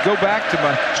goes, do we go back to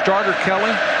my starter,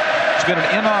 Kelly? It's been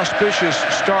an inauspicious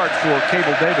start for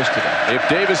Cable Davis today. If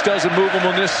Davis doesn't move him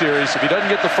on this series, if he doesn't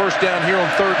get the first down here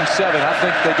on 3rd and 7, I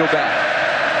think they go back.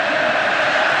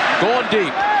 Going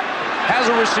deep. Has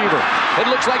a receiver. It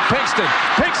looks like Pinkston.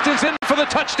 Pinkston's in for the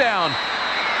touchdown.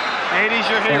 80's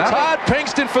your hero. Todd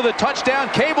Pinkston for the touchdown.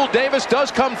 Cable Davis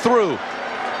does come through.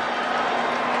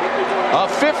 A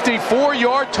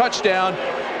 54-yard touchdown.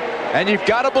 And you've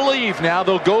got to believe now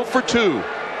they'll go for 2.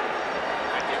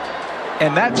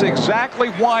 And that's exactly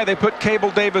why they put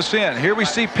Cable Davis in. Here we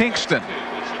see Pinkston.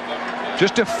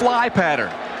 Just a fly pattern.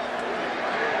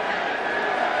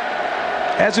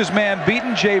 Has his man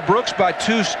beaten Jay Brooks by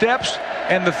 2 steps.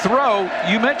 And the throw,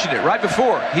 you mentioned it right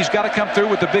before. He's got to come through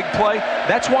with the big play.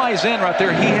 That's why he's in right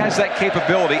there. He has that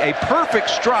capability. A perfect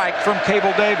strike from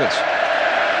Cable Davis.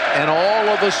 And all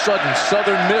of a sudden,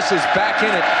 Southern Miss is back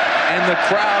in it. And the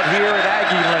crowd here at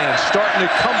Aggie Land starting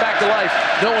to come back to life,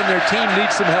 knowing their team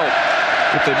needs some help.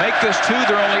 If they make this 2,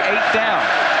 they're only 8 down.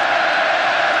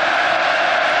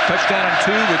 Touchdown on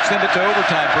 2 would send it to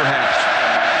overtime, perhaps.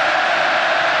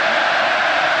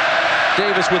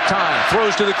 Davis with time,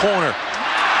 throws to the corner.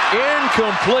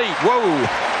 Incomplete. Whoa.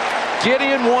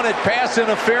 Gideon wanted pass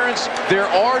interference. There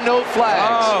are no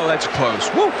flags. Oh, that's close.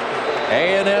 Woo.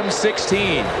 A&M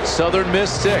 16, Southern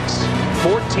Miss 6.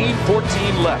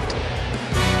 14-14 left.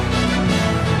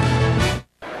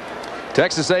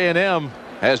 Texas A&M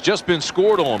has just been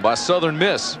scored on by Southern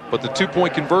Miss, but the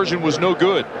 2-point conversion was no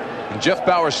good. And Jeff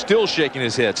Bauer still shaking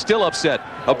his head, still upset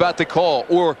about the call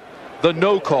or the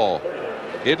no call.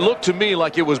 It looked to me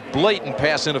like it was blatant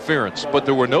pass interference, but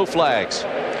there were no flags.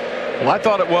 Well, I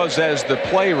thought it was as the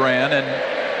play ran, and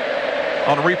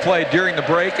on a replay during the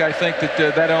break, I think that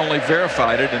that only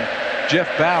verified it. And Jeff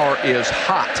Bauer is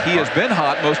hot. He has been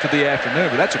hot most of the afternoon,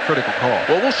 but that's a critical call.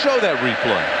 Well, we'll show that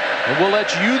replay, and we'll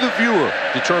let you, the viewer,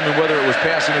 determine whether it was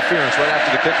pass interference right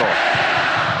after the kickoff.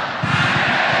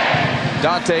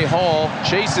 Dante Hall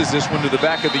chases this one to the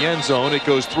back of the end zone. It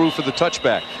goes through for the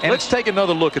touchback. And let's take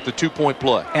another look at the 2-point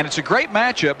play. And it's a great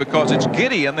matchup because it's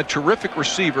Gideon, the terrific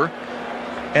receiver,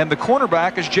 and the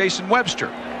cornerback is Jason Webster.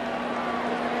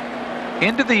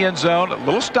 Into the end zone, a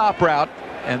little stop route,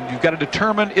 and you've got to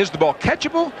determine, is the ball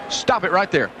catchable? Stop it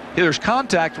right there. There's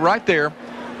contact right there,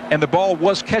 and the ball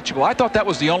was catchable. I thought that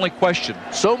was the only question.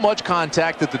 So much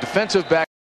contact that the defensive back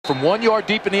from 1 yard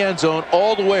deep in the end zone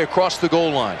all the way across the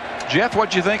goal line. Jeff,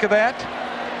 what'd you think of that?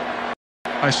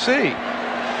 I see.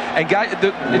 And guys,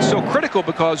 it's so critical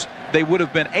because they would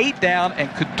have been 8 down and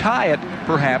could tie it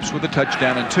perhaps with a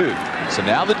touchdown and 2. So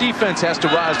now the defense has to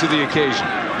rise to the occasion.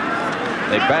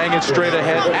 They bang it straight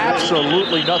ahead.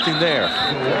 Absolutely nothing there.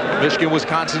 Michigan,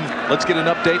 Wisconsin. Let's get an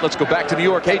update. Let's go back to New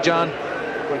York. Hey, John.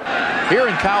 Here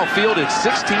in Kyle Field, it's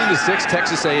 16-6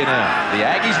 Texas A&M. The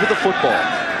Aggies with the football.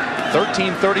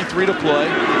 13:33 to play.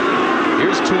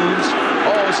 Here's Toombs.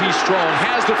 Oh, is he strong?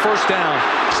 Has the first down.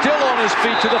 Still on his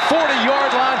feet to the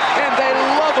 40-yard line, and they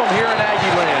love him here in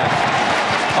Aggie Land.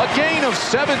 A gain of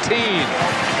 17.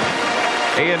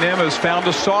 A&M has found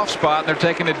a soft spot, and they're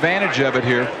taking advantage of it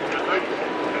here.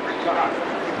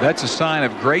 That's a sign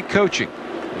of great coaching.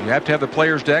 You have to have the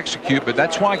players to execute, but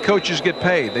that's why coaches get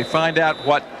paid. They find out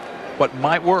what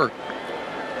might work.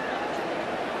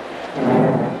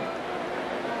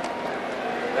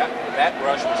 That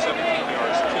rush was 17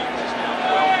 yards. Toombs is now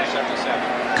 12 for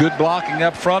 77. Good blocking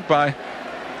up front by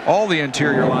all the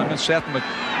interior linemen. Seth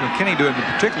McKinney doing a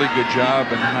particularly good job,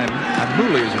 and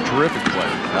Hamuli is a terrific player.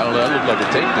 I don't know, that looked like a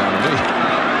takedown to me.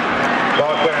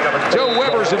 Joe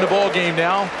Weber's in the ball game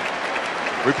now,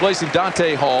 replacing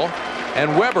Dante Hall,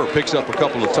 and Weber picks up a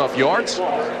couple of tough yards,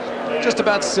 just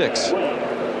about 6.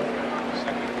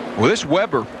 Well, this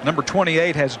Weber, number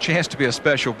 28, has a chance to be a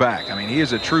special back. I mean, he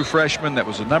is a true freshman that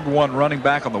was the #1 running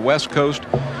back on the West Coast.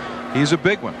 He's a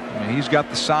big one. I mean, he's got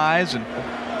the size, and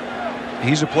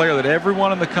he's a player that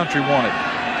everyone in the country wanted.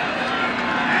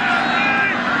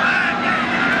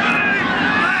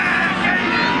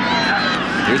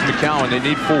 Here's McCowan. They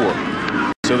need 4.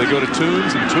 So they go to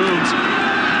Toombs, and Toombs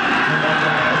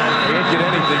can't get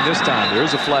anything this time.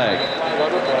 There's a flag.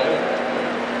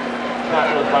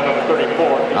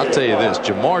 I'll tell you this,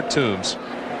 Jamar Toombs,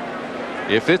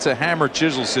 if it's a hammer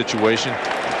chisel situation,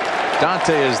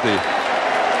 Dante is the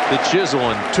chisel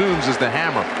and Toombs is the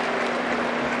hammer.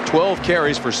 12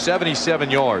 carries for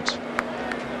 77 yards.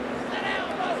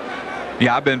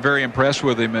 Yeah, I've been very impressed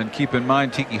with him, and keep in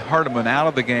mind Tiki Hardeman out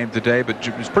of the game today, but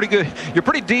it's pretty good. You're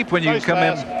pretty deep when you come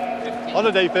in. On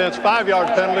the defense, 5-yard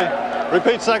penalty.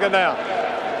 Repeat second down.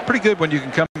 Pretty good when you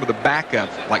can come in with a backup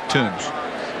like Toombs.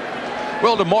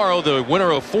 Well, tomorrow, the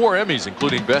winner of 4 Emmys,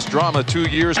 including Best Drama 2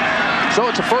 years. So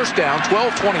it's a first down,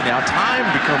 12:20 now.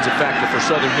 Time becomes a factor for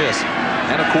Southern Miss.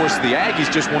 And, of course, the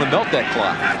Aggies just want to melt that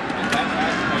clock.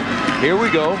 Here we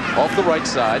go, off the right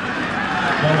side.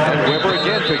 And Weber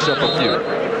again picks up a few.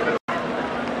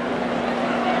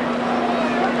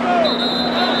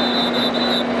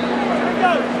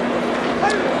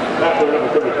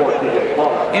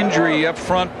 Injury up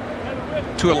front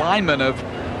to a lineman of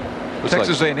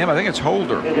Texas A&M. I think it's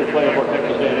Holder.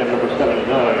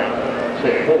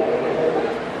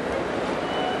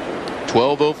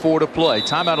 12:04 to play.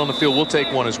 Timeout on the field. We'll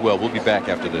take one as well. We'll be back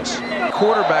after this.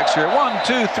 Quarterbacks here. 1,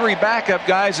 2, 3 backup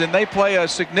guys, and they play a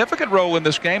significant role in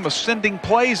this game of sending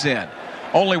plays in.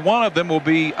 Only one of them will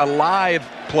be a live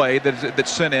play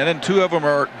that's sent in, and 2 of them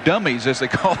are dummies, as they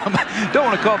call them. Don't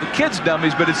want to call the kids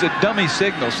dummies, but it's a dummy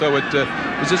signal. So it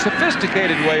is a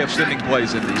sophisticated way of sending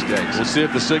plays in these days. We'll see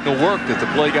if the signal worked, if the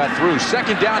play got through.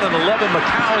 2nd down and 11.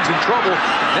 McCown's in trouble.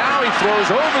 Now he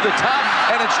throws over the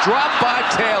top, and it's dropped by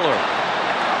Taylor.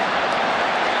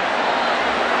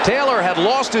 Taylor had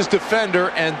lost his defender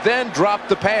and then dropped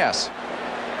the pass.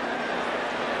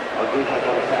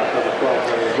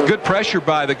 Good pressure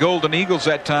by the Golden Eagles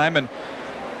that time, and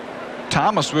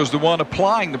Thomas was the one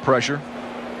applying the pressure.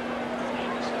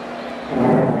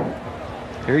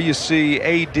 Here you see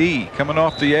A.D. coming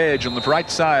off the edge on the right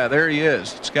side. There he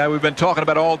is. This guy we've been talking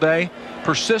about all day.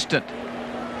 Persistent.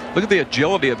 Look at the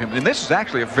agility of him. And this is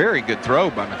actually a very good throw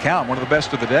by McCown, one of the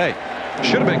best of the day.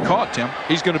 Should have been caught, Tim.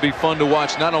 He's going to be fun to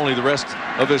watch, not only the rest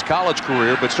of his college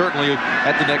career, but certainly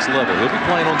at the next level. He'll be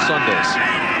playing on Sundays.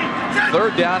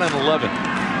 3rd down and 11.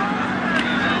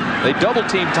 They double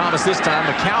team Thomas this time.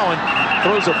 McCown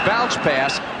throws a bounce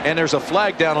pass, and there's a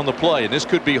flag down on the play, and this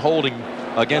could be holding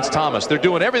against Thomas. They're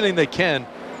doing everything they can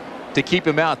to keep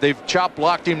him out. They've chop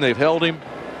blocked him, they've held him,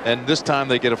 and this time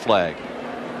they get a flag.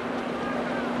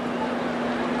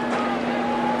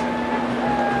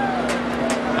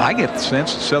 I get the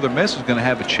sense that Southern Miss is going to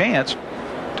have a chance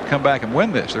to come back and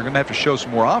win this. They're going to have to show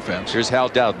some more offense. Here's Hal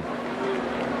Dowden.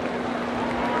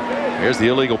 Here's the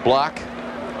illegal block.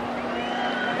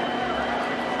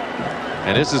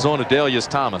 And this is on Adelius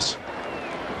Thomas.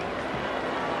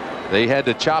 They had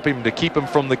to chop him to keep him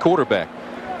from the quarterback.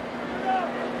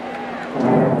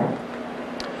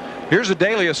 Here's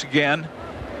Adelius again.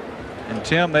 And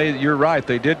Tim, you're right.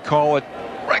 They did call it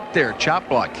right there. Chop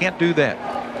block. Can't do that.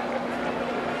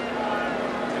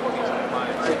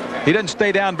 He doesn't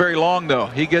stay down very long, though.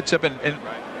 He gets up and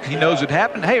he knows it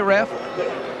happened. Hey, ref,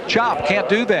 chop. Can't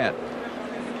do that.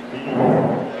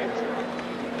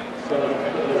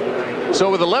 So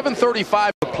with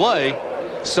 11:35 to play,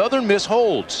 Southern Miss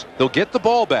holds. They'll get the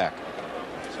ball back.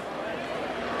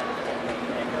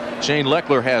 Shane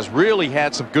Leckler has really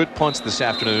had some good punts this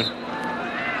afternoon.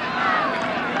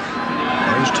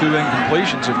 Those 2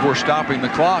 incompletions, of course, stopping the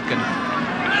clock, and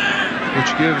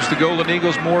which gives the Golden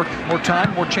Eagles more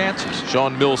time, more chances.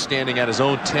 Sean Mills standing at his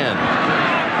own 10.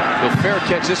 He'll fair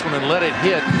catch this one and let it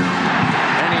hit.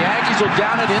 And the Aggies will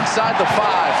down it inside the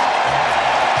 5.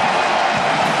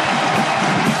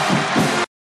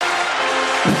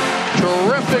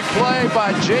 Terrific play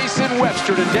by Jason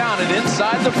Webster to down it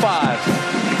inside the 5.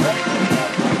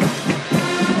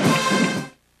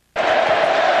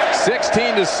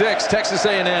 16-6, Texas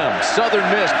A&M. Southern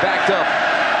Miss backed up.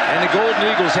 And the Golden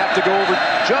Eagles have to go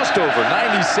just over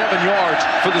 97 yards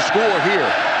for the score here.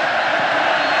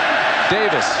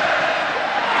 Davis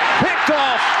picked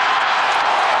off.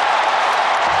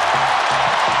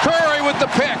 Curry with the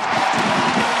pick.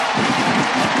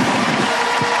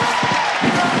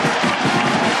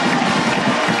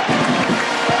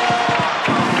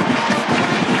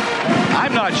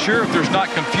 I'm not sure if there's not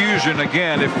confusion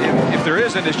again. If there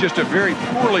isn't, it's just a very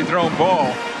poorly thrown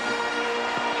ball.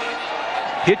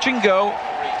 Hitch and go.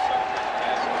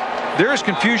 There is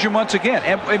confusion once again.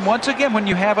 And once again, when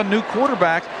you have a new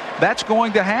quarterback, that's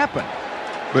going to happen.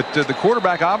 But the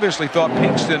quarterback obviously thought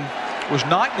Pinkston was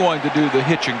not going to do the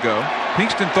hitch and go.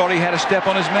 Pinkston thought he had a step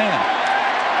on his man.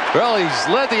 Well, he's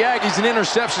led the Aggies in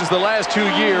interceptions the last 2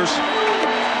 years.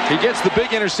 He gets the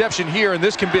big interception here, and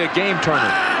this can be a game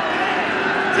turner.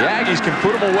 The Aggies can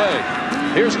put him away.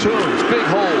 Here's Toombs, big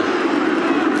hole.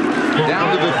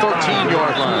 Down to the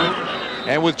 13-yard line.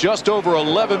 And with just over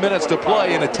 11 minutes to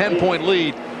play in a 10-point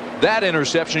lead, that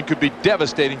interception could be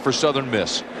devastating for Southern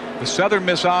Miss. The Southern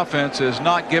Miss offense has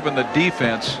not given the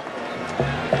defense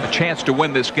a chance to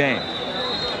win this game.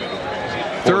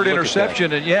 3rd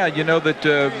interception, and yeah, you know that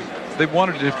they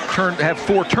wanted to have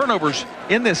 4 turnovers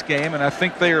in this game, and I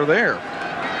think they are there.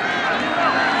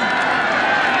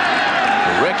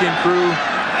 The Wrecking Crew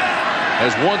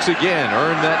has once again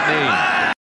earned that name.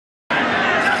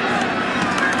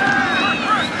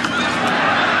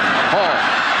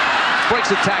 Breaks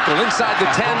a tackle inside the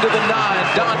 10 to the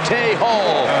 9. Dante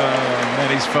Hall. Man,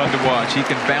 he's fun to watch. He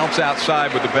can bounce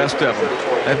outside with the best of them.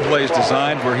 That play is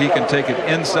designed where he can take it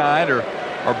inside or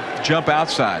jump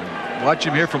outside. Watch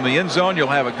him here from the end zone. You'll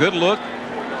have a good look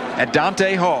at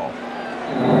Dante Hall.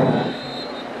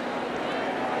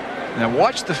 Now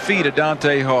watch the feet of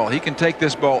Dante Hall. He can take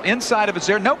this ball inside if it's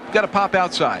there. Nope, got to pop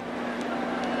outside.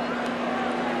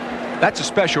 That's a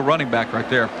special running back right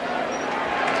there.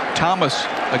 Thomas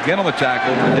again on the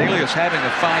tackle. Delius having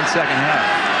a fine second half.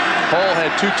 Hall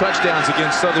had 2 touchdowns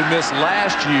against Southern Miss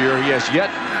last year. He has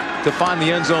yet to find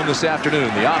the end zone this afternoon.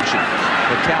 The option,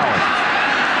 McCowan.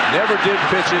 Never did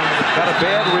pitch it. Got a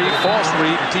bad read, false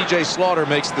read. T.J. Slaughter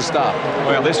makes the stop.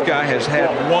 Well, this guy has had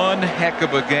one heck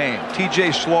of a game.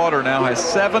 T.J. Slaughter now has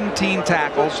 17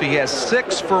 tackles. He has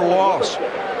 6 for loss.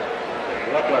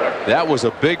 That was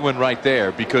a big one right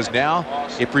there because now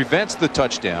it prevents the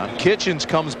touchdown. Kitchens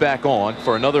comes back on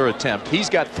for another attempt. He's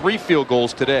got 3 field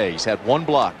goals today. He's had 1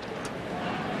 blocked.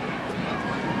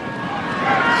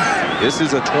 This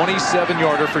is a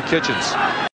 27-yarder for Kitchens.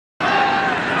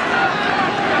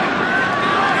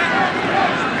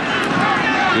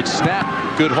 Good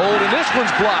snap, good hold, and this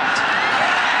one's blocked.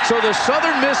 So the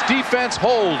Southern Miss defense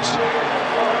holds.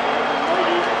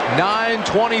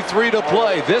 9:23 to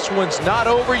play. This one's not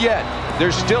over yet.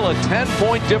 There's still a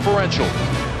 10-point differential.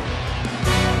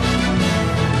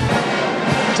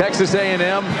 Texas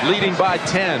A&M leading by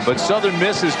 10, but Southern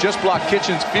Miss has just blocked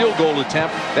Kitchens' field goal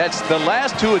attempt. That's the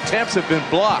last 2 attempts have been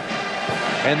blocked.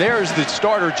 And there's the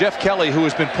starter, Jeff Kelly, who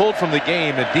has been pulled from the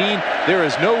game. And Dean, there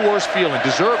is no worse feeling,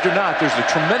 deserved or not. There's a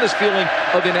tremendous feeling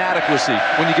of inadequacy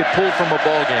when you get pulled from a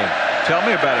ball game. Tell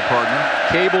me about it, partner.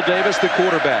 Cable Davis, the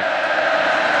quarterback.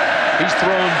 He's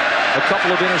thrown a couple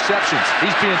of interceptions.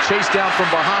 He's being chased down from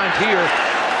behind here.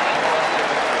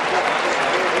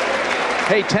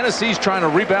 Hey, Tennessee's trying to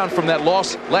rebound from that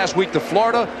loss last week to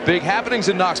Florida. Big happenings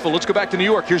in Knoxville. Let's go back to New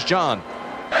York. Here's John.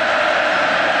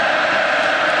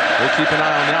 We'll keep an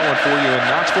eye on that one for you in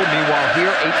Knoxville. Meanwhile, here,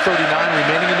 8:39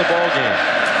 remaining in the ball game.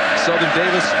 Southern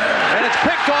Davis, and it's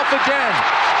picked off again.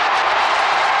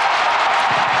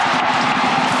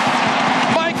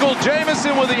 Michael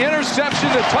Jamison with the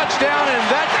interception, the touchdown, and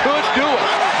that could do it.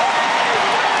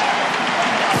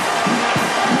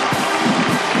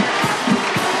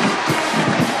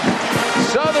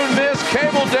 Southern Miss,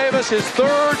 Cable Davis, his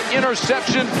 3rd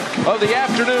interception of the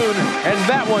afternoon, and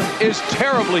that one is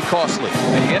terribly costly.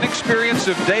 The inexperience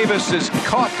of Davis has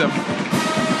cost them.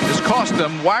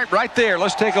 Right there.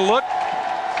 Let's take a look.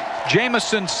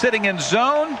 Jamison sitting in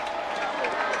zone.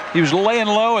 He was laying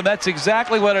low, and that's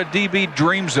exactly what a DB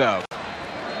dreams of.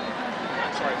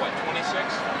 I'm sorry, what, 26?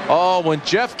 Oh, when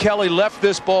Jeff Kelly left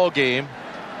this ball game,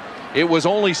 it was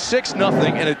only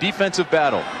 6-0 in a defensive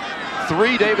battle.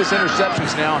 3 Davis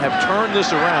interceptions now have turned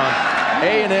this around.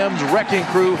 A&M's wrecking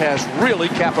crew has really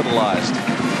capitalized.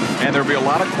 And there'll be a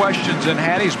lot of questions in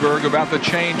Hattiesburg about the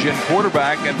change in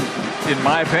quarterback. And in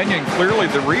my opinion, clearly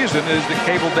the reason is that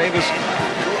Cable Davis,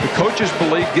 the coaches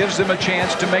believe, gives them a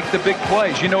chance to make the big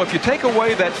plays. You know, if you take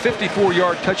away that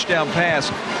 54-yard touchdown pass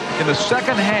in the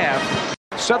second half,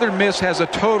 Southern Miss has a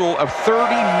total of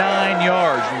 39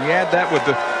 yards. When you add that with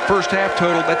the first half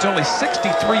total, that's only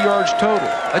 63 yards total.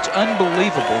 That's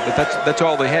unbelievable, but that's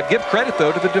all they have. Give credit,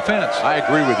 though, to the defense. I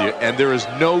agree with you, and there is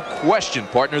no question,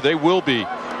 partner, they will be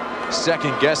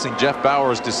second-guessing Jeff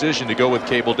Bower's decision to go with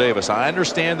Cable Davis. I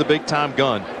understand the big-time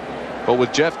gun, but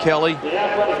with Jeff Kelly,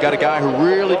 you've got a guy who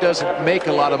really doesn't make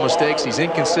a lot of mistakes. He's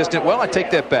inconsistent. Well, I take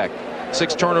that back.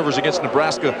 6 turnovers against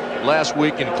Nebraska last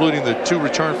week, including the 2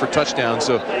 return for touchdowns.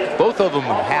 So both of them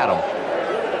had them.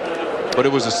 But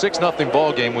it was a 6-0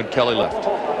 ball game when Kelly left.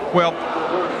 Well,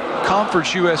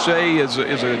 Conference USA is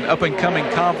an up-and-coming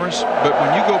conference, but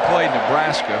when you go play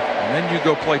Nebraska and then you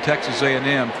go play Texas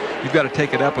A&M, you've got to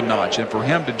take it up a notch. And for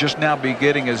him to just now be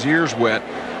getting his ears wet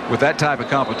with that type of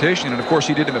competition, and of course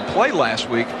he didn't even play last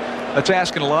week, that's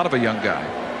asking a lot of a young guy.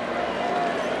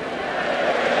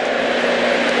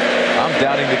 I'm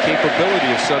doubting the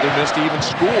capability of Southern Miss to even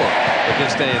score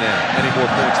against A&M any more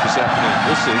points this afternoon.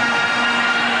 We'll see.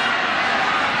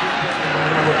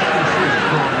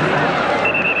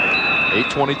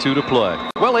 .8:22 to play.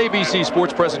 Well, ABC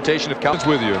Sports presentation of college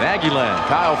with you in Aggieland,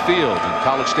 Kyle Field in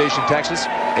College Station, Texas.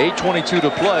 8:22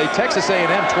 to play. Texas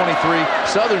A&M 23,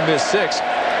 Southern Miss 6.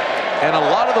 And a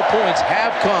lot of the points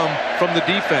have come from the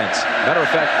defense. Matter of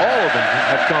fact, all of them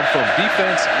have come from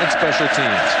defense and special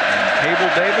teams. Cable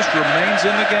Davis remains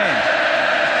in the game.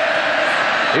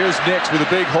 Here's Nix with a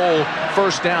big hole,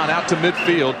 first down out to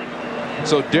midfield.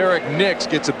 So Derek Nix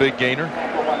gets a big gainer,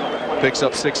 picks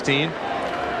up 16.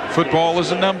 Football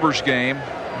is a numbers game.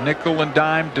 Nickel and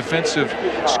dime defensive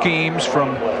schemes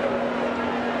from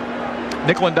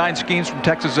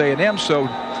Texas A&M. So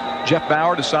Jeff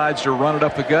Bower decides to run it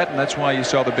up the gut, and that's why you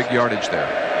saw the big yardage there.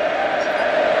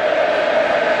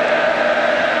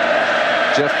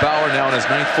 Jeff Bower now in his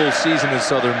 9th full season in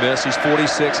Southern Miss. He's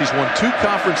 46. He's won 2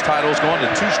 conference titles, gone to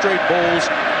 2 straight bowls,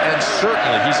 and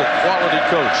certainly he's a quality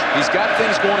coach. He's got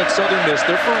things going at Southern Miss.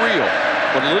 They're for real,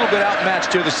 but a little bit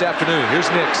outmatched here this afternoon. Here's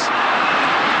Nix.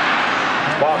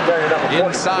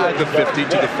 Inside the 50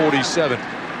 to the 47.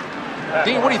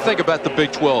 Dean, what do you think about the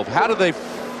Big 12? How do they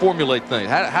formulate things?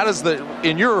 How does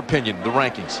in your opinion, the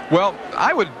rankings? Well,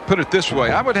 I would put it this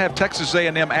way. I would have Texas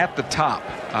A&M at the top.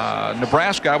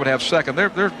 Nebraska I would have second.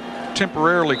 They're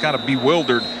temporarily kind of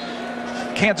bewildered.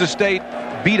 Kansas State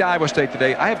beat Iowa State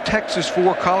today. I have Texas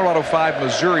 4, Colorado 5,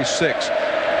 Missouri 6.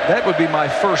 That would be my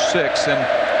first 6. And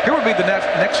here would be the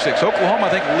next 6. Oklahoma, I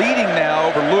think, leading now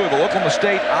over Louisville. Oklahoma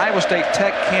State, Iowa State,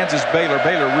 Tech, Kansas, Baylor.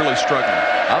 Baylor really struggling.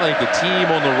 I think the team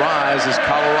on the rise is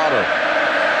Colorado,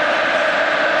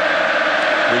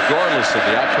 regardless of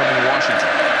the outcome in Washington.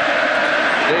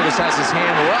 Davis has his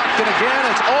hand rocked, and again,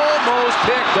 it's almost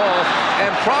picked off,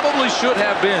 and probably should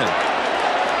have been.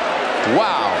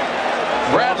 Wow.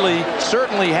 Bradley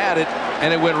certainly had it,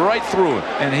 and it went right through him.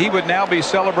 And he would now be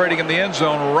celebrating in the end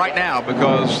zone right now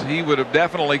because he would have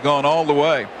definitely gone all the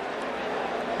way.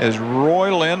 As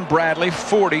Roy Lynn Bradley,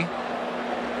 40,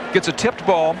 gets a tipped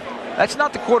ball. That's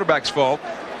not the quarterback's fault,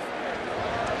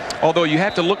 although you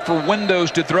have to look for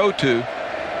windows to throw to.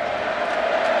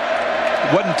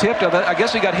 Wasn't tipped. I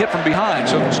guess he got hit from behind,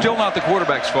 so still not the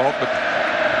quarterback's fault, but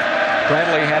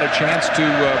Bradley had a chance to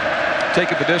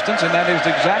take it the distance, and that is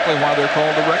exactly why they're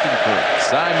called the wrecking crew.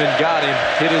 Simon got him,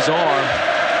 hit his arm.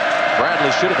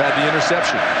 Bradley should have had the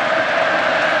interception.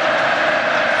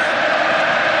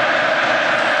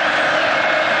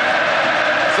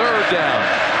 Third down,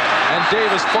 and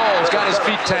Davis falls, got his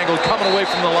feet tangled, coming away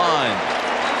from the line.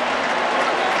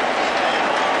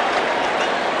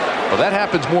 Well, that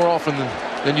happens more often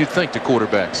than you'd think to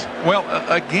quarterbacks. Well,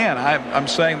 again, I'm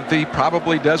saying that he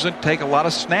probably doesn't take a lot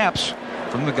of snaps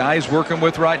from the guy he's working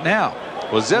with right now.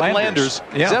 Well, Zeb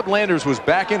Landers was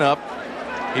backing up.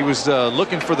 He was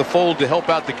looking for the fold to help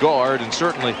out the guard, and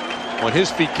certainly when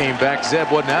his feet came back, Zeb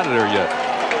wasn't out of there yet.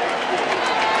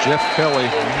 Jeff Kelly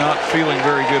not feeling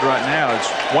very good right now.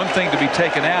 It's one thing to be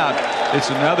taken out. It's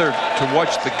another to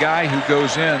watch the guy who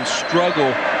goes in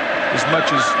struggle as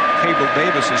much as Cable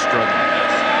Davis is struggling.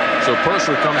 So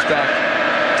Purser comes back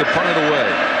to punt it away.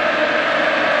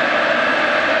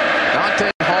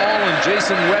 Dante Hall and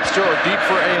Jason Webster are deep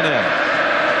for A&M.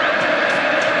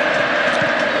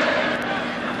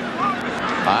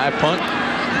 High punt.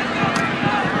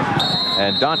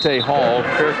 And Dante Hall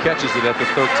fair catches it at the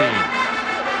 13.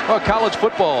 Well, college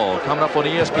football coming up on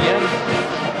ESPN.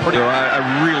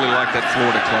 I really like that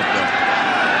Florida club though.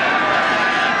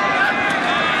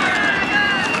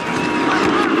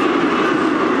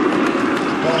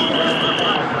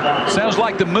 Sounds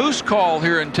like the Moose call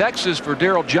here in Texas for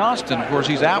Daryl Johnston. Of course,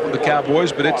 he's out with the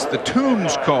Cowboys, but it's the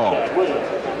Toombs call.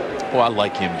 Oh, I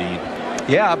like him, Dean.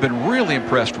 Yeah, I've been really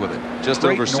impressed with him. Just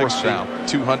over 6',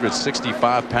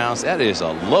 265 pounds. That is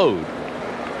a load.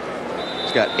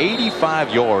 He's got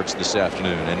 85 yards this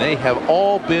afternoon, and they have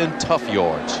all been tough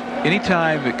yards.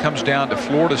 Anytime it comes down to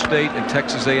Florida State and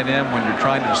Texas A&M when you're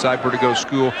trying to decide where to go to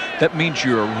school, that means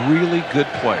you're a really good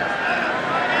player.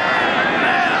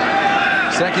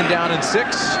 Second down and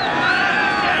 6.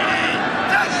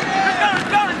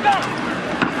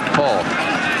 Hall.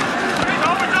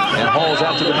 And Hall's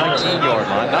out to the 19-yard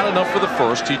line. Not enough for the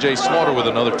first. T.J. Slaughter with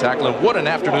another tackle. And what an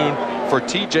afternoon for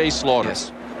T.J. Slaughter.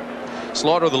 Yes.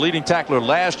 Slaughter, the leading tackler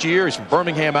last year. He's from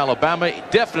Birmingham, Alabama.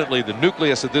 Definitely the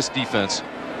nucleus of this defense.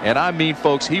 And I mean,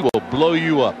 folks, he will blow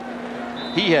you up.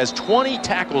 He has 20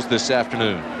 tackles this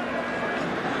afternoon.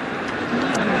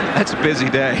 That's a busy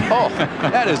day. Oh,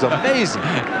 that is amazing.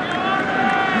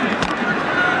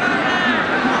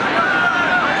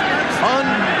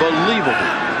 Unbelievable.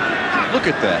 Look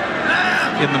at that.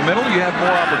 In the middle, you have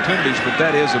more opportunities, but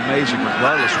that is amazing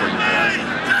regardless where you play.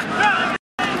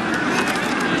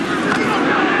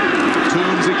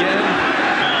 Toombs again.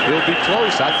 He'll be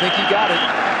close. I think he got it.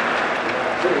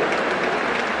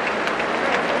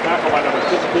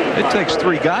 It takes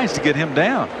 3 guys to get him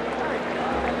down.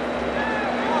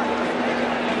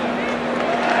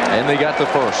 And they got the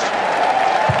first.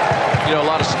 You know, a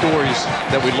lot of stories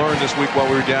that we learned this week while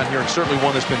we were down here, and certainly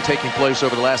one that's been taking place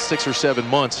over the last 6 or 7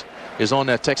 months is on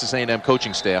that Texas A&M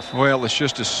coaching staff. Well, it's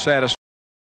just a satisfying.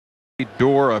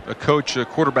 Dorr, a coach, a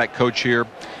quarterback coach here.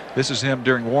 This is him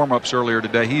during warm-ups earlier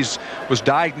today. He was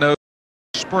diagnosed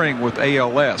spring with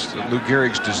ALS, Lou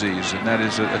Gehrig's disease, and that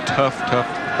is a tough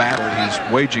battle he's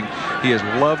waging. He is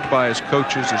loved by his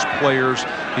coaches, his players.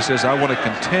 He says, I want to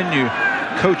continue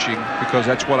coaching because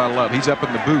that's what I love. He's up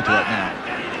in the booth right now.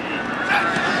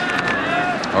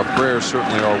 Our prayers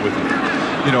certainly are with him.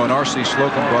 You know, and R.C.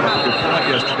 Slocum brought up a good point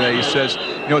yesterday. He says,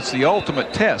 you know, it's the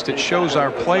ultimate test. It shows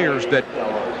our players that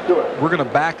we're going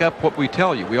to back up what we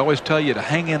tell you. We always tell you to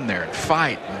hang in there and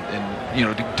fight and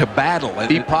to battle.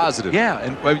 Be positive. Yeah,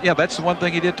 and yeah, that's the one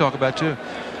thing he did talk about too.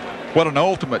 What an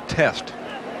ultimate test.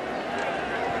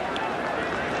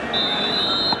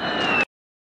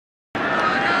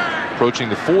 Approaching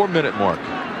the 4-minute mark.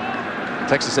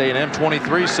 Texas A&M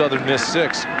 23, Southern Miss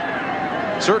 6.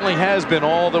 Certainly has been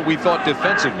all that we thought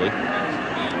defensively.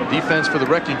 Defense for the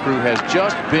Wrecking Crew has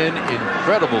just been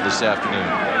incredible this afternoon.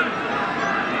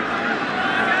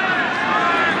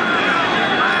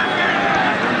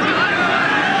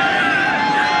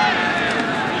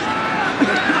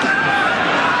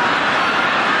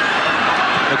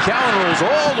 McCowan rolls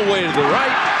all the way to the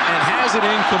right and has it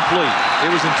incomplete. It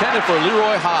was intended for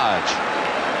Leroy Hodge.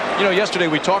 Yesterday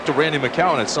we talked to Randy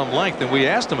McCowan at some length, and we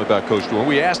asked him about Coach Dorn.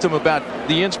 We asked him about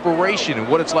the inspiration and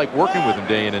what it's like working with him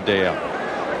day in and day out.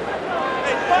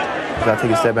 I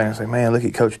take a step back and say, man, look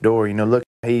at Coach Dorn. Look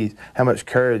how much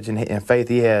courage and faith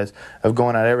he has of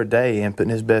going out every day and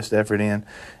putting his best effort in.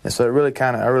 And so I really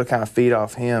kind of feed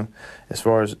off him as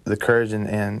far as the courage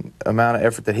and amount of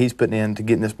effort that he's putting in to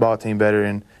getting this ball team better.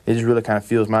 And it just really kind of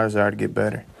fuels my desire to get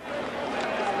better.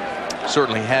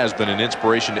 Certainly has been an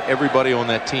inspiration to everybody on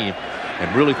that team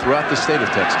and really throughout the state of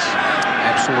Texas.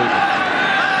 Absolutely.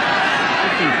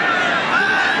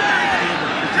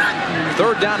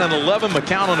 3rd down and 11.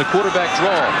 McCown on the quarterback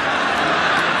draw.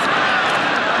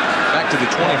 Back to the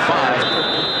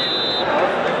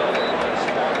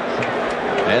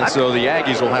 25. And so the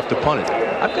Aggies will have to punt it.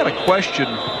 I've got a question.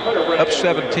 Up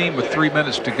 17 with 3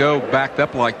 minutes to go, backed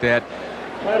up like that,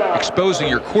 exposing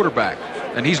your quarterback,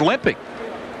 and he's limping.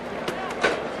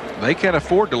 They can't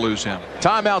afford to lose him.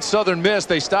 Timeout, Southern Miss.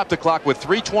 They stopped the clock with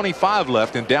 3:25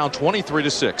 left and down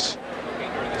 23-6.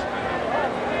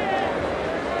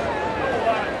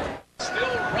 Still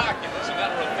rocking. As a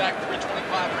matter of fact,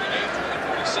 3:25 remains,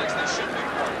 20-46. They should be.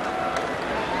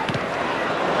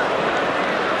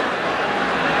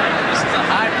 This is a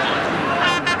high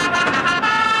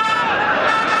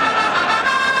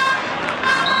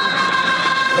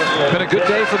punt. Been a good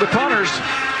day for the punters.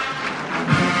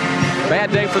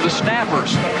 Bad day for the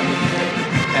snappers,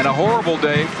 and a horrible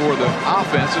day for the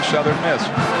offense of Southern Miss.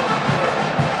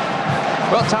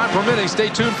 Well, time permitting, stay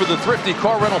tuned for the Thrifty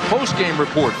Car Rental post-game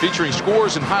report featuring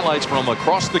scores and highlights from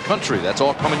across the country. That's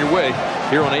all coming your way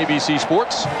here on ABC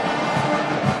Sports.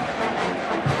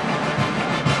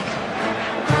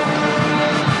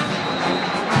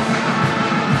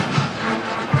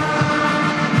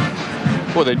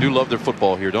 Boy, they do love their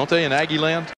football here, don't they, in Aggie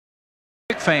land?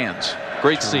 Big fans.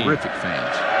 Great scene. Terrific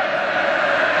fans.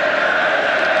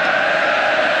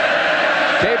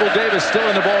 Cable Davis still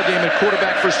in the ballgame at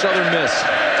quarterback for Southern Miss.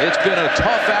 It's been a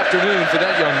tough afternoon for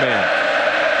that young man.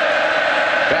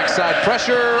 Backside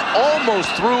pressure, almost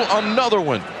threw another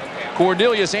one.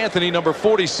 Cornelius Anthony, number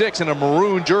 46 in a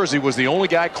maroon jersey, was the only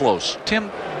guy close. Tim,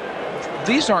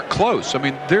 these aren't close. I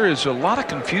mean, there is a lot of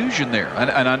confusion there. And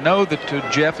I know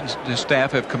that Jeff and his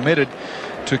staff have committed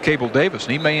to Cable Davis,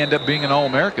 and he may end up being an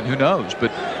All-American. Who knows?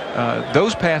 But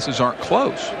those passes aren't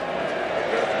close.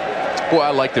 Boy, I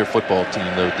like their football team,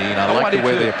 though, Dean. I like the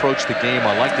way they approach the game.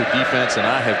 I like their defense, and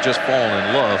I have just fallen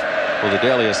in love with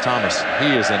Adelius Thomas.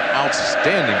 He is an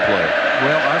outstanding player.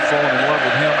 Well, I've fallen in love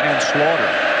with him and Slaughter.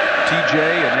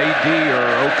 TJ and AD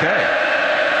are okay.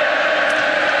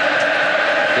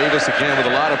 Davis again with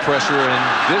a lot of pressure,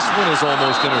 and this one is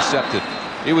almost intercepted.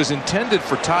 It was intended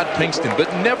for Todd Pinkston, but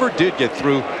never did get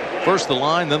through. First the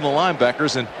line, then the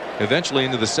linebackers, and eventually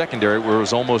into the secondary where it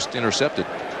was almost intercepted.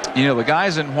 The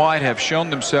guys in white have shown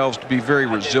themselves to be very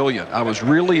resilient. I was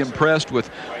really impressed with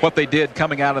what they did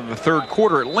coming out of the 3rd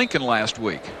quarter at Lincoln last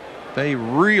week. They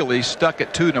really stuck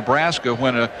it to Nebraska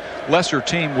when a lesser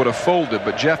team would have folded.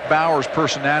 But Jeff Bauer's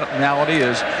personality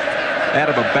is that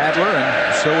of a battler,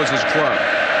 and so is his club.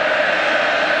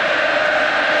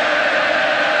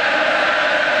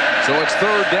 So it's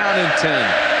 3rd down and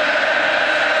 10.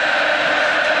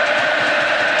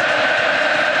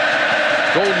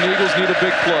 Golden Eagles need a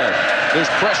big play. There's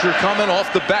pressure coming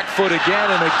off the back foot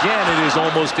again, and again it is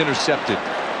almost intercepted.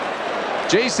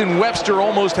 Jason Webster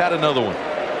almost had another one.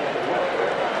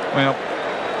 Well,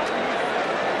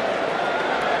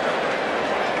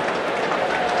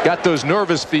 got those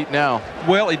nervous feet now.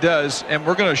 Well, he does, and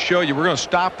we're going to show you. We're going to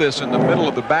stop this in the middle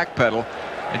of the back pedal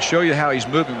and show you how he's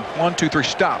moving. 1, 2, 3,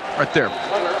 stop right there.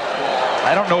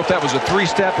 I don't know if that was a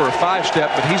 3-step or a 5-step,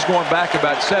 but he's going back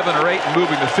about 7 or 8 and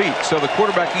moving the feet. So the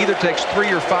quarterback either takes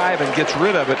 3 or 5 and gets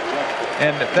rid of it,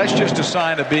 and that's just a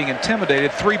sign of being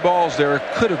intimidated. 3 balls there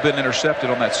could have been intercepted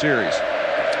on that series.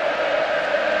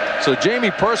 So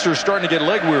Jamie Purser is starting to get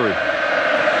leg weary.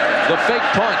 The fake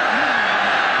punt.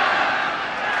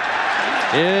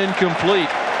 Incomplete.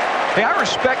 Hey, I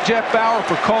respect Jeff Bower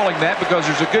for calling that, because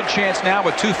there's a good chance now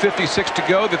with 2:56 to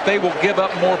go that they will give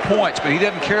up more points. But he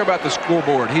doesn't care about the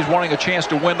scoreboard. He's wanting a chance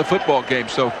to win the football game,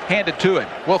 so hand it to him.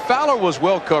 Well, Fowler was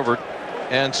well covered,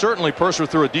 and certainly Purser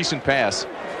threw a decent pass.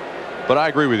 But I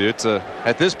agree with you. It's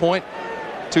at this point,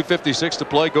 2:56 to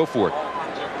play. Go for it.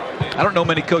 I don't know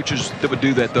many coaches that would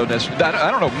do that, though.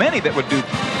 I don't know many that would do.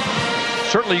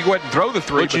 Certainly, you go ahead and throw the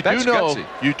three, but that's gutsy.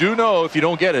 You do know if you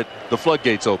don't get it, the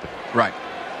floodgates open. Right.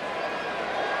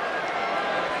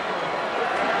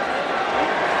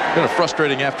 Been a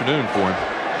frustrating afternoon for him.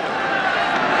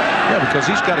 Yeah, because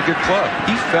he's got a good club.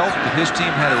 He felt that his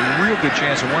team had a real good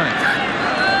chance of winning.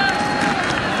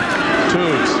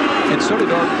 Toombs. And so did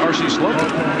R.C. Slocum.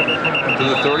 To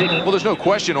the 30. Well, there's no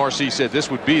question R.C. said this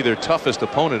would be their toughest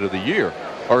opponent of the year.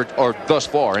 Or thus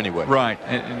far, anyway. Right.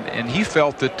 And he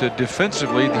felt that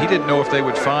defensively, he didn't know if they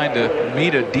would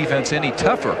meet a defense any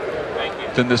tougher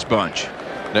than this bunch.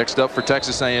 Next up for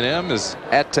Texas A&M is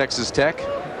at Texas Tech.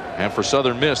 And for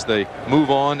Southern Miss, they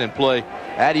move on and play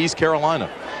at East Carolina.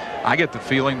 I get the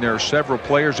feeling there are several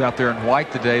players out there in white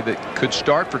today that could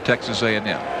start for Texas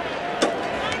A&M.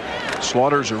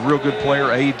 Slaughter's a real good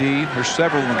player. A.D. There's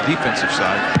several on the defensive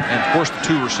side. And, of course, the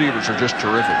two receivers are just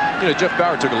terrific. You know, Jeff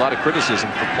Bower took a lot of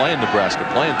criticism for playing Nebraska,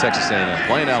 playing Texas A&M,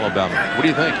 playing Alabama. What do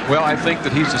you think? Well, I think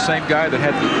that he's the same guy that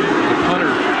had the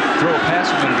punter throw a pass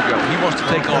a minute ago. He wants to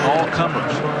take on all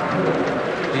comers.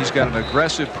 He's got an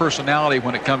aggressive personality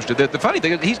when it comes to that. The funny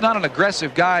thing is he's not an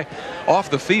aggressive guy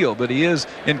off the field, but he is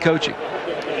in coaching.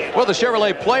 Well, the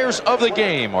Chevrolet players of the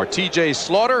game are T.J.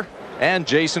 Slaughter and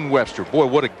Jason Webster. Boy,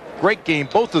 what a great game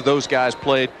both of those guys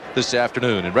played this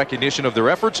afternoon. In recognition of their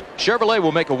efforts, Chevrolet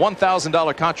will make a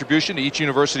 $1,000 contribution to each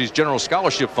university's general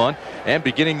scholarship fund. And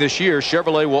beginning this year,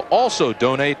 Chevrolet will also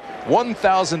donate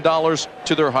 $1,000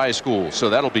 to their high school.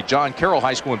 So that'll be John Carroll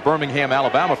High School in Birmingham,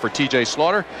 Alabama for T.J.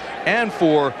 Slaughter. And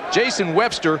for Jason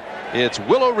Webster, it's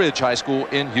Willow Ridge High School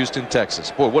in Houston,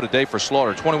 Texas. Boy, what a day for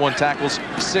Slaughter. 21 tackles,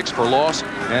 6 for loss.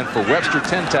 And for Webster,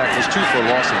 10 tackles, 2 for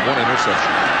loss, and 1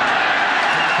 interception.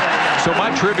 So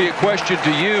my trivia question to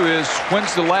you is,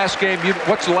 what's the last game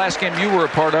you were a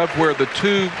part of where the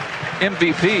two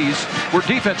MVPs were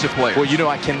defensive players? Well, you know,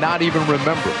 I cannot even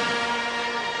remember.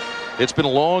 It's been a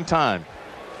long time,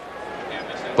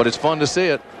 but it's fun to see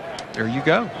it. There you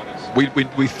go.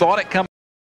 We thought it coming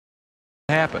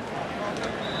to happen.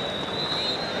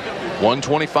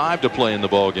 1:25 to play in the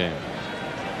ball game.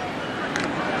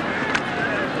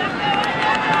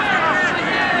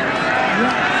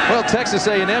 Well, Texas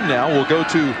A&M now will go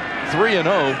to 3-0.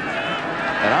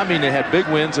 And I mean, they had big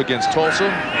wins against Tulsa,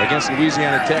 against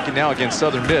Louisiana Tech, and now against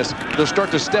Southern Miss. They'll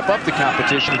start to step up the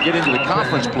competition and get into the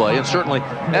conference play, and certainly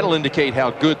that'll indicate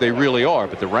how good they really are.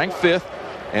 But they're ranked 5th,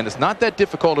 and it's not that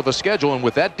difficult of a schedule. And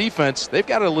with that defense, they've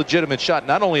got a legitimate shot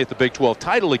not only at the Big 12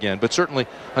 title again, but certainly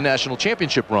a national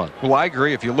championship run. Well, I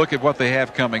agree. If you look at what they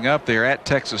have coming up, they're at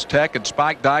Texas Tech, and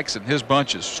Spike Dykes and his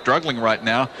bunch is struggling right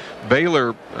now.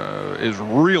 Baylor is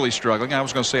really struggling. I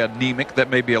was going to say anemic. That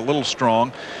may be a little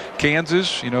strong.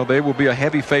 Kansas, you know, they will be a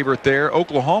heavy favorite there.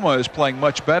 Oklahoma is playing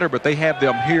much better, but they have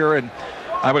them here, and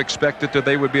I would expect that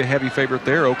they would be a heavy favorite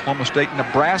there. Oklahoma State and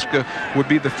Nebraska would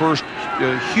be the first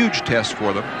huge test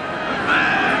for them.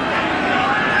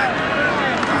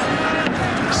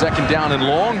 Second down and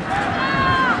long.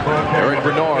 Eric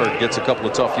Bernard gets a couple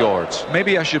of tough yards.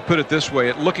 Maybe I should put it this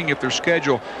way. Looking at their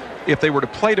schedule, if they were to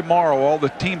play tomorrow, all the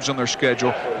teams on their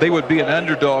schedule, they would be an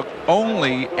underdog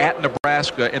only at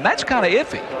Nebraska, and that's kind of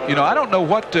iffy. You know, I don't know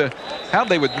how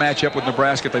they would match up with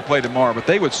Nebraska if they play tomorrow, but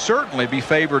they would certainly be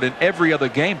favored in every other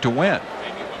game to win.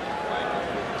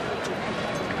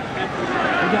 We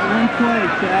got one play,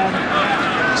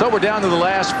 Chad. So we're down to the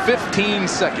last 15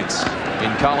 seconds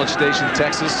in College Station,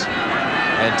 Texas,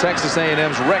 and Texas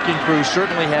A&M's wrecking crew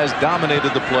certainly has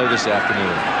dominated the play this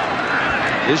afternoon.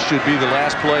 This should be the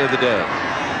last play of the day.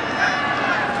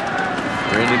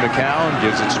 Randy McCown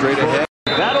gives it straight ahead.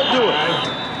 That'll do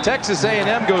it. Texas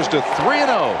A&M goes to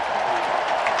 3-0.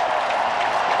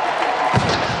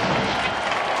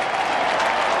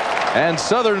 And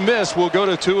Southern Miss will go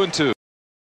to 2-2.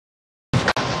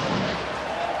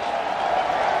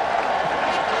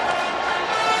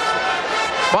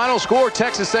 Final score,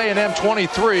 Texas A&M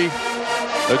 23.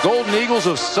 The Golden Eagles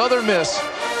of Southern Miss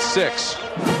 6.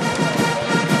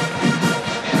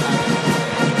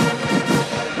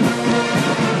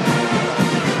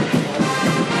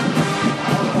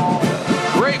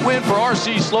 Great win for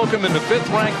R.C. Slocum in the 5th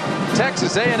rank.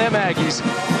 Texas A&M Aggies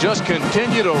just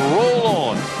continue to roll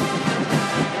on.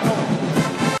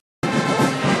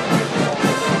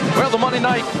 Well, the Monday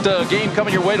night game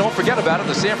coming your way. Don't forget about it.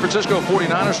 The San Francisco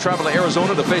 49ers travel to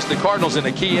Arizona to face the Cardinals in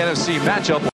a key NFC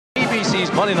matchup.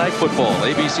 ABC's Monday Night Football.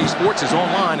 ABC Sports is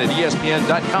online at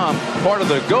ESPN.com, part of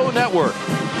the Go Network.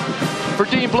 For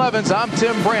Dean Blevins, I'm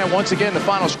Tim Brandt. Once again, the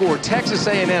final score, Texas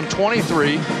A&M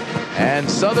 23 and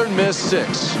Southern Miss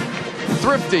 6.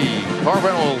 Thrifty Car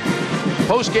Rental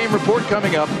post-game report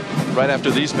coming up right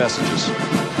after these messages.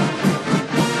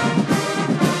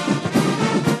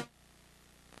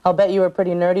 I'll bet you were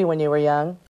pretty nerdy when you were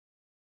young.